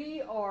if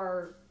we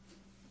are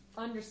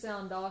under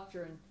sound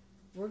doctrine,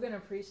 we're going to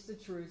preach the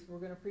truth, we're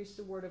going to preach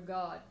the Word of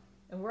God,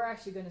 and we're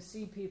actually going to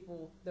see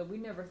people that we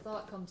never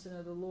thought come to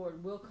know the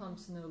Lord will come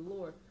to know the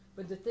Lord.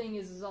 But the thing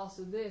is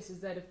also this, is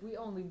that if we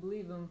only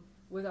believe him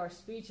with our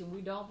speech and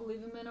we don't believe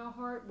him in our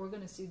heart, we're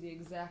going to see the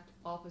exact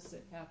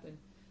opposite happen.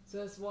 So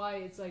that's why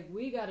it's like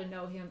we got to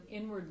know him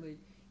inwardly.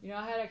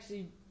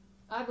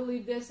 I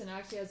believe this, and I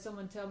actually had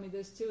someone tell me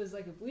this too, is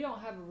like if we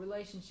don't have a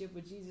relationship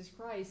with Jesus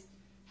Christ,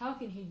 how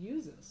can he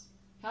use us?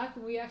 How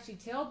can we actually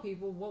tell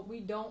people what we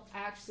don't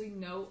actually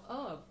know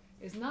of?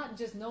 It's not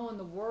just knowing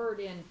the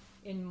word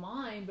in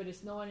mind, but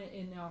it's knowing it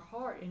in our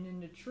heart and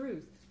in the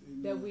truth.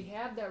 Amen. That we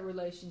have that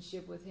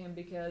relationship with him,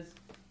 because,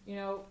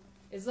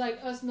 it's like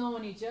us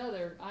knowing each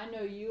other. I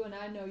know you and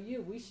I know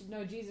you. We should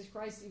know Jesus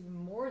Christ even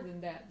more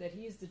than that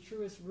he is the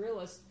truest,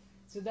 realest,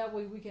 so that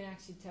way we can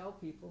actually tell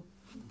people.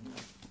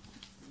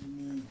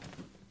 Amen.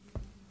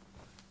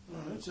 No,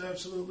 that's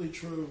absolutely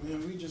true,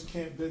 man. We just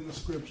can't bend the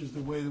scriptures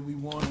the way that we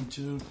want them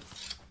to.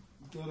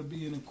 We've got to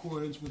be in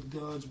accordance with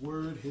God's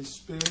word, his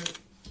spirit,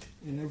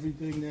 and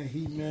everything that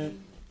he meant.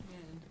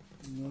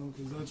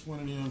 Because that's one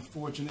of the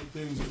unfortunate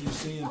things that you're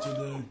seeing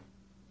today.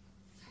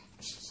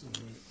 It's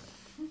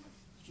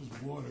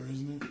just water,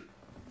 isn't it?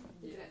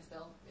 You didn't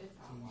spill. It's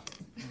not water.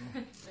 It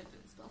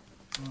didn't spill.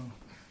 Oh.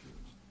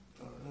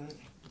 All right.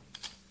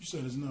 You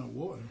said it's not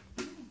water.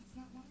 No, it's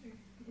not water.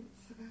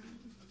 It's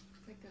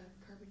like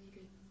a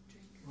carbonated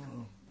drink.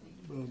 Oh,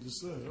 I was about to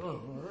say. Oh,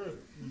 all right.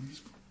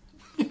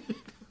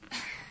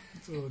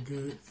 It's all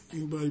good.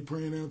 Anybody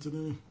praying out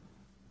today?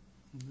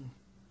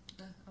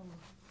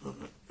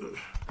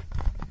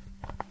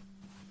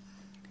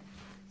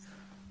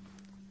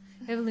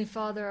 Heavenly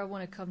Father, I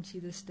want to come to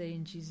you this day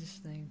in Jesus'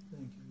 name.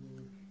 Thank you,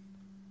 Lord.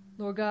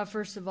 Lord God,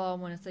 first of all, I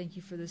want to thank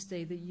you for this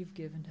day that you've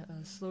given to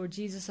us. Lord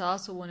Jesus, I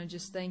also want to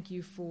just thank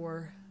you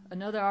for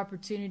another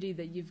opportunity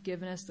that you've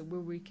given us, that where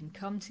we can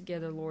come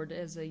together, Lord,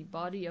 as a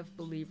body of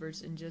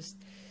believers and just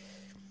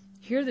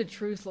hear the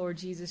truth, Lord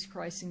Jesus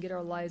Christ, and get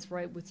our lives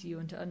right with you,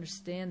 and to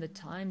understand the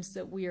times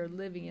that we are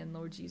living in,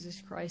 Lord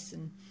Jesus Christ.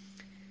 And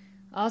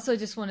I also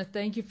just want to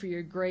thank you for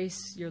your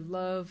grace, your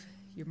love,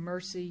 your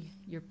mercy,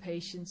 your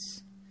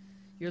patience,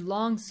 your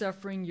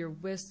long-suffering, your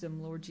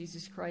wisdom, Lord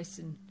Jesus Christ.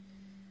 And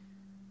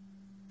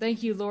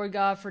thank you, Lord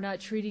God, for not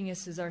treating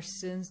us as our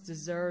sins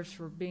deserves,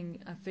 for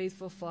being a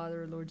faithful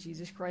Father, Lord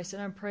Jesus Christ.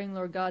 And I'm praying,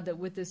 Lord God, that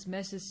with this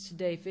message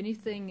today, if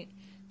anything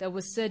that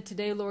was said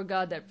today, Lord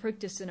God, that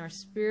pricked us in our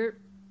spirit,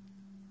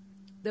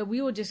 that we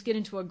will just get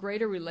into a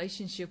greater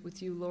relationship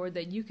with you, Lord,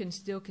 that you can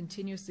still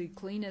continuously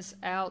clean us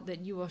out,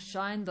 that you will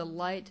shine the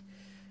light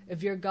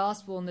of your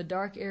gospel in the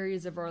dark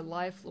areas of our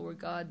life, Lord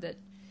God, that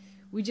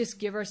we just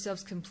give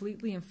ourselves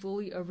completely and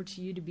fully over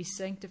to you to be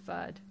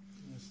sanctified.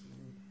 Yes,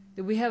 Lord.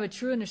 That we have a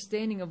true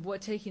understanding of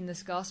what taking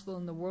this gospel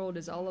in the world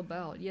is all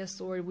about. Yes,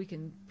 Lord, we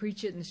can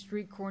preach it in the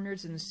street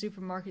corners, in the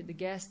supermarket, the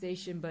gas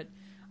station, but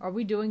are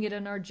we doing it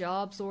in our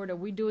jobs, Lord? Are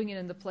we doing it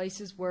in the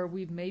places where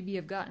we maybe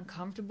have gotten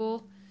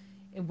comfortable?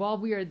 And while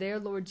we are there,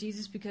 Lord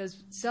Jesus,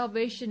 because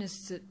salvation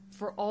is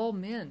for all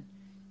men.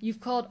 You've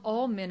called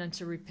all men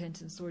unto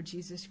repentance, Lord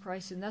Jesus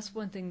Christ. And that's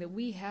one thing that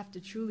we have to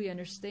truly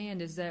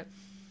understand, is that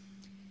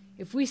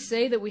if we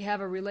say that we have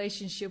a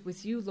relationship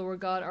with you, Lord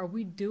God, are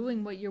we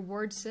doing what your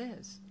word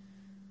says?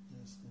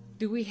 Yes, Lord.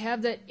 Do we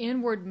have that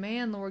inward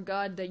man, Lord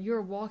God, that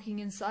you're walking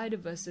inside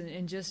of us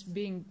and just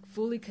being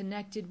fully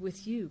connected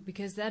with you?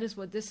 Because that is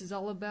what this is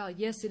all about.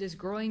 Yes, it is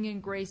growing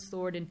in grace,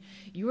 Lord, and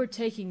you are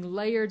taking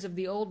layers of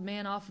the old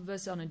man off of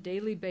us on a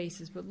daily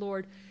basis. But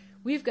Lord,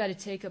 we've got to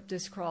take up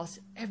this cross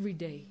every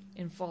day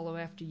and follow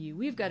after you.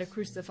 We've got to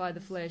crucify the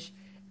flesh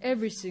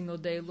every single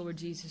day, Lord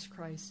Jesus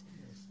Christ,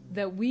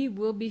 that we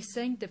will be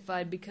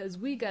sanctified, because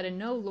we got to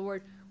know,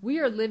 Lord, we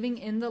are living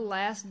in the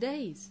last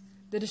days.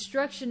 The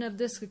destruction of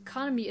this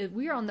economy,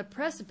 we are on the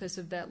precipice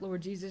of that,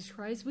 Lord Jesus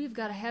Christ. We've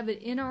got to have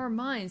it in our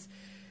minds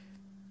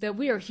that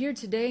we are here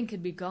today and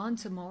could be gone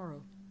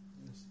tomorrow.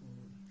 Yes,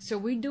 Lord. So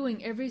we're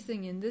doing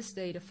everything in this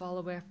day to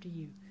follow after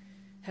you.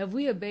 Have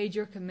we obeyed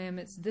your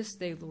commandments this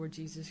day, Lord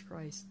Jesus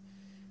Christ?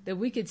 That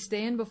we could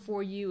stand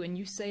before you and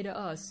you say to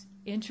us,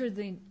 enter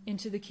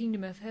into the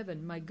kingdom of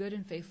heaven, my good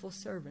and faithful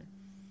servant.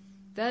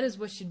 That is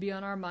what should be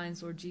on our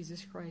minds, Lord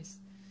Jesus Christ.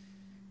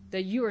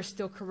 That you are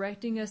still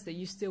correcting us, that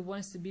you still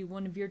want us to be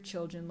one of your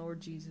children, Lord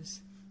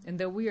Jesus. And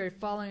that we are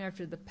following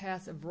after the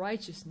path of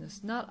righteousness,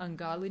 not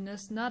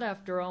ungodliness, not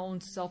after our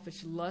own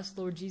selfish lust,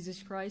 Lord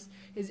Jesus Christ.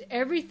 Is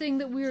everything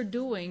that we are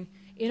doing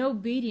in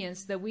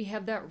obedience, that we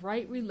have that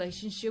right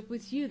relationship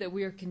with you, that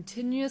we are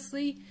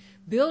continuously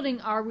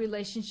building our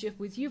relationship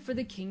with you for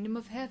the kingdom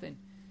of heaven.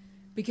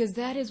 Because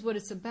that is what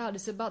it's about.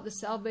 It's about the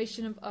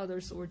salvation of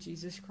others, Lord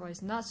Jesus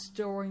Christ, not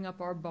storing up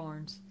our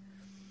barns.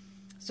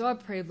 So I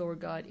pray, Lord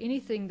God,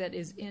 anything that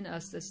is in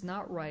us that's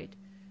not right,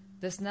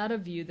 that's not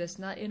of you, that's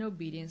not in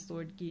obedience,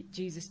 Lord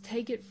Jesus,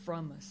 take it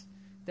from us.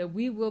 That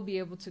we will be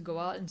able to go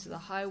out into the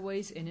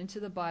highways and into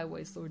the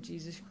byways, Lord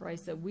Jesus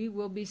Christ, that we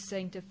will be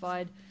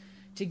sanctified,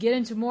 to get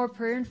into more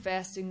prayer and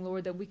fasting,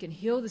 Lord, that we can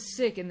heal the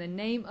sick in the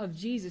name of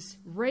Jesus,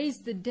 raise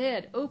the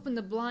dead, open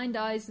the blind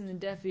eyes and the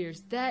deaf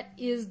ears. That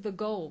is the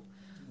goal.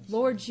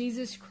 Lord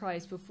Jesus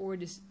Christ, before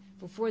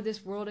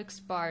this world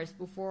expires,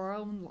 before our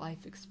own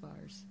life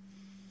expires.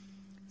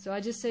 So I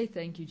just say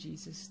thank you,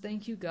 Jesus.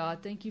 Thank you,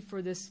 God. Thank you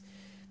for this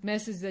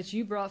message that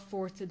you brought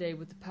forth today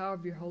with the power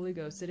of your Holy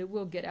Ghost, that it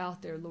will get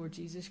out there, Lord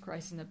Jesus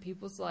Christ, and that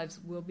people's lives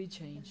will be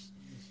changed.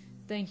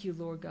 Thank you,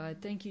 Lord God.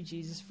 Thank you,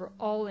 Jesus, for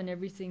all and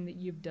everything that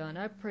you've done.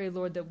 I pray,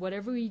 Lord, that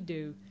whatever we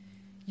do,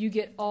 you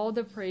get all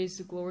the praise,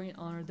 the glory, and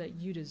honor that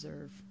you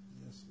deserve.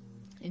 Yes,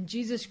 Lord. In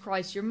Jesus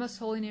Christ, your most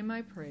holy name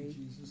I pray.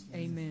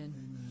 Amen.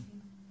 Amen.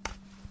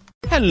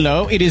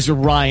 Hello, it is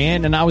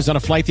Ryan, and I was on a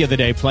flight the other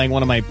day playing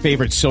one of my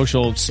favorite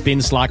social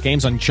spin slot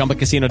games on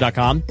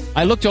ChumbaCasino.com.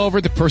 I looked over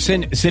at the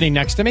person sitting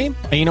next to me,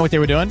 and you know what they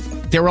were doing?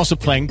 They were also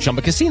playing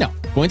Chumba Casino.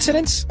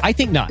 Coincidence? I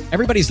think not.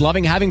 Everybody's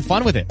loving having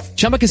fun with it.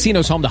 Chumba Casino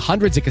is home to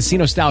hundreds of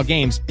casino-style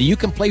games that you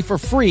can play for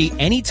free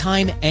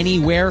anytime,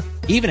 anywhere,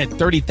 even at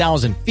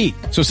 30,000 feet.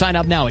 So sign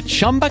up now at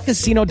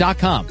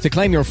ChumbaCasino.com to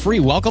claim your free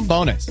welcome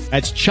bonus.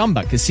 That's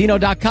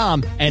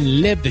ChumbaCasino.com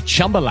and live the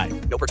Chumba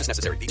life. No purchase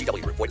necessary.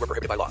 VGW Group. Void where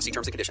prohibited by law. See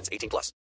terms and conditions. 18+.